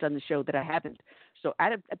 years I've done the show that I haven't. So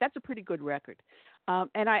that's a pretty good record.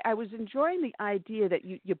 And I was enjoying the idea that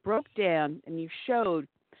you broke down and you showed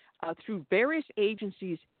through various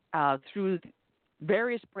agencies, through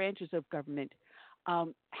various branches of government,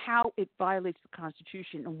 how it violates the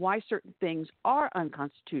Constitution and why certain things are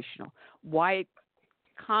unconstitutional, why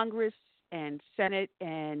Congress and Senate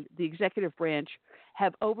and the executive branch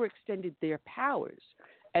have overextended their powers,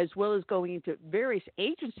 as well as going into various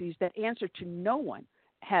agencies that answer to no one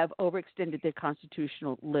have overextended their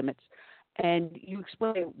constitutional limits. And you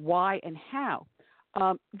explain why and how.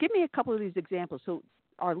 Give me a couple of these examples so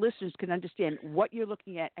our listeners can understand what you're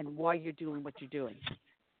looking at and why you're doing what you're doing.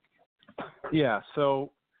 Yeah,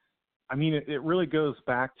 so, I mean, it really goes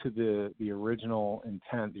back to the original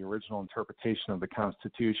intent, the original interpretation of the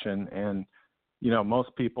Constitution. And,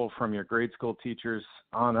 most people from your grade school teachers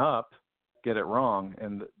on up get it wrong.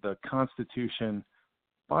 And the Constitution,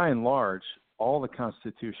 by and large, all the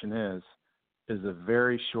Constitution is a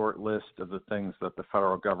very short list of the things that the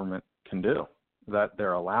federal government can do, that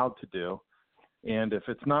they're allowed to do. And if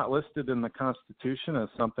it's not listed in the Constitution as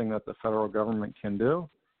something that the federal government can do,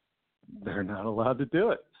 they're not allowed to do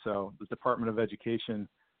it. So the Department of Education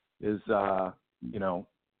is,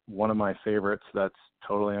 one of my favorites that's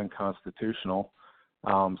totally unconstitutional,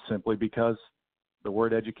 simply because the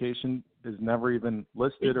word education is never even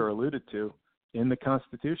listed or alluded to in the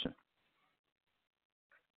Constitution.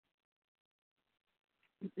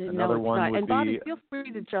 Another one would and Bobby, feel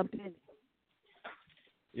free to jump in.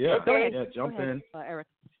 Yeah, jump in. Eric.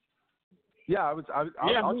 Yeah,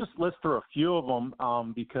 I'll just list through a few of them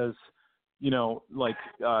because, you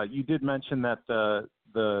did mention that the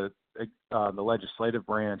legislative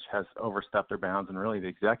branch has overstepped their bounds, and really the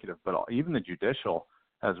executive, but even the judicial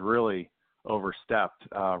has really overstepped.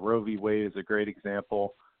 Roe v. Wade is a great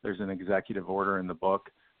example. There's an executive order in the book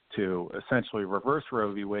to essentially reverse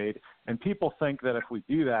Roe v. Wade, and people think that if we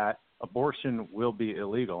do that, abortion will be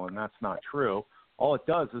illegal, and that's not true. All it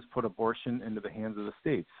does is put abortion into the hands of the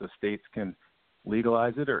states, so states can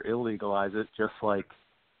legalize it or illegalize it, just like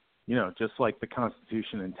the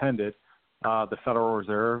Constitution intended. The Federal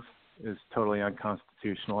Reserve is totally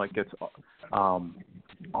unconstitutional. It gets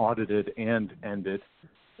audited and ended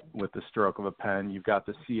with the stroke of a pen. You've got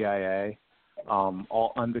the CIA.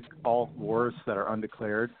 All wars that are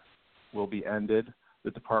undeclared will be ended.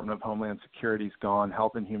 The Department of Homeland Security is gone.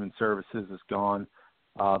 Health and Human Services is gone.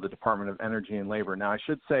 The Department of Energy and Labor. Now, I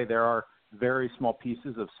should say there are very small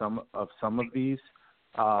pieces of some of these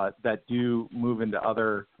that do move into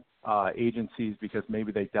other agencies because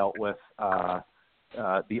maybe they dealt with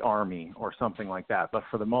the Army or something like that. But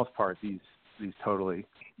for the most part, these totally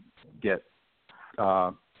get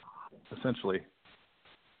essentially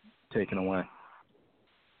taken away.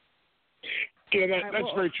 Yeah,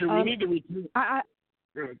 that's very true. We need to return.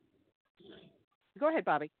 Go ahead,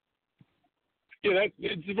 Bobby. Yeah,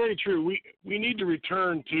 it's very true. We need to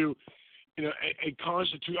return to, a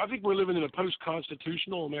constitution. I think we're living in a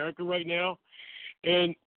post-constitutional America right now,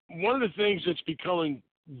 and one of the things that's becoming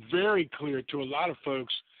very clear to a lot of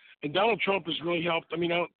folks. And Donald Trump has really helped. I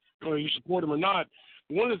mean, I don't know if you support him or not.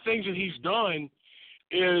 But one of the things that he's done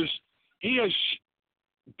is he has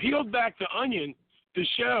peeled back the onion to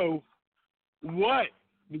show what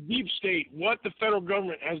the deep state, what the federal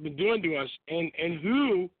government has been doing to us, and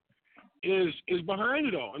who is behind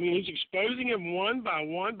it all. I mean, he's exposing them one by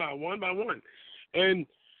one. And,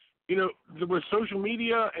 you know, with social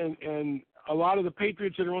media and a lot of the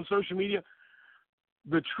patriots that are on social media,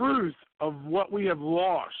 the truth of what we have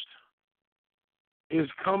lost is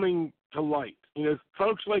coming to light. You know,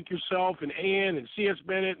 folks like yourself and Ann and C.S.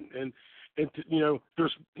 Bennett and you know,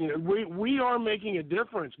 we are making a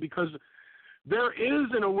difference because there is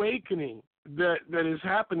an awakening that is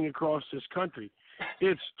happening across this country.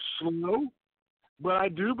 It's slow, but I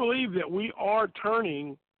do believe that we are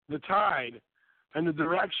turning the tide and the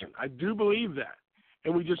direction. I do believe that,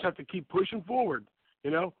 and we just have to keep pushing forward.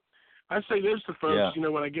 You know, I say this to folks. You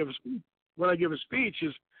know, when I give a speech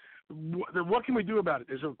is, what can we do about it?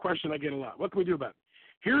 There's a question I get a lot. What can we do about it?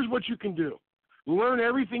 Here's what you can do. Learn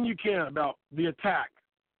everything you can about the attack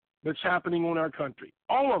that's happening on our country.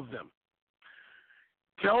 All of them.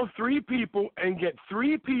 Tell 3 people and get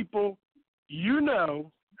 3 people you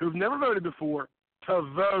know who've never voted before to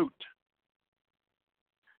vote.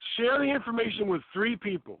 Share the information with 3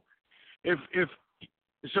 people. If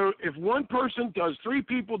one person does 3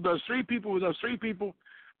 people, by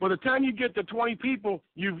the time you get to 20 people,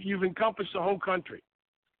 you've encompassed the whole country.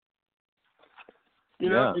 You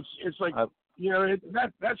know, it's like, you know,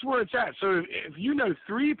 that's where it's at. So if you know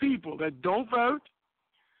 3 people that don't vote,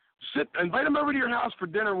 invite them over to your house for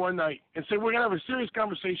dinner one night and say, we're going to have a serious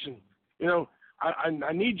conversation. You know,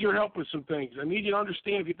 I need your help with some things. I need you to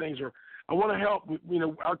understand a few things, or I want to help, you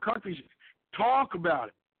know, our countries. Talk about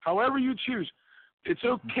it. However you choose. It's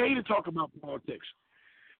okay to talk about politics.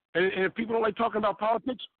 And if people don't like talking about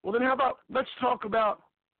politics, well, then how about let's talk about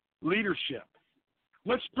leadership.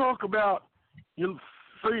 Let's talk about your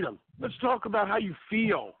freedom. Let's talk about how you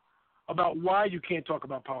feel about why you can't talk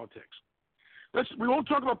about politics. We won't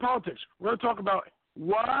talk about politics. We're going to talk about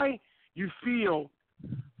why you feel,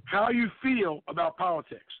 how you feel about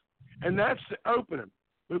politics. And that's the opening,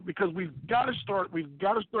 because we've got to start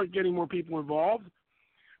getting more people involved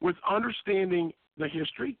with understanding the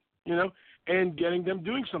history, you know, and getting them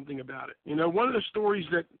doing something about it. You know, one of the stories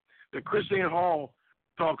that Chris Ann Hall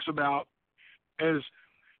talks about is,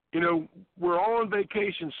 you know, we're all on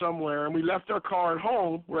vacation somewhere and we left our car at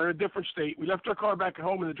home. We're in a different state. We left our car back at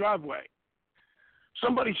home in the driveway.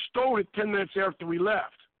 Somebody stole it 10 minutes after we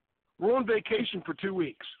left. We're on vacation for 2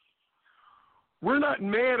 weeks. We're not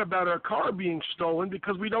mad about our car being stolen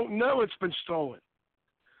because we don't know it's been stolen.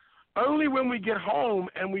 Only when we get home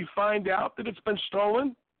and we find out that it's been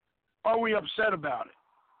stolen are we upset about it.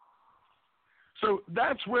 So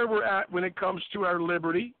that's where we're at when it comes to our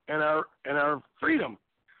liberty and our freedom.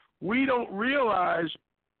 We don't realize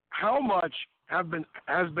how much has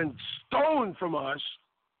been stolen from us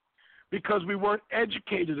because we weren't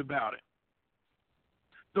educated about it.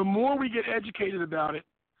 The more we get educated about it,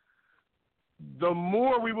 the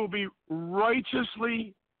more we will be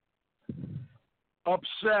righteously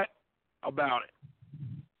upset about it,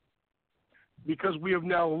 because we have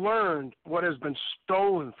now learned what has been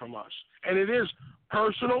stolen from us. And it is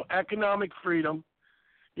personal economic freedom.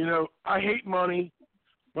 You know, I hate money,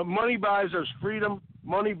 but money buys us freedom.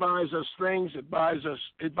 Money buys us things. It buys us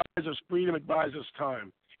freedom. It buys us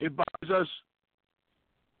time. It buys us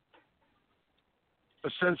a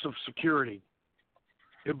sense of security.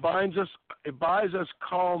 It buys us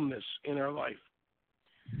calmness in our life.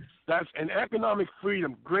 That's an economic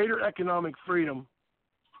freedom. Greater economic freedom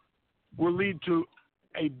will lead to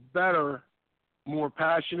a better, more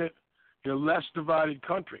passionate, you know, less divided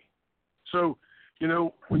country. So, you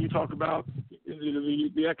know, when you talk about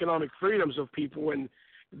the economic freedoms of people, and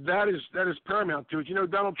that is paramount to it. You know,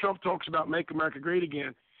 Donald Trump talks about Make America Great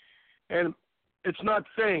Again, and it's not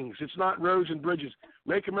things. It's not roads and bridges.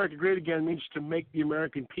 Make America Great Again means to make the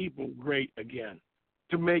American people great again,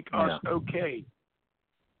 to make us okay,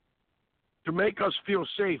 to make us feel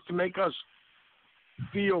safe, to make us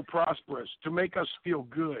feel prosperous, to make us feel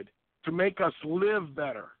good, to make us live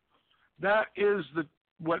better. That is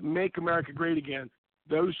what Make America Great Again.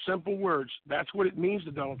 Those simple words, that's what it means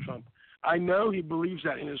to Donald Trump. I know he believes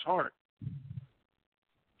that in his heart.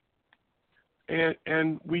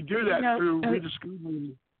 And we do that through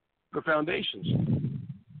rediscovering the foundations.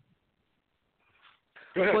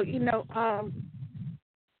 Go ahead. Well, you know,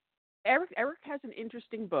 Eric has an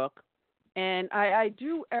interesting book, and I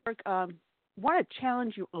do, Eric, want to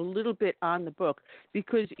challenge you a little bit on the book,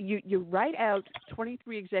 because you write out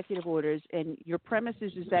 23 executive orders, and your premise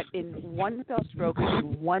is that in one fell stroke,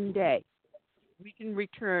 in one day, we can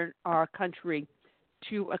return our country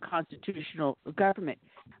to a constitutional government.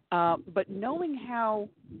 But knowing how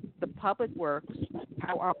the public works,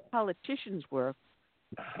 how our politicians work,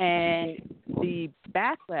 and the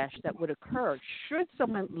backlash that would occur should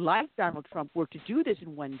someone like Donald Trump were to do this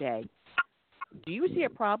in one day, do you see a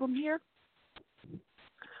problem here?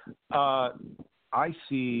 I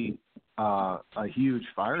see a huge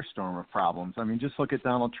firestorm of problems. I mean, just look at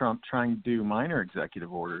Donald Trump trying to do minor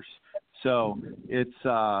executive orders. So it's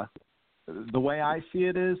the way I see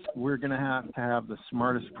it is we're going to have the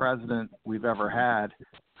smartest president we've ever had,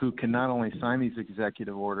 who can not only sign these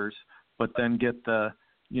executive orders, but then get the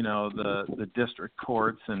district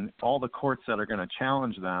courts and all the courts that are going to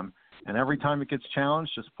challenge them. And every time it gets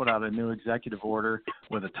challenged, just put out a new executive order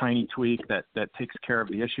with a tiny tweak that takes care of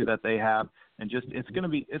the issue that they have. And just it's going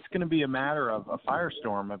to be a matter of a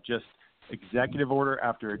firestorm of just executive order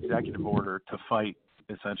after executive order to fight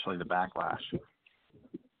essentially the backlash.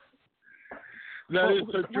 That is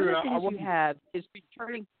so true. One of the things you have is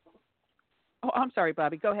returning. Oh, I'm sorry,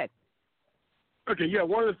 Bobby. Go ahead. Okay, yeah.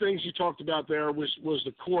 One of the things you talked about there was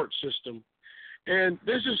the court system. And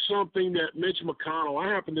this is something that Mitch McConnell,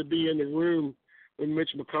 I happened to be in the room when Mitch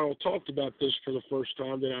McConnell talked about this for the first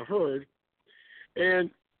time that I heard. And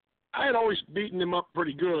I had always beaten him up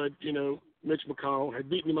pretty good. Mitch McConnell had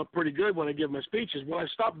beaten him up pretty good when I give my speeches. Well, I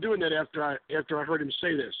stopped doing that after I heard him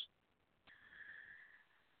say this.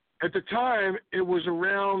 At the time, it was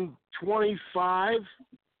around 25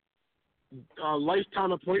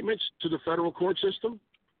 lifetime appointments to the federal court system.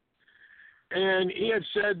 And he had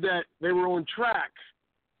said that they were on track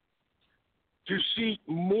to seat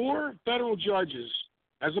more federal judges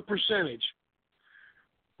as a percentage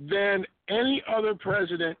than any other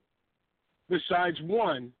president besides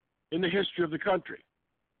one in the history of the country.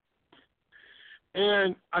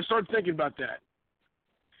 And I started thinking about that.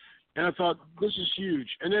 And I thought, this is huge.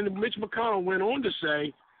 And then Mitch McConnell went on to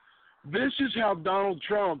say, this is how Donald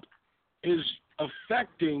Trump is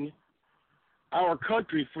affecting our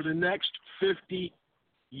country for the next 50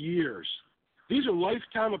 years. These are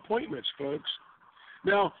lifetime appointments, folks.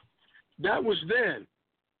 Now, that was then.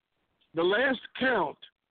 The last count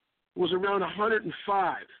was around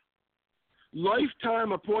 105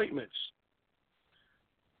 lifetime appointments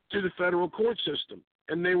to the federal court system,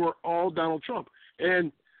 and they were all Donald Trump.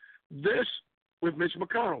 And this with Mitch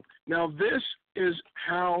McConnell. Now, this is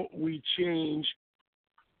how we change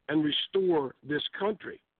and restore this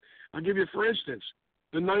country. I'll give you, for instance,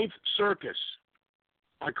 the Ninth Circus.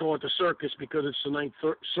 I call it the circus because it's the Ninth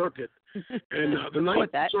Circuit. And the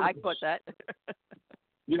Ninth Circus. I caught that.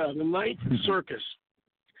 Yeah, the Ninth Circus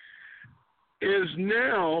is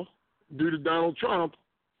now, due to Donald Trump,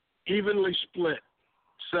 evenly split,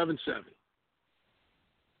 7-7.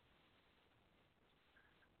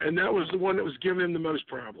 And that was the one that was giving him the most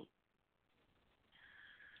problem.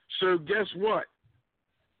 So guess what?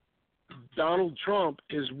 Donald Trump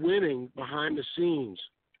is winning behind the scenes,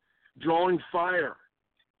 drawing fire,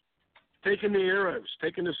 taking the arrows,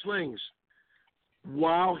 taking the slings,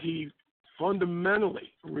 while he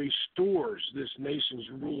fundamentally restores this nation's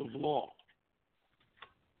rule of law.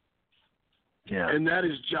 Yeah. And that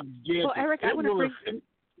is gigantic. Well, Eric, I want to bring...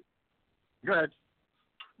 Go ahead.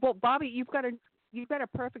 Well, Bobby, you've got a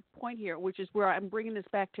perfect point here, which is where I'm bringing this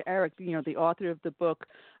back to Eric, the author of the book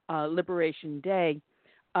Liberation Day,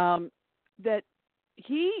 that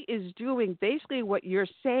he is doing basically what you're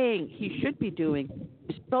saying he should be doing,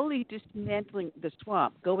 slowly dismantling the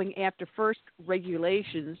swamp, going after first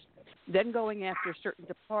regulations, then going after certain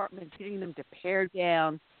departments, getting them to pare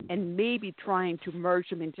down, and maybe trying to merge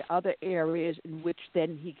them into other areas in which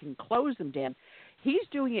then he can close them down. He's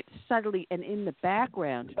doing it subtly and in the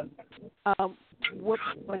background.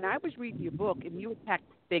 When I was reading your book and you attacked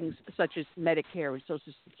things such as Medicare and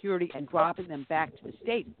Social Security and dropping them back to the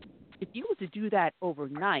state, if you were to do that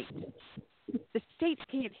overnight, the states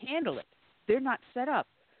can't handle it. They're not set up.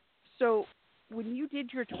 So when you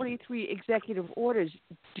did your 23 executive orders,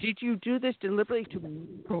 did you do this deliberately to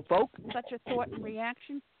provoke such a thought and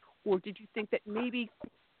reaction? Or did you think that maybe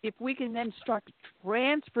if we can then start to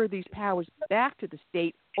transfer these powers back to the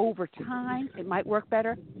state over time, it might work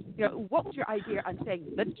better? What was your idea on saying,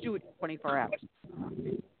 let's do it in 24 hours?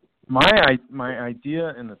 My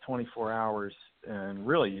idea in the 24 hours, and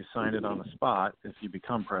really you sign it on the spot if you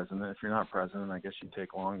become president. If you're not president, I guess you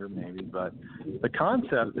take longer maybe. But the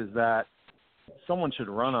concept is that someone should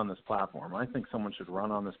run on this platform. I think someone should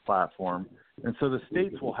run on this platform. And so the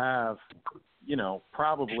states will have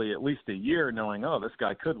probably at least a year knowing, oh, this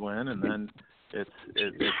guy could win, and then it's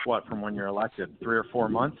what, from when you're elected, 3 or 4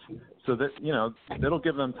 months, so that it'll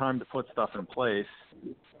give them time to put stuff in place,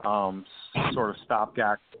 sort of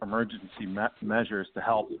stopgap emergency measures to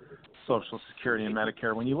help Social Security and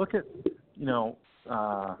Medicare. When you look at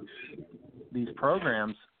these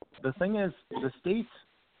programs, the thing is, the states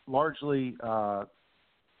largely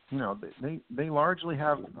they largely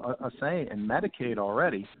have a say in Medicaid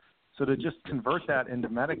already. So to just convert that into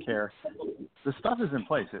Medicare, the stuff is in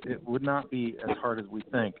place. It would not be as hard as we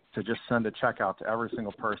think to just send a check out to every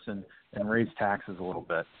single person and raise taxes a little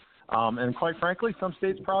bit. And quite frankly, some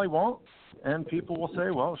states probably won't. And people will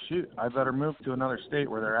say, well, shoot, I better move to another state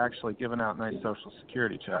where they're actually giving out nice Social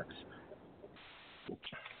Security checks.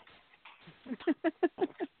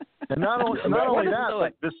 And not only that,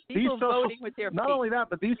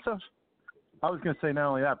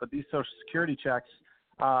 but these Social Security checks,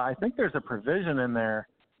 I think there's a provision in there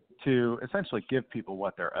to essentially give people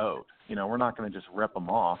what they're owed. We're not going to just rip them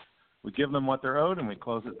off. We give them what they're owed, and we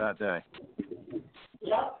close it that day.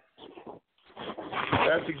 Yeah,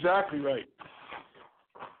 that's exactly right.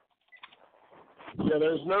 Yeah,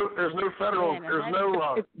 there's no federal,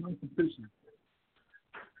 Constitution.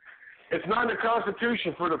 It's not in the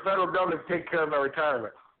Constitution for the federal government to take care of our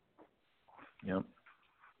retirement. Yep.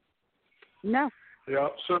 No. Yeah.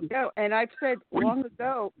 So. No, and I've said long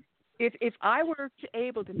ago, if I were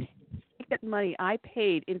able to take that money I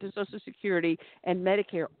paid into Social Security and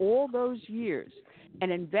Medicare all those years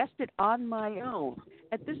and invest it on my own,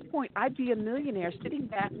 at this point I'd be a millionaire sitting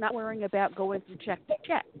back, not worrying about going from check to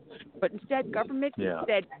check. But instead, government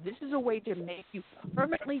said this is a way to make you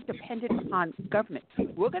permanently dependent upon government.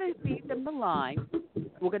 We're going to feed them the line.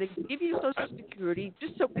 We're going to give you Social Security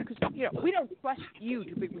just so because we don't trust you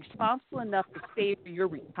to be responsible enough to save for your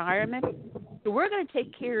retirement. So we're going to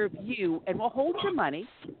take care of you, and we'll hold your money.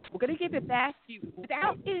 We're going to give it back to you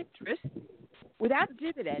without interest, without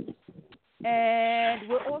dividends, and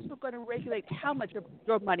we're also going to regulate how much of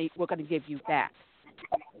your money we're going to give you back.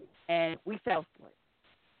 And we fell for it.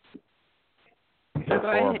 It's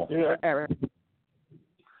horrible. Eric.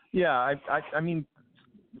 Yeah, I mean,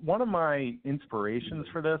 one of my inspirations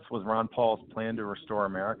for this was Ron Paul's Plan to Restore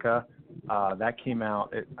America. That came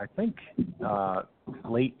out, I think,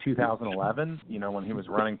 late 2011, when he was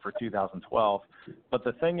running for 2012. But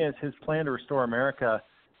the thing is, his Plan to Restore America,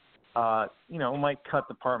 might cut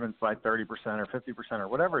departments by 30% or 50% or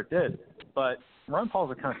whatever it did. But Ron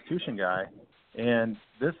Paul's a Constitution guy, and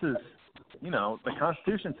this is, the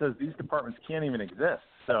Constitution says these departments can't even exist.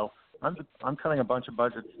 So I'm cutting a bunch of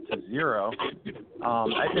budgets to zero.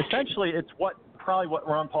 Essentially, it's probably what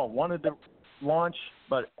Ron Paul wanted to launch,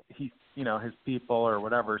 but he, his people or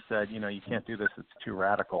whatever said, you can't do this. It's too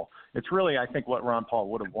radical. It's really, I think, what Ron Paul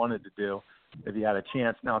would have wanted to do if he had a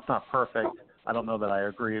chance. Now, it's not perfect. I don't know that I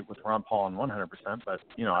agree with Ron Paul on 100%, but,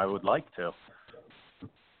 I would like to.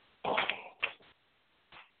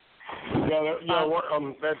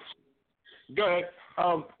 That's go ahead.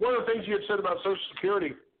 One of the things you had said about Social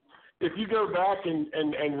Security, if you go back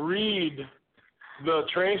and read the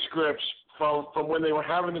transcripts from when they were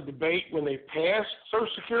having the debate when they passed Social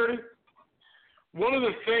Security, one of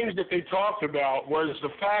the things that they talked about was the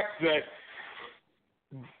fact that,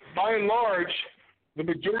 by and large, the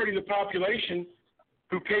majority of the population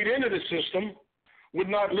who paid into the system would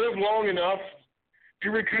not live long enough to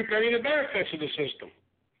recoup any of the benefits of the system.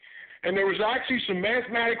 And there was actually some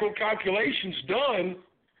mathematical calculations done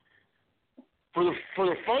for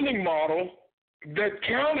the funding model that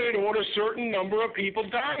counted on a certain number of people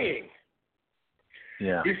dying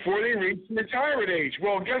before they reached the retirement age.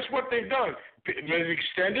 Well, guess what they've done? They've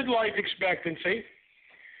extended life expectancy.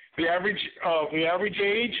 The average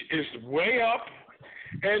age is way up,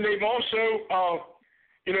 and they've also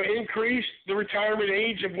increased the retirement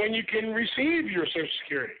age of when you can receive your Social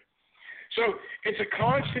Security. So it's a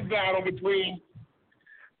constant battle between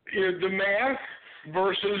the math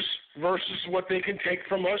versus what they can take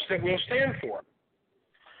from us that we'll stand for,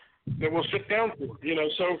 that we'll sit down for.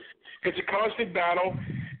 So it's a constant battle.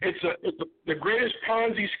 It's the greatest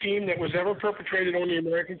Ponzi scheme that was ever perpetrated on the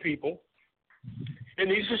American people. It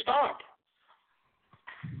needs to stop.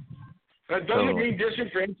 That doesn't mean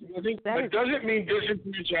disenfranchising. That doesn't mean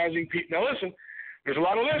disenfranchising people. Now listen, there's a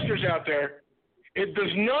lot of listeners out there. It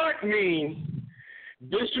does not mean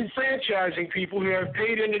disenfranchising people who have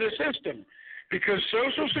paid into the system, because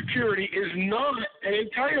Social Security is not an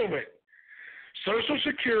entitlement. Social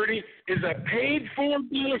Security is a paid-for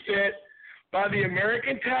benefit by the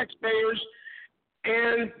American taxpayers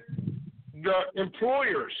and the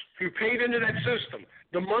employers who paid into that system.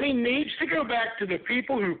 The money needs to go back to the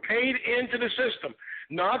people who paid into the system,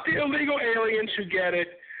 not the illegal aliens who get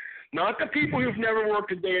it, not the people who've never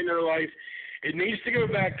worked a day in their life. It needs to go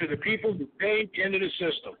back to the people who paid into the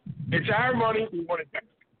system. It's our money. We want it back.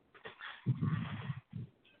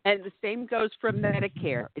 And the same goes for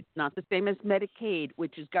Medicare. It's not the same as Medicaid,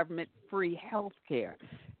 which is government-free health care.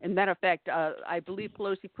 In that effect, I believe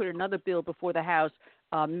Pelosi put another bill before the House,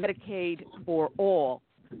 Medicaid for all.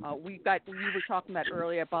 We were talking about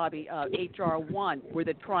earlier, Bobby, H.R. 1, where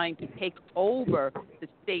they're trying to take over the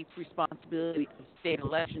state's responsibility for state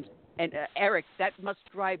elections. And, Eric, that must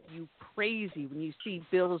drive you crazy when you see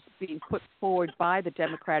bills being put forward by the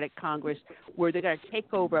Democratic Congress where they're going to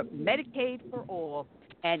take over Medicaid for all,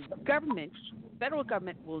 and federal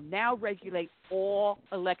government will now regulate all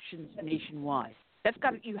elections nationwide. That's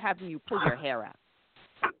got you having you pull your hair out.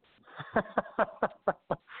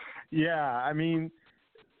 Yeah, I mean,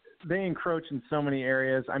 they encroach in so many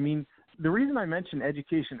areas. I mean, the reason I mentioned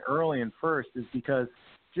education early and first is because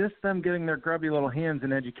just them getting their grubby little hands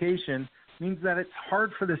in education means that it's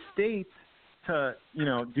hard for the states to,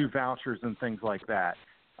 do vouchers and things like that.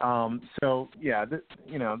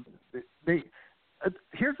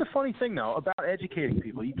 Here's the funny thing, though, about educating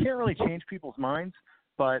people. You can't really change people's minds,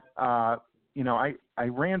 but, I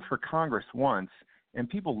ran for Congress once, and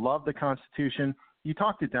people love the Constitution. You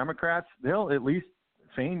talk to Democrats, they'll at least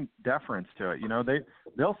feign deference to it.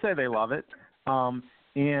 They'll say they love it,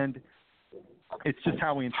 and it's just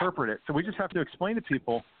how we interpret it. So we just have to explain to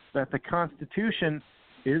people that the Constitution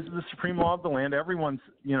is the supreme law of the land. Everyone's,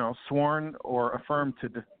 sworn or affirmed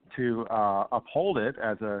to uphold it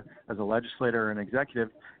as a legislator and executive.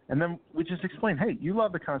 And then we just explain, hey, you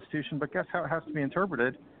love the Constitution, but guess how it has to be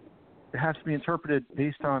interpreted? It has to be interpreted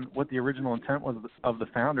based on what the original intent was of the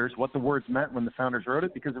founders, what the words meant when the founders wrote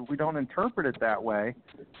it, because if we don't interpret it that way,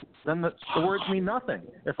 then the words mean nothing.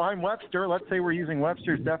 If I'm Webster, let's say we're using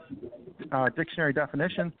Webster's dictionary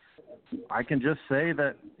definition, I can just say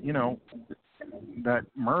that, that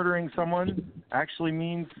murdering someone actually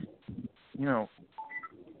means,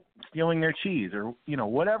 stealing their cheese or,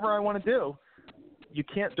 whatever I want to do. You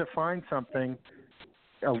can't define something.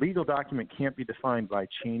 A legal document can't be defined by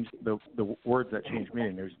the words that change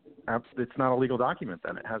meaning. It's not a legal document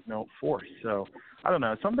then. It has no force. So I don't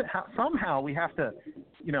know. Somehow we have to,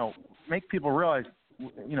 make people realize,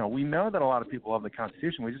 we know that a lot of people love the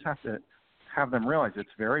Constitution. We just have to have them realize it's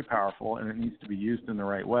very powerful and it needs to be used in the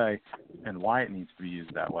right way and why it needs to be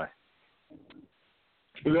used that way.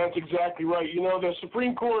 That's exactly right. The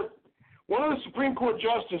Supreme Court, one of the Supreme Court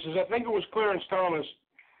justices, I think it was Clarence Thomas,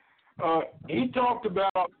 he talked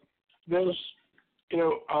about this, in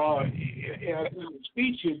a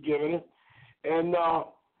speech he had given, and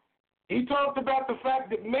he talked about the fact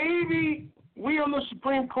that maybe we on the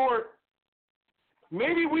Supreme Court,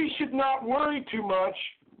 maybe we should not worry too much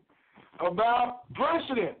about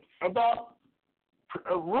precedent, about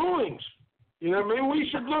rulings. Maybe we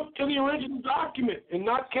should look to the original document and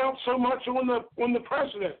not count so much on the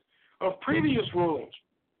precedent of previous rulings.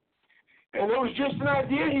 And it was just an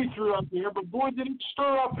idea he threw out there, but boy, did it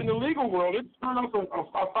stir up in the legal world. It stirred up a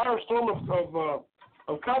firestorm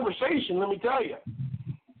of conversation, let me tell you.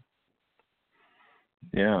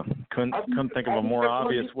 Yeah, couldn't think of a more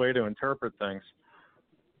obvious way to interpret things.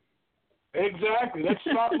 Exactly. Let's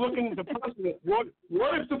stop looking at the precedent. What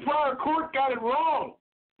if the prior court got it wrong?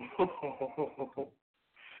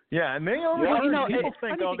 Yeah, and people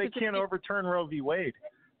think, they can't overturn Roe v. Wade.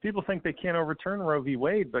 People think they can't overturn Roe v.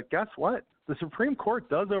 Wade, but guess what? The Supreme Court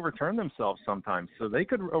does overturn themselves sometimes, so they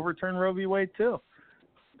could overturn Roe v. Wade too.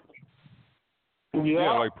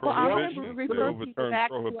 Yeah, like prohibition. They overturn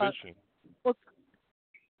prohibition.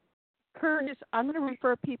 Curtis, I'm going to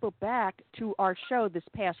refer people back to our show this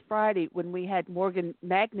past Friday when we had Morgan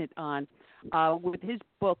Magnet on with his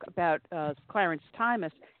book about Clarence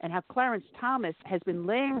Thomas and how Clarence Thomas has been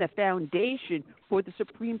laying the foundation for the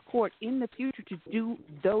Supreme Court in the future to do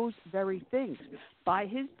those very things. By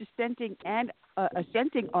his dissenting and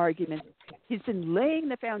assenting arguments, he's been laying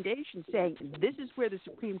the foundation saying this is where the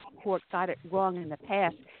Supreme Court got it wrong in the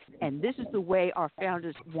past, and this is the way our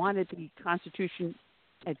founders wanted the Constitution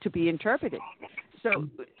to be interpreted. So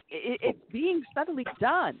it's being subtly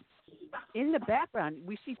done. In the background,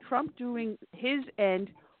 we see Trump doing his end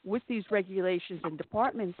with these regulations and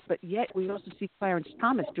departments, but yet we also see Clarence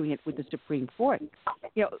Thomas doing it with the Supreme Court.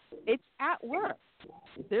 It's at work.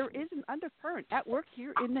 There is an undercurrent at work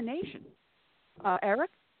here in the nation.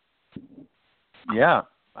 Eric? Yeah,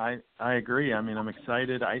 I agree. I mean, I'm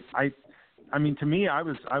excited. I mean, to me, I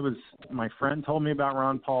was. My friend told me about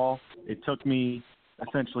Ron Paul. It took me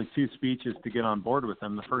essentially 2 speeches to get on board with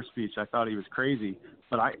him. The first speech, I thought he was crazy.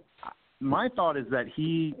 But my thought is that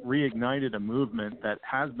he reignited a movement that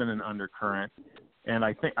has been an undercurrent, and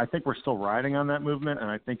I think we're still riding on that movement,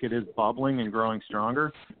 and I think it is bubbling and growing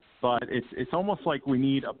stronger. But it's almost like we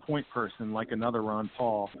need a point person like another Ron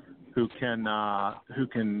Paul who can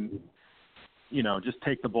just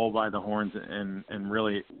take the bull by the horns and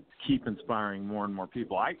really keep inspiring more and more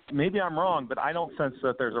people. Maybe I'm wrong, but I don't sense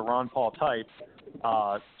that there's a Ron Paul type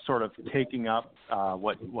sort of taking up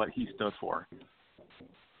what he stood for.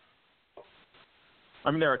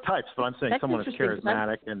 I mean, there are types, but I'm saying someone is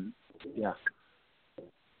charismatic and yeah.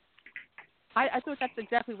 I thought that's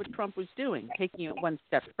exactly what Trump was doing, taking it one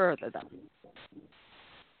step further, though.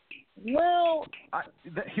 Well,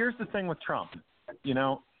 here's the thing with Trump.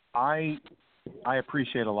 I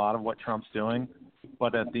appreciate a lot of what Trump's doing,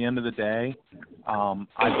 but at the end of the day,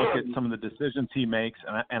 I look at some of the decisions he makes,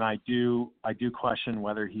 and I do question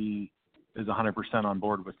whether he is 100% on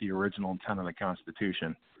board with the original intent of the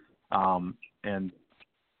Constitution. And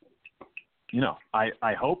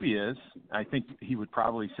I hope he is. I think he would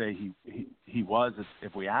probably say he was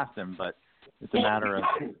if we asked him, but it's a matter of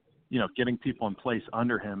getting people in place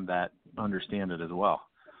under him that understand it as well.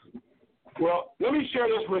 Well, let me share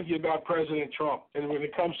this with you about President Trump, and when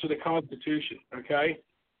it comes to the Constitution, okay?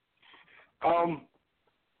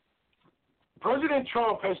 President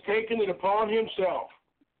Trump has taken it upon himself,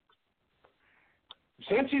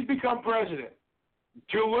 since he's become president,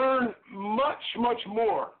 to learn much, much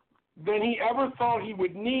more than he ever thought he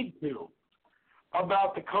would need to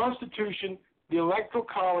about the Constitution, the Electoral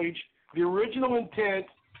College, the original intent.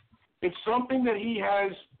 It's something that he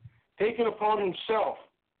has taken upon himself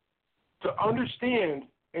to understand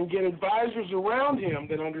and get advisors around him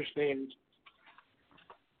that understands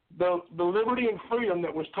the liberty and freedom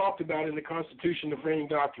that was talked about in the Constitution, the framing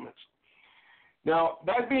documents. Now,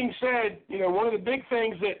 that being said, one of the big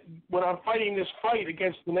things that when I'm fighting this fight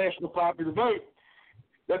against the national popular vote,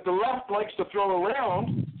 that the left likes to throw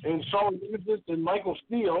around, and Saul Nimitz and Michael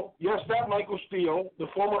Steele, yes, that Michael Steele, the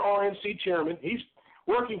former RNC chairman, he's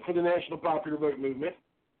working for the national popular vote movement.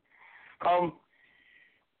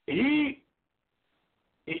 He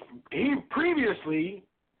previously,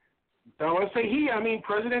 now when I say he, I mean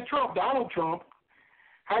President Trump, Donald Trump,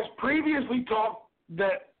 has previously talked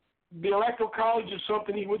that the Electoral College is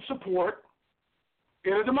something he would support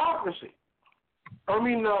in a democracy. I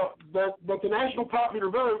mean, that the national popular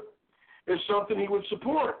vote is something he would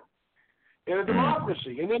support in a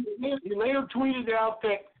democracy. And then he later tweeted out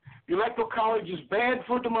that the Electoral College is bad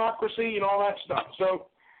for democracy and all that stuff. So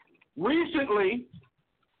recently,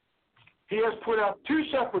 he has put out two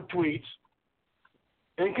separate tweets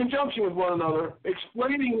in conjunction with one another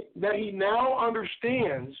explaining that he now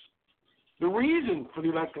understands the reason for the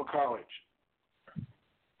Electoral College.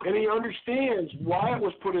 And he understands why it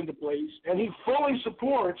was put into place, and he fully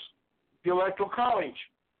supports the Electoral College.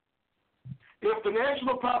 If the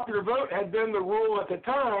national popular vote had been the rule at the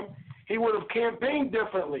time, he would have campaigned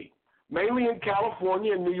differently, mainly in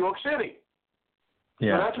California and New York City.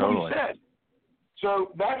 Yeah, so that's totally. what he said.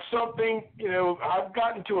 So that's something, I've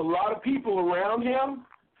gotten to a lot of people around him.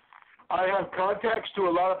 I have contacts to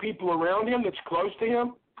a lot of people around him that's close to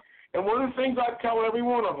him. And one of the things I tell every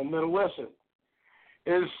one of them that'll listen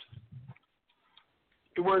is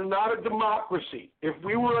we're not a democracy. If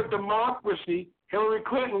we were a democracy, Hillary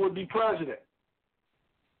Clinton would be president.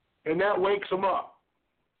 And that wakes them up.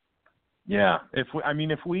 Yeah. If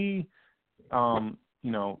we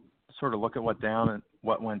sort of look at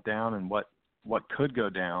what went down and what could go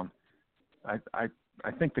down, I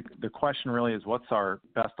think the question really is, what's our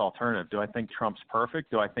best alternative? Do I think Trump's perfect?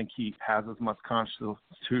 Do I think he has as much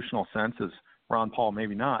constitutional sense as Ron Paul?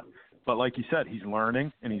 Maybe not. But like you said, he's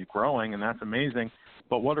learning and he's growing, and that's amazing.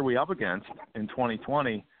 But what are we up against in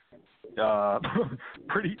 2020?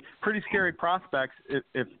 Pretty scary prospects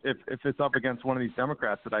if it's up against one of these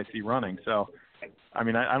Democrats that I see running. So, I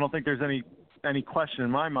mean, I don't think there's any question in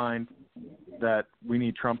my mind that we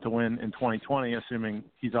need Trump to win in 2020, assuming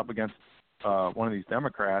he's up against one of these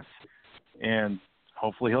Democrats. And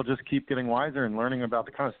hopefully he'll just keep getting wiser and learning about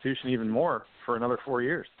the Constitution even more for another 4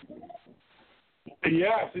 years.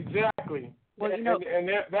 Yes, exactly. Well, and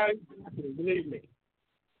that believe me.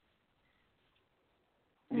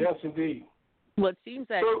 Yes, indeed. Well, it seems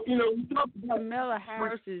that so, Kamala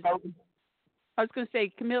Harris's I was going to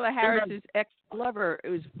say Kamala Harris's ex-lover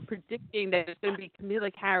was predicting that it's going to be Kamala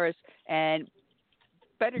Harris and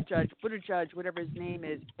Buttigieg, whatever his name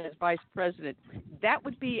is, as vice president. That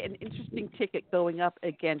would be an interesting ticket going up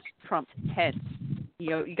against Trump-Pence.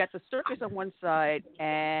 You got the circus on one side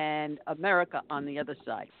and America on the other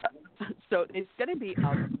side. So it's going to be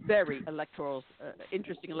a very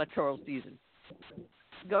interesting electoral season.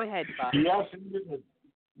 Go ahead, Bobby. Yes, it is.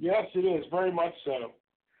 Yes, it is. Very much so.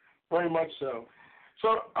 Very much so.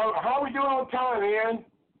 So, how are we doing on time,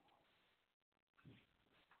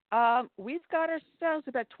 Ann? We've got ourselves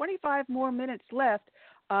about 25 more minutes left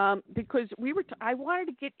because I wanted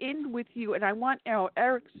to get in with you, and I want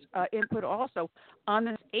Eric's input also on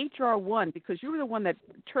this HR1 because you were the one that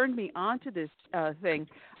turned me onto this thing.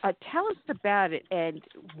 Tell us about it and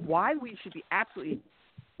why we should be absolutely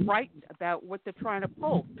frightened about what they're trying to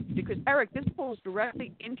pull. Because, Eric, this pulls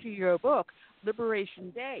directly into your book, Liberation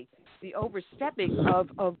Day, the overstepping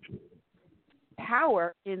of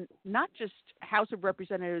power in not just House of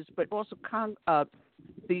Representatives, but also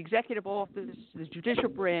the executive office, the judicial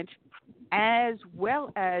branch, as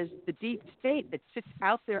well as the deep state that sits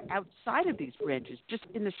out there outside of these branches, just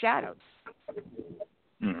in the shadows.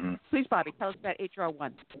 Mm-hmm. Please, Bobby, tell us about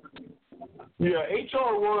HR1. Yeah,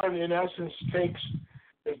 HR1 in essence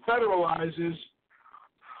it federalizes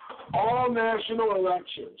all national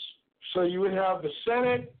elections. So you would have the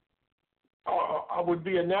Senate would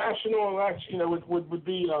be a national election, would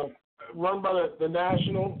be run by the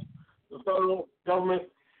federal government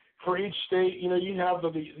for each state. You have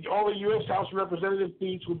all the U.S. House of Representative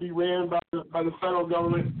seats would be ran by the federal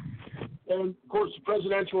government. And, of course, the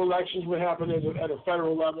presidential elections would happen at a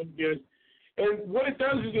federal level. And what it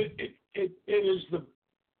does is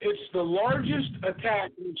it's the largest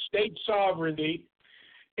attack on state sovereignty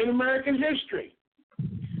in American history.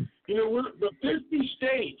 The 50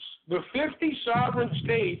 states, the 50 sovereign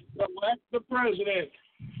states elect the president.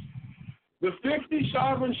 The 50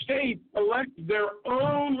 sovereign states elect their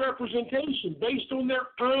own representation based on their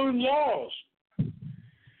own laws.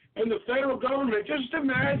 And the federal government, just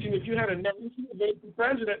imagine if you had a national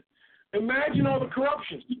president, imagine all the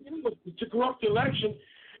corruption. To corrupt the election,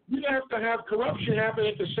 you'd have to have corruption happen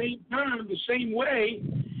at the same time, the same way,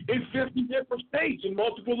 in 50 different states in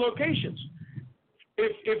multiple locations.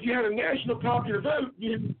 If you had a national popular vote,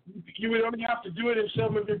 you would only have to do it in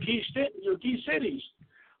some of your key cities,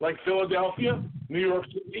 like Philadelphia, New York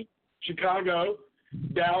City, Chicago,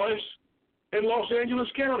 Dallas, and Los Angeles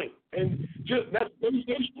County. And just those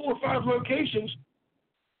 4 or 5 locations,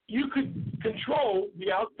 you could control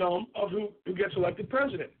the outcome of who gets elected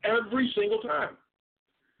president every single time.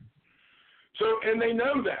 So, and they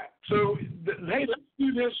know that. So, hey, let's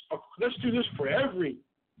do this. Let's do this for every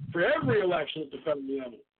election at the federal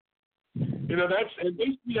level. And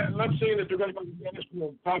basically, I'm not saying that they're going to go to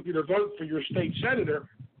national popular vote for your state senator,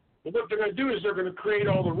 but what they're going to do is they're going to create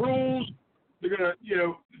all the rules. They're going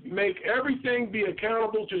to, make everything be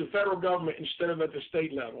accountable to the federal government instead of at the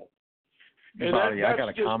state level. And Bobby, I got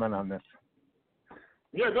a comment on this.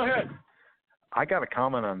 Yeah, go ahead. I got a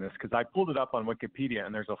comment on this because I pulled it up on Wikipedia,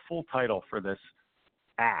 and there's a full title for this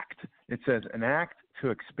act. It says, an act to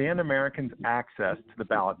expand Americans' access to the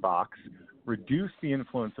ballot box, reduce the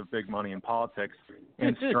influence of big money in politics,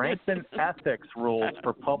 and strengthen ethics rules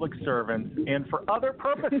for public servants and for other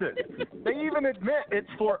purposes. They even admit it's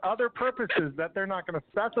for other purposes that they're not going to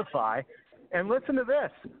specify. And listen to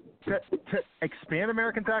this. To expand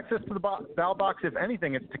Americans' access to the ballot box, if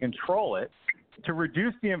anything, it's to control it. To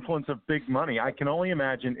reduce the influence of big money, I can only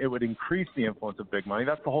imagine it would increase the influence of big money.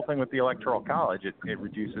 That's the whole thing with the Electoral College. It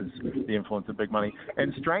reduces the influence of big money.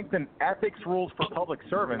 And strengthen ethics rules for public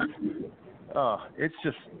servants. That's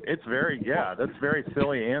very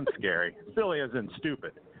silly and scary. Silly as in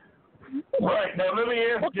stupid. Right. Now, let me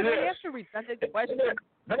ask you this. Can I ask a redundant question?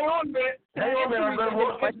 Hang on a minute. I'm going to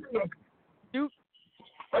walk into it.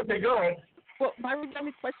 Okay, go ahead. Well, my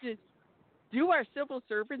redundant question is, do our civil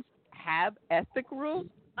servants have ethic rules?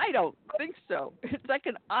 I don't think so. It's like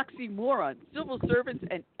an oxymoron. Civil servants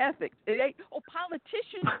and ethics.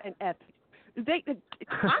 Politicians and ethics. It's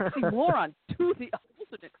oxymoron to the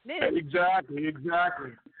ultimate name. Exactly.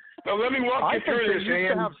 Now, let me walk you through this, Ann. They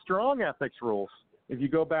used to have strong ethics rules. If you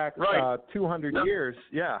go back 200 years,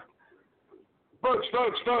 yeah. Folks,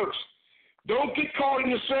 don't get caught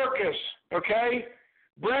in the circus, okay?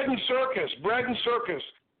 Bread and circus.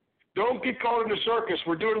 Don't get caught in the circus.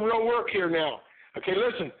 We're doing real work here now. Okay,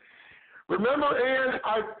 listen. Remember, Ann,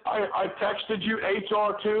 I texted you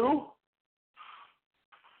HR2?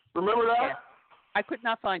 Remember that? Yeah. I could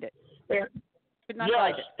not find it. Find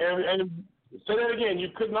it. And say that again. You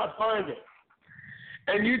could not find it.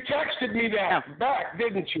 And you texted me that back,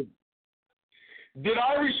 didn't you? Did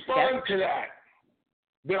I respond to that?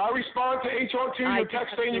 Did I respond to HR2? Your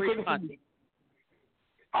text saying you couldn't find it?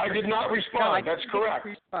 I did not respond. That's correct.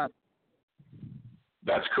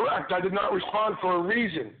 That's correct. I did not respond for a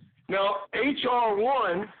reason. Now,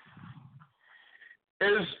 HR1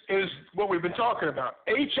 is what we've been talking about.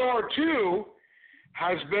 HR2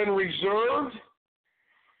 has been reserved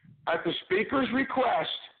at the Speaker's request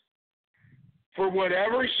for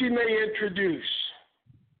whatever she may introduce.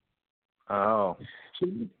 Oh. So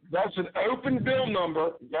that's an open bill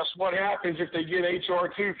number. Guess what happens if they get H.R.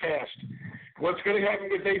 2 passed? What's going to happen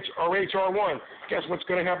with H.R. 1? Guess what's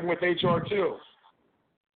going to happen with H.R. 2?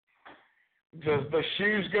 The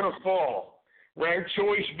shoe's going to fall. Ranked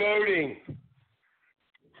choice voting.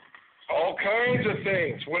 All kinds of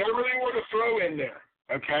things. Whatever they want to throw in there.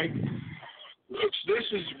 Okay? This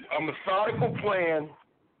is a methodical plan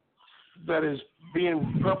that is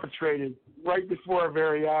being perpetrated right before our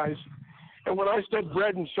very eyes. And when I said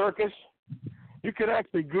bread and circus, you could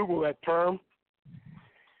actually Google that term.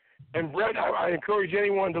 And bread, I encourage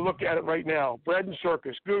anyone to look at it right now. Bread and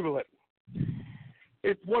circus, Google it.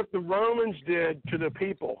 It's what the Romans did to the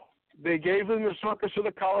people. They gave them the circus of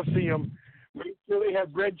the Colosseum, made sure they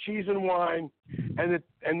had bread, cheese, and wine, and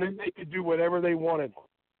then they could do whatever they wanted.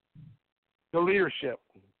 The leadership,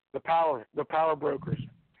 the power brokers,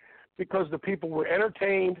 because the people were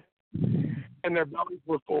entertained and their bellies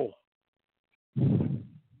were full.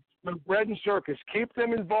 So bread and circus, keep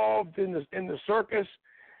them involved in the circus,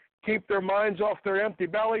 keep their minds off their empty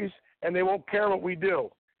bellies, and they won't care what we do.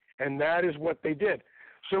 And that is what they did.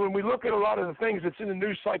 So when we look at a lot of the things that's in the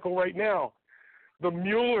news cycle right now, the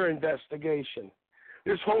Mueller investigation,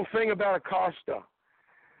 this whole thing about Acosta,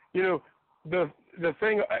 the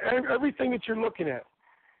thing, everything that you're looking at,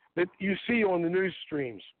 that you see on the news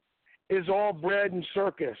streams, is all bread and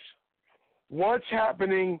circus. What's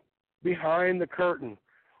happening behind the curtain?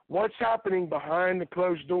 What's happening behind the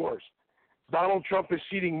closed doors? Donald Trump is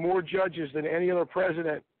seating more judges than any other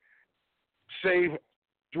president, save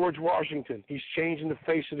George Washington. He's changing the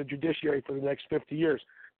face of the judiciary for the next 50 years.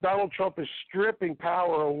 Donald Trump is stripping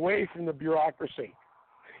power away from the bureaucracy.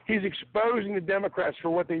 He's exposing the Democrats for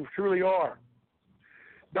what they truly are.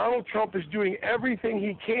 Donald Trump is doing everything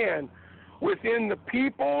he can within the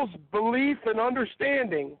people's belief and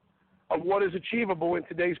understanding of what is achievable in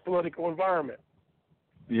today's political environment.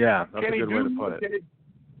 Yeah, that's a good way to put it.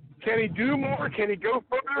 Can he do more? Can he go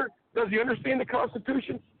further? Does he understand the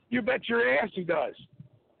Constitution? You bet your ass he does.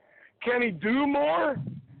 Can he do more?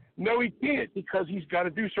 No, he can't, because he's got to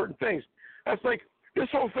do certain things. That's like this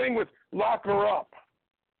whole thing with lock her up.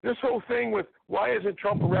 This whole thing with why isn't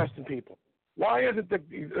Trump arresting people? Why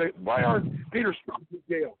aren't Peter Strzok in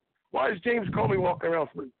jail? Why is James Comey walking around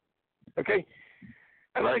free? Okay?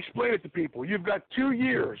 And I explain it to people. You've got 2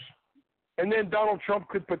 years, and then Donald Trump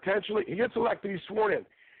could potentially, he gets elected, he's sworn in.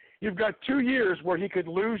 You've got 2 years where he could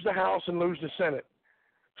lose the House and lose the Senate.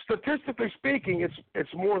 Statistically speaking,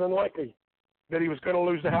 it's more than likely that he was going to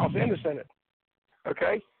lose the House and the Senate.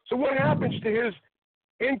 Okay? So what happens to his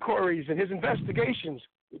inquiries and his investigations?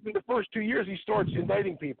 In the first 2 years, he starts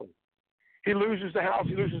indicting people. He loses the House,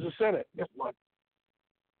 he loses the Senate. Guess what?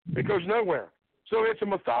 It goes nowhere. So it's a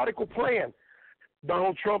methodical plan.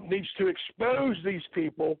 Donald Trump needs to expose these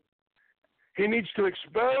people. He needs to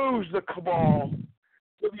expose the cabal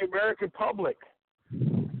to the American public,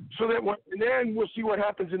 so that and then we'll see what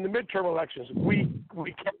happens in the midterm elections. We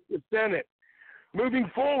kept the Senate. Moving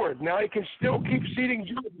forward, now he can still keep seating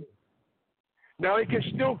judges. Now he can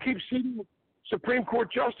still keep seating Supreme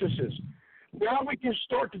Court justices. Now we can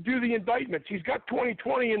start to do the indictments. He's got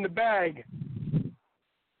 2020 in the bag.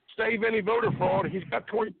 Save any voter fraud. He's got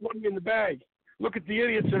 2020 in the bag. Look at the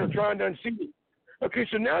idiots that are trying to unseat him. Okay,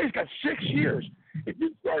 so now he's got 6 years. If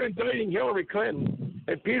you start indicting Hillary Clinton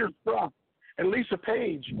and Peter Strzok and Lisa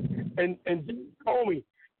Page and James Comey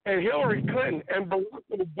and Hillary Clinton and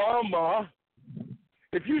Barack Obama,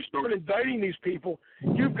 if you start indicting these people,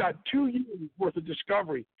 you've got 2 years worth of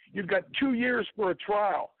discovery. You've got 2 years for a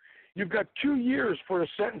trial. You've got 2 years for a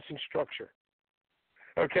sentencing structure.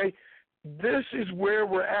 Okay? This is where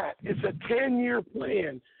we're at. It's a 10-year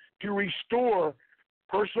plan to restore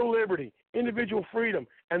personal liberty, individual freedom,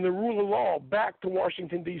 and the rule of law back to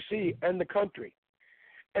Washington, D.C. and the country.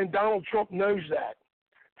 And Donald Trump knows that.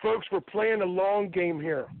 Folks, we're playing a long game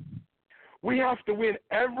here. We have to win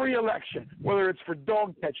every election, whether it's for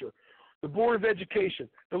dog catcher, the Board of Education,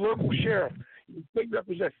 the local sheriff, the state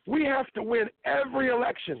representative. We have to win every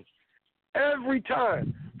election, every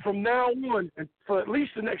time, from now on, and for at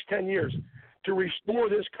least the next 10 years, to restore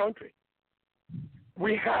this country.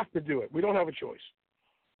 We have to do it. We don't have a choice.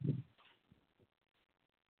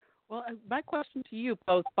 Well, my question to you,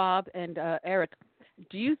 both Bob and Eric,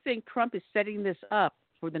 do you think Trump is setting this up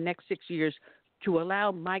for the next 6 years to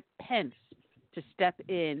allow Mike Pence to step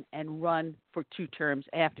in and run for 2 terms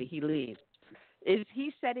after he leaves? Is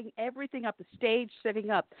he setting everything up, the stage setting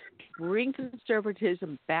up, to bring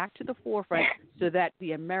conservatism back to the forefront so that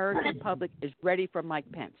the American public is ready for Mike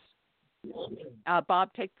Pence? Bob,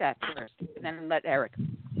 take that first, and then let Eric.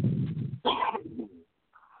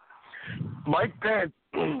 Mike Pence,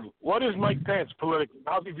 what is Mike Pence politically?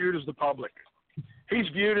 How's he viewed as the public? He's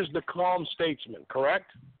viewed as the calm statesman,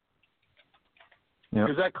 correct? Yep.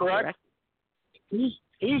 Is that correct? He's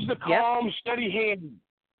the calm, steady hand.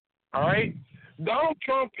 All right? Donald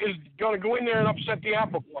Trump is going to go in there and upset the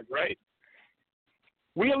apple cart, right?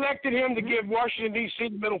 We elected him to give Washington, D.C.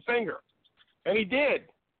 the middle finger, and he did.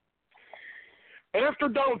 After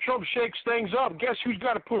Donald Trump shakes things up, guess who's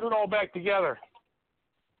got to put it all back together?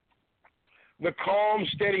 The calm,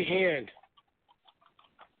 steady hand.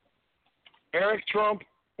 Eric Trump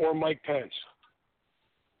or Mike Pence?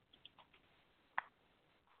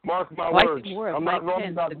 Mark my words. I'm not wrong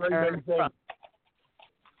about very many things.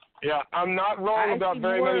 Yeah, I'm not wrong about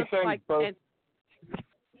very many things, folks.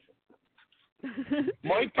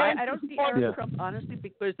 Mike Pence. I don't see Eric Trump, honestly,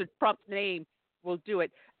 because the Trump name will do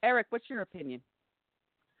it. Eric, what's your opinion?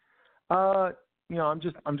 I'm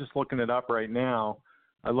just looking it up right now.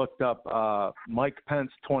 I looked up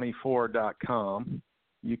MikePence24.com.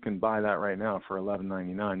 You can buy that right now for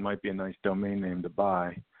 $11.99. Might be a nice domain name to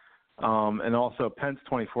buy. And also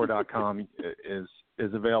Pence24.com is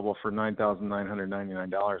available for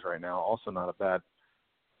 $9,999 right now. Also not a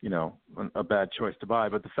bad choice to buy.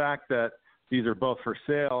 But the fact that these are both for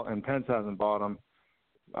sale and Pence hasn't bought them,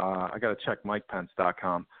 I got to check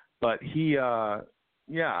MikePence.com. But I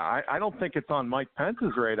don't think it's on Mike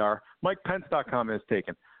Pence's radar. MikePence.com is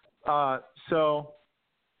taken. So,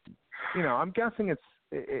 I'm guessing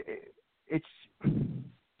it's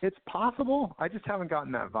possible. I just haven't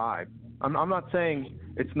gotten that vibe. I'm not saying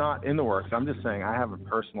it's not in the works. I'm just saying I haven't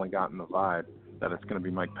personally gotten the vibe that it's going to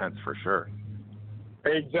be Mike Pence for sure.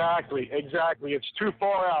 Exactly. It's too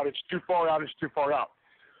far out.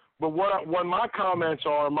 But what my comments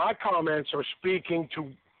are speaking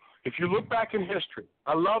to, if you look back in history,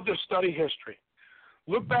 I love to study history.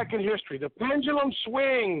 Look back in history. The pendulum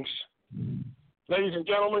swings. Ladies and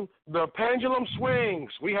gentlemen, the pendulum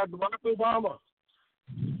swings. We had Barack Obama.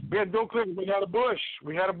 We had Bill Clinton. We had a Bush.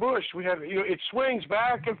 It swings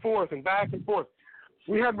back and forth and back and forth.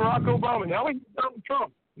 We had Barack Obama. Now we have Donald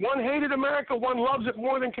Trump. One hated America. One loves it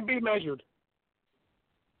more than can be measured.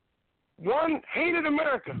 One hated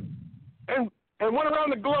America and went around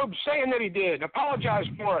the globe saying that he did, apologized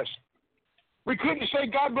for us. We couldn't say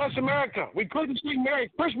God bless America. We couldn't say Merry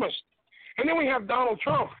Christmas. And then we have Donald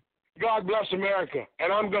Trump. God bless America.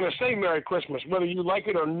 And I'm going to say Merry Christmas, whether you like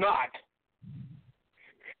it or not.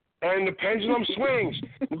 And the pendulum swings.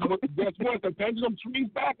 Guess what? The pendulum swings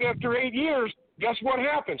back after 8 years. Guess what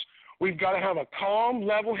happens? We've got to have a calm,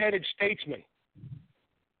 level-headed statesman.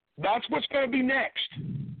 That's what's going to be next.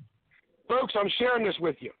 Folks, I'm sharing this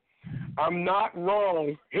with you. I'm not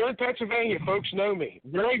wrong. Here in Pennsylvania, folks know me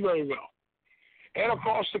very, very well. And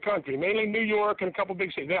across the country, mainly New York and a couple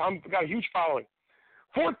big cities. I've got a huge following.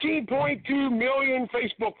 14.2 million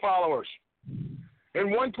Facebook followers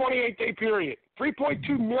in one 28-day period.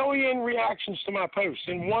 3.2 million reactions to my posts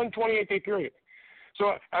in one 28-day period.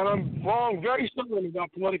 So, and I'm wrong very stubborn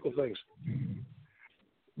about political things.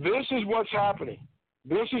 This is what's happening.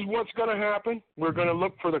 This is what's going to happen. We're going to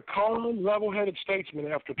look for the calm, level-headed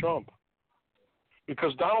statesman after Trump.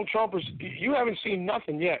 Because Donald Trump you haven't seen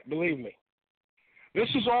nothing yet, believe me. This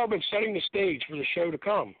has all been setting the stage for the show to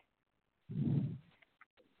come.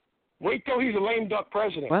 Wait till he's a lame duck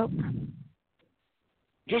president. Well,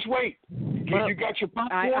 just wait. You got your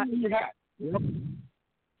popcorn in your hat. Yep.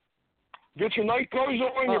 Get your night clothes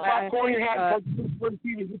on, your popcorn in your hat. It's going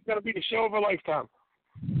to be the show of a lifetime.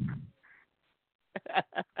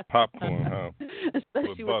 Popcorn, huh?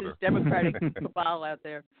 Especially with this Democratic cabal out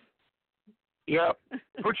there. Yep.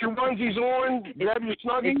 Put your onesies on, grab your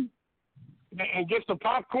snuggie, and get some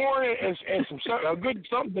popcorn and some good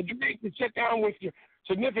something to drink, and sit down with your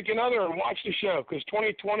significant other and watch the show, because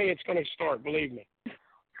 2020 it's going to start. Believe me.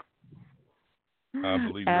 I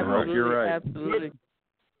believe you're right. Absolutely.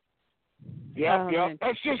 Yep.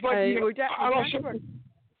 That's just like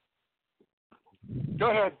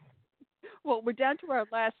Go ahead. Well, we're down to our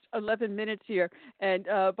last 11 minutes here. And,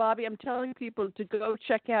 Bobby, I'm telling people to go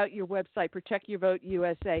check out your website, Protect Your Vote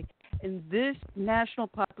USA. And this national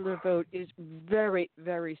popular vote is very,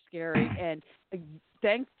 very scary. And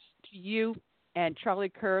thanks to you and Charlie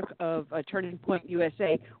Kirk of Turning Point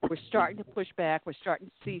USA, we're starting to push back. We're starting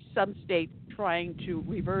to see some states trying to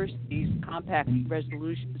reverse these compact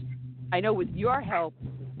resolutions. I know with your help,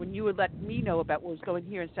 when you would let me know about what was going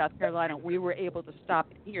here in South Carolina, we were able to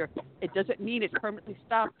stop it here. It doesn't mean it's permanently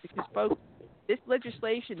stopped because, folks, this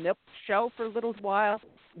legislation, they'll show for a little while,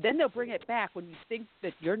 then they'll bring it back when you think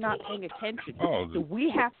that you're not paying attention. Oh, so we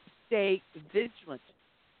have to stay vigilant.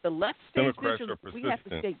 The left stays Democrats vigilant. are We have to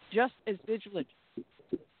persistent. stay just as vigilant.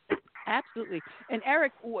 Absolutely. And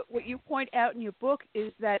Eric, what you point out in your book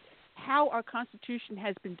is that how our Constitution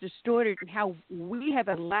has been distorted and how we have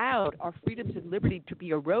allowed our freedoms and liberty to be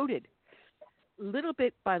eroded little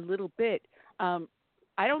bit by little bit.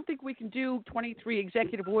 I don't think we can do 23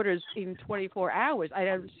 executive orders in 24 hours. I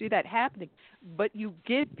don't see that happening. But you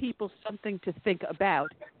give people something to think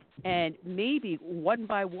about. And maybe one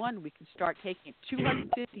by one we can start taking it.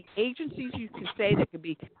 250 agencies, you can say, that can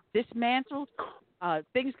be dismantled.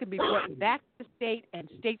 Things can be brought back to the state, and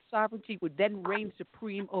state sovereignty would then reign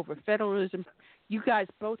supreme over federalism. You guys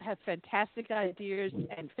both have fantastic ideas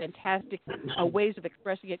and fantastic ways of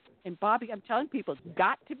expressing it. And, Bobby, I'm telling people,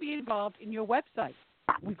 got to be involved in your website.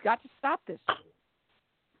 We've got to stop this.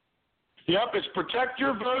 Yep, it's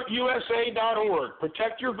protectyourvoteusa.org.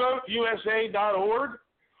 Protectyourvoteusa.org.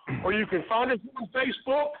 Or you can find us on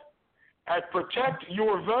Facebook at Protect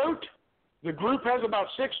Your Vote. The group has about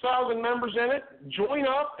 6,000 members in it. Join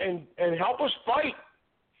up and help us fight.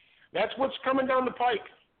 That's what's coming down the pike.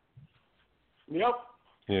 Yep.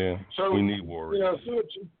 Yeah, so, we need warriors.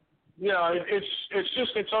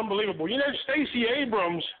 It's unbelievable. You know, Stacey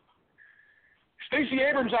Abrams,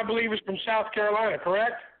 I believe, is from South Carolina,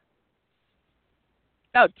 correct?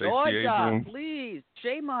 No, Stacey Georgia, Abrams. please.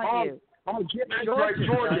 Shame on you. Oh, that's right,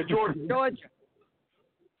 Georgia.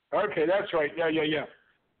 Okay, that's right. Yeah.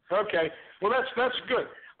 Okay, well that's good.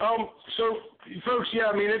 So folks,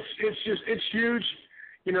 yeah, I mean it's huge.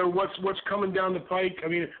 You know what's coming down the pike. I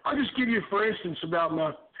mean, I'll just give you, for instance,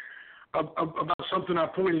 about something I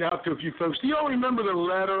pointed out to a few folks. Do you all remember the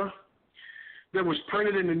letter that was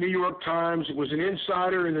printed in the New York Times? It was an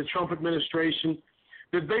insider in the Trump administration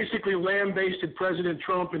that basically lambasted President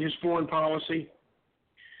Trump and his foreign policy.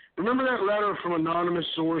 Remember that letter from anonymous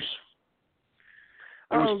source?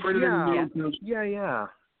 It was printed in the New York Times. Yeah.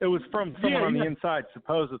 It was from someone on the inside,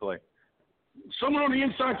 supposedly. Someone on the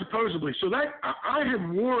inside, supposedly. So that I had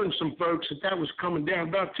warned some folks that was coming down.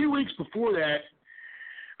 About 2 weeks before that,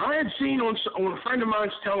 I had seen on a friend of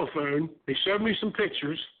mine's telephone, they showed me some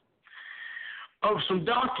pictures of some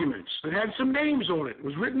documents that had some names on it. It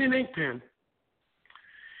was written in ink pen.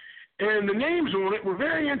 And the names on it were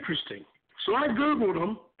very interesting. So I Googled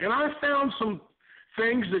them, and I found some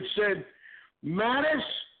things that said Mattis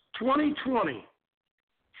 2020.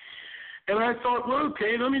 And I thought, well,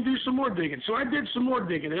 okay, let me do some more digging. So I did some more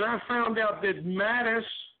digging, and I found out that Mattis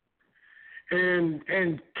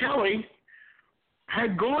and Kelly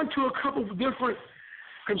had gone to a couple of different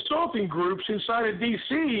consulting groups inside of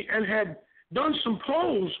D.C. and had done some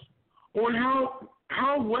polls on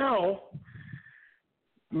how well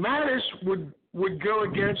Mattis would go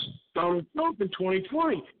against Donald Trump in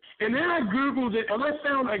 2020. And then I Googled it, and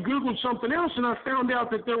I Googled something else, and I found out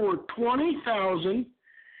that there were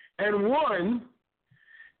 20,001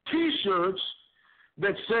 T-shirts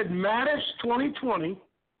that said Mattis 2020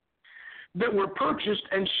 that were purchased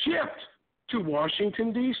and shipped to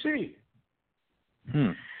Washington, D.C.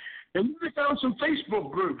 And then I found some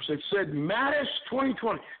Facebook groups that said Mattis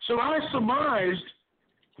 2020. So I surmised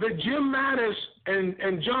that Jim Mattis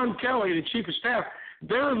and John Kelly, the chief of staff,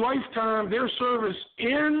 their service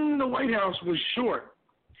in the White House was short.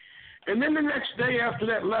 And then the next day after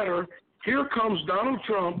that letter, here comes Donald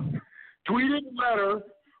Trump tweeting a letter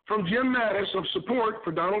from Jim Mattis of support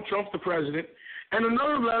for Donald Trump, the president, and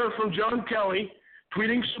another letter from John Kelly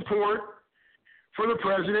tweeting support for the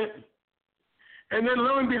president. And then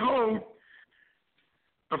lo and behold,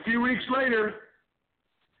 a few weeks later,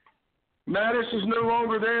 Mattis is no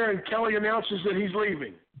longer there, and Kelly announces that he's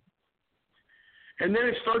leaving. And then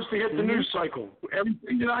it starts to hit the news cycle.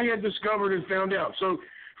 Everything that I had discovered and found out. So,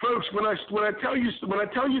 folks, when I tell you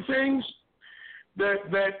things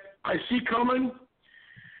that I see coming,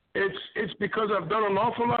 it's because I've done an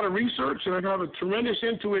awful lot of research and I have a tremendous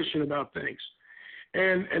intuition about things.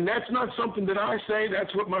 And that's not something that I say.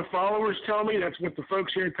 That's what my followers tell me. That's what the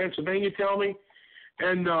folks here in Pennsylvania tell me.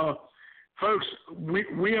 And folks,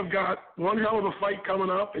 we have got one hell of a fight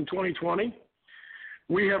coming up in 2020.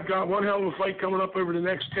 We have got one hell of a fight coming up over the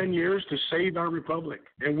next 10 years to save our republic.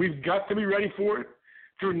 And we've got to be ready for it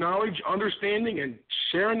through knowledge, understanding, and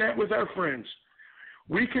sharing that with our friends.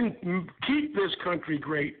 We can keep this country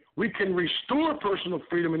great. We can restore personal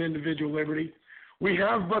freedom and individual liberty. We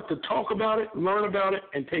have but to talk about it, learn about it,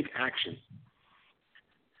 and take action.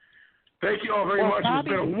 Thank you all very much.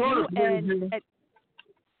 Bobby, it's been a wonderful interview.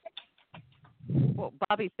 Well,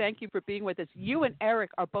 Bobby, thank you for being with us. You and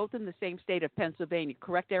Eric are both in the same state of Pennsylvania,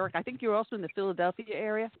 correct, Eric? I think you're also in the Philadelphia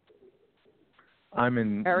area. I'm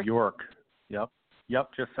in York. Yep,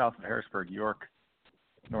 just south of Harrisburg, York.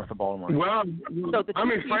 north of Baltimore. Well, So the I'm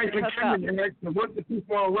two in of you Franklin should hook up. County, and I want the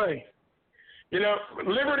people away. You know,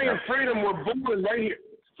 liberty and freedom were born right here.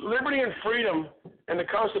 Liberty and freedom and the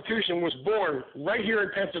Constitution was born right here in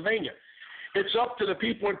Pennsylvania. It's up to the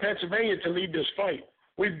people in Pennsylvania to lead this fight.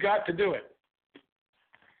 We've got to do it.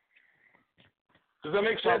 Does that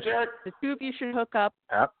make sense, Eric? The two of you should hook up.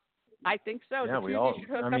 Yep. I think so. Yeah, the we two all. of you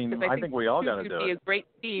should hook I up. mean, 'cause I think we all got to would do be it. a great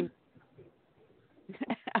team.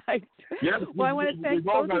 Yeah. Well, I want to thank we've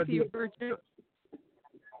all both gotta of do you it. for.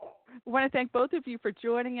 I want to thank both of you for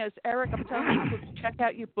joining us. Eric, I'm telling people to check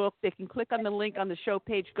out your book. They can click on the link on the show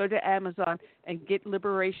page, go to Amazon, and get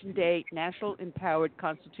Liberation Day, National Empowered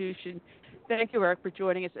Constitution. Thank you, Eric, for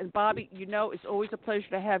joining us. And Bobby, you know it's always a pleasure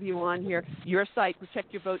to have you on here. Your site,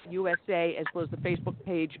 Protect Your Vote USA, as well as the Facebook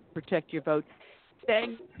page, Protect Your Vote.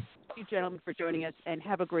 Thank you, gentlemen, for joining us, and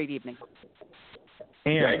have a great evening.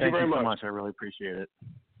 And Thank you very so much. much. I really appreciate it.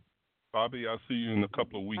 Bobby, I'll see you in a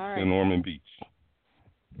couple of weeks All right. in Ormond Beach.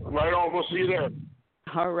 Right on. We'll see you there.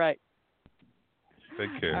 All right. Take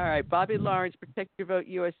care. All right. Bobby Lawrence, Protect Your Vote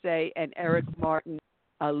USA, and Eric Martin,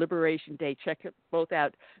 Liberation Day. Check it both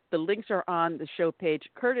out. The links are on the show page.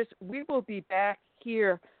 Curtis, we will be back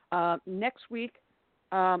here next week.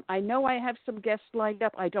 I know I have some guests lined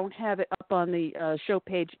up. I don't have it up on the show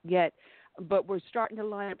page yet, but we're starting to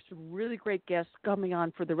line up some really great guests coming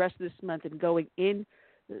on for the rest of this month and going in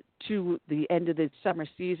to the end of the summer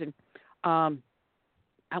season.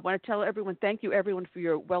 I want to tell everyone, thank you, everyone, for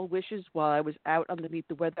your well wishes while I was out underneath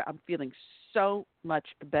the weather. I'm feeling so much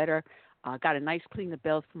better. Got a nice clean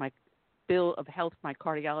bill of health from my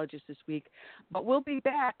cardiologist this week. But we'll be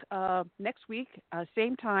back next week,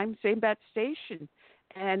 same time, same bat station.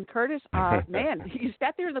 And Curtis, man, he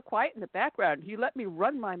sat there in the quiet in the background. He let me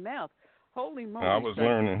run my mouth. Holy moly. I was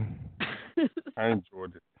learning. I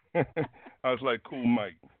enjoyed it. I was like Cool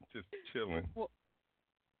Mike, just chilling.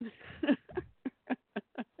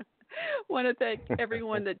 Want to thank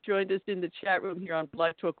everyone that joined us in the chat room here on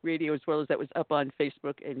Blog Talk Radio, as well as that was up on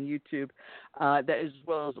Facebook and YouTube, that as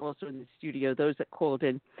well as also in the studio, those that called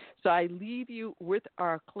in. So I leave you with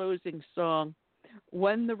our closing song,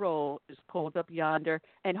 When the Roll is Called Up Yonder,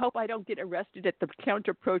 and hope I don't get arrested at the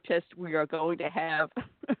counter-protest we are going to have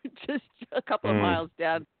just a couple of miles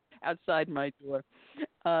down outside my door.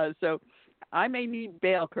 So I may need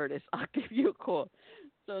bail, Curtis. I'll give you a call.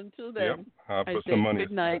 So until then, I'll I put say some money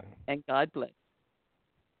good night aside. and God bless.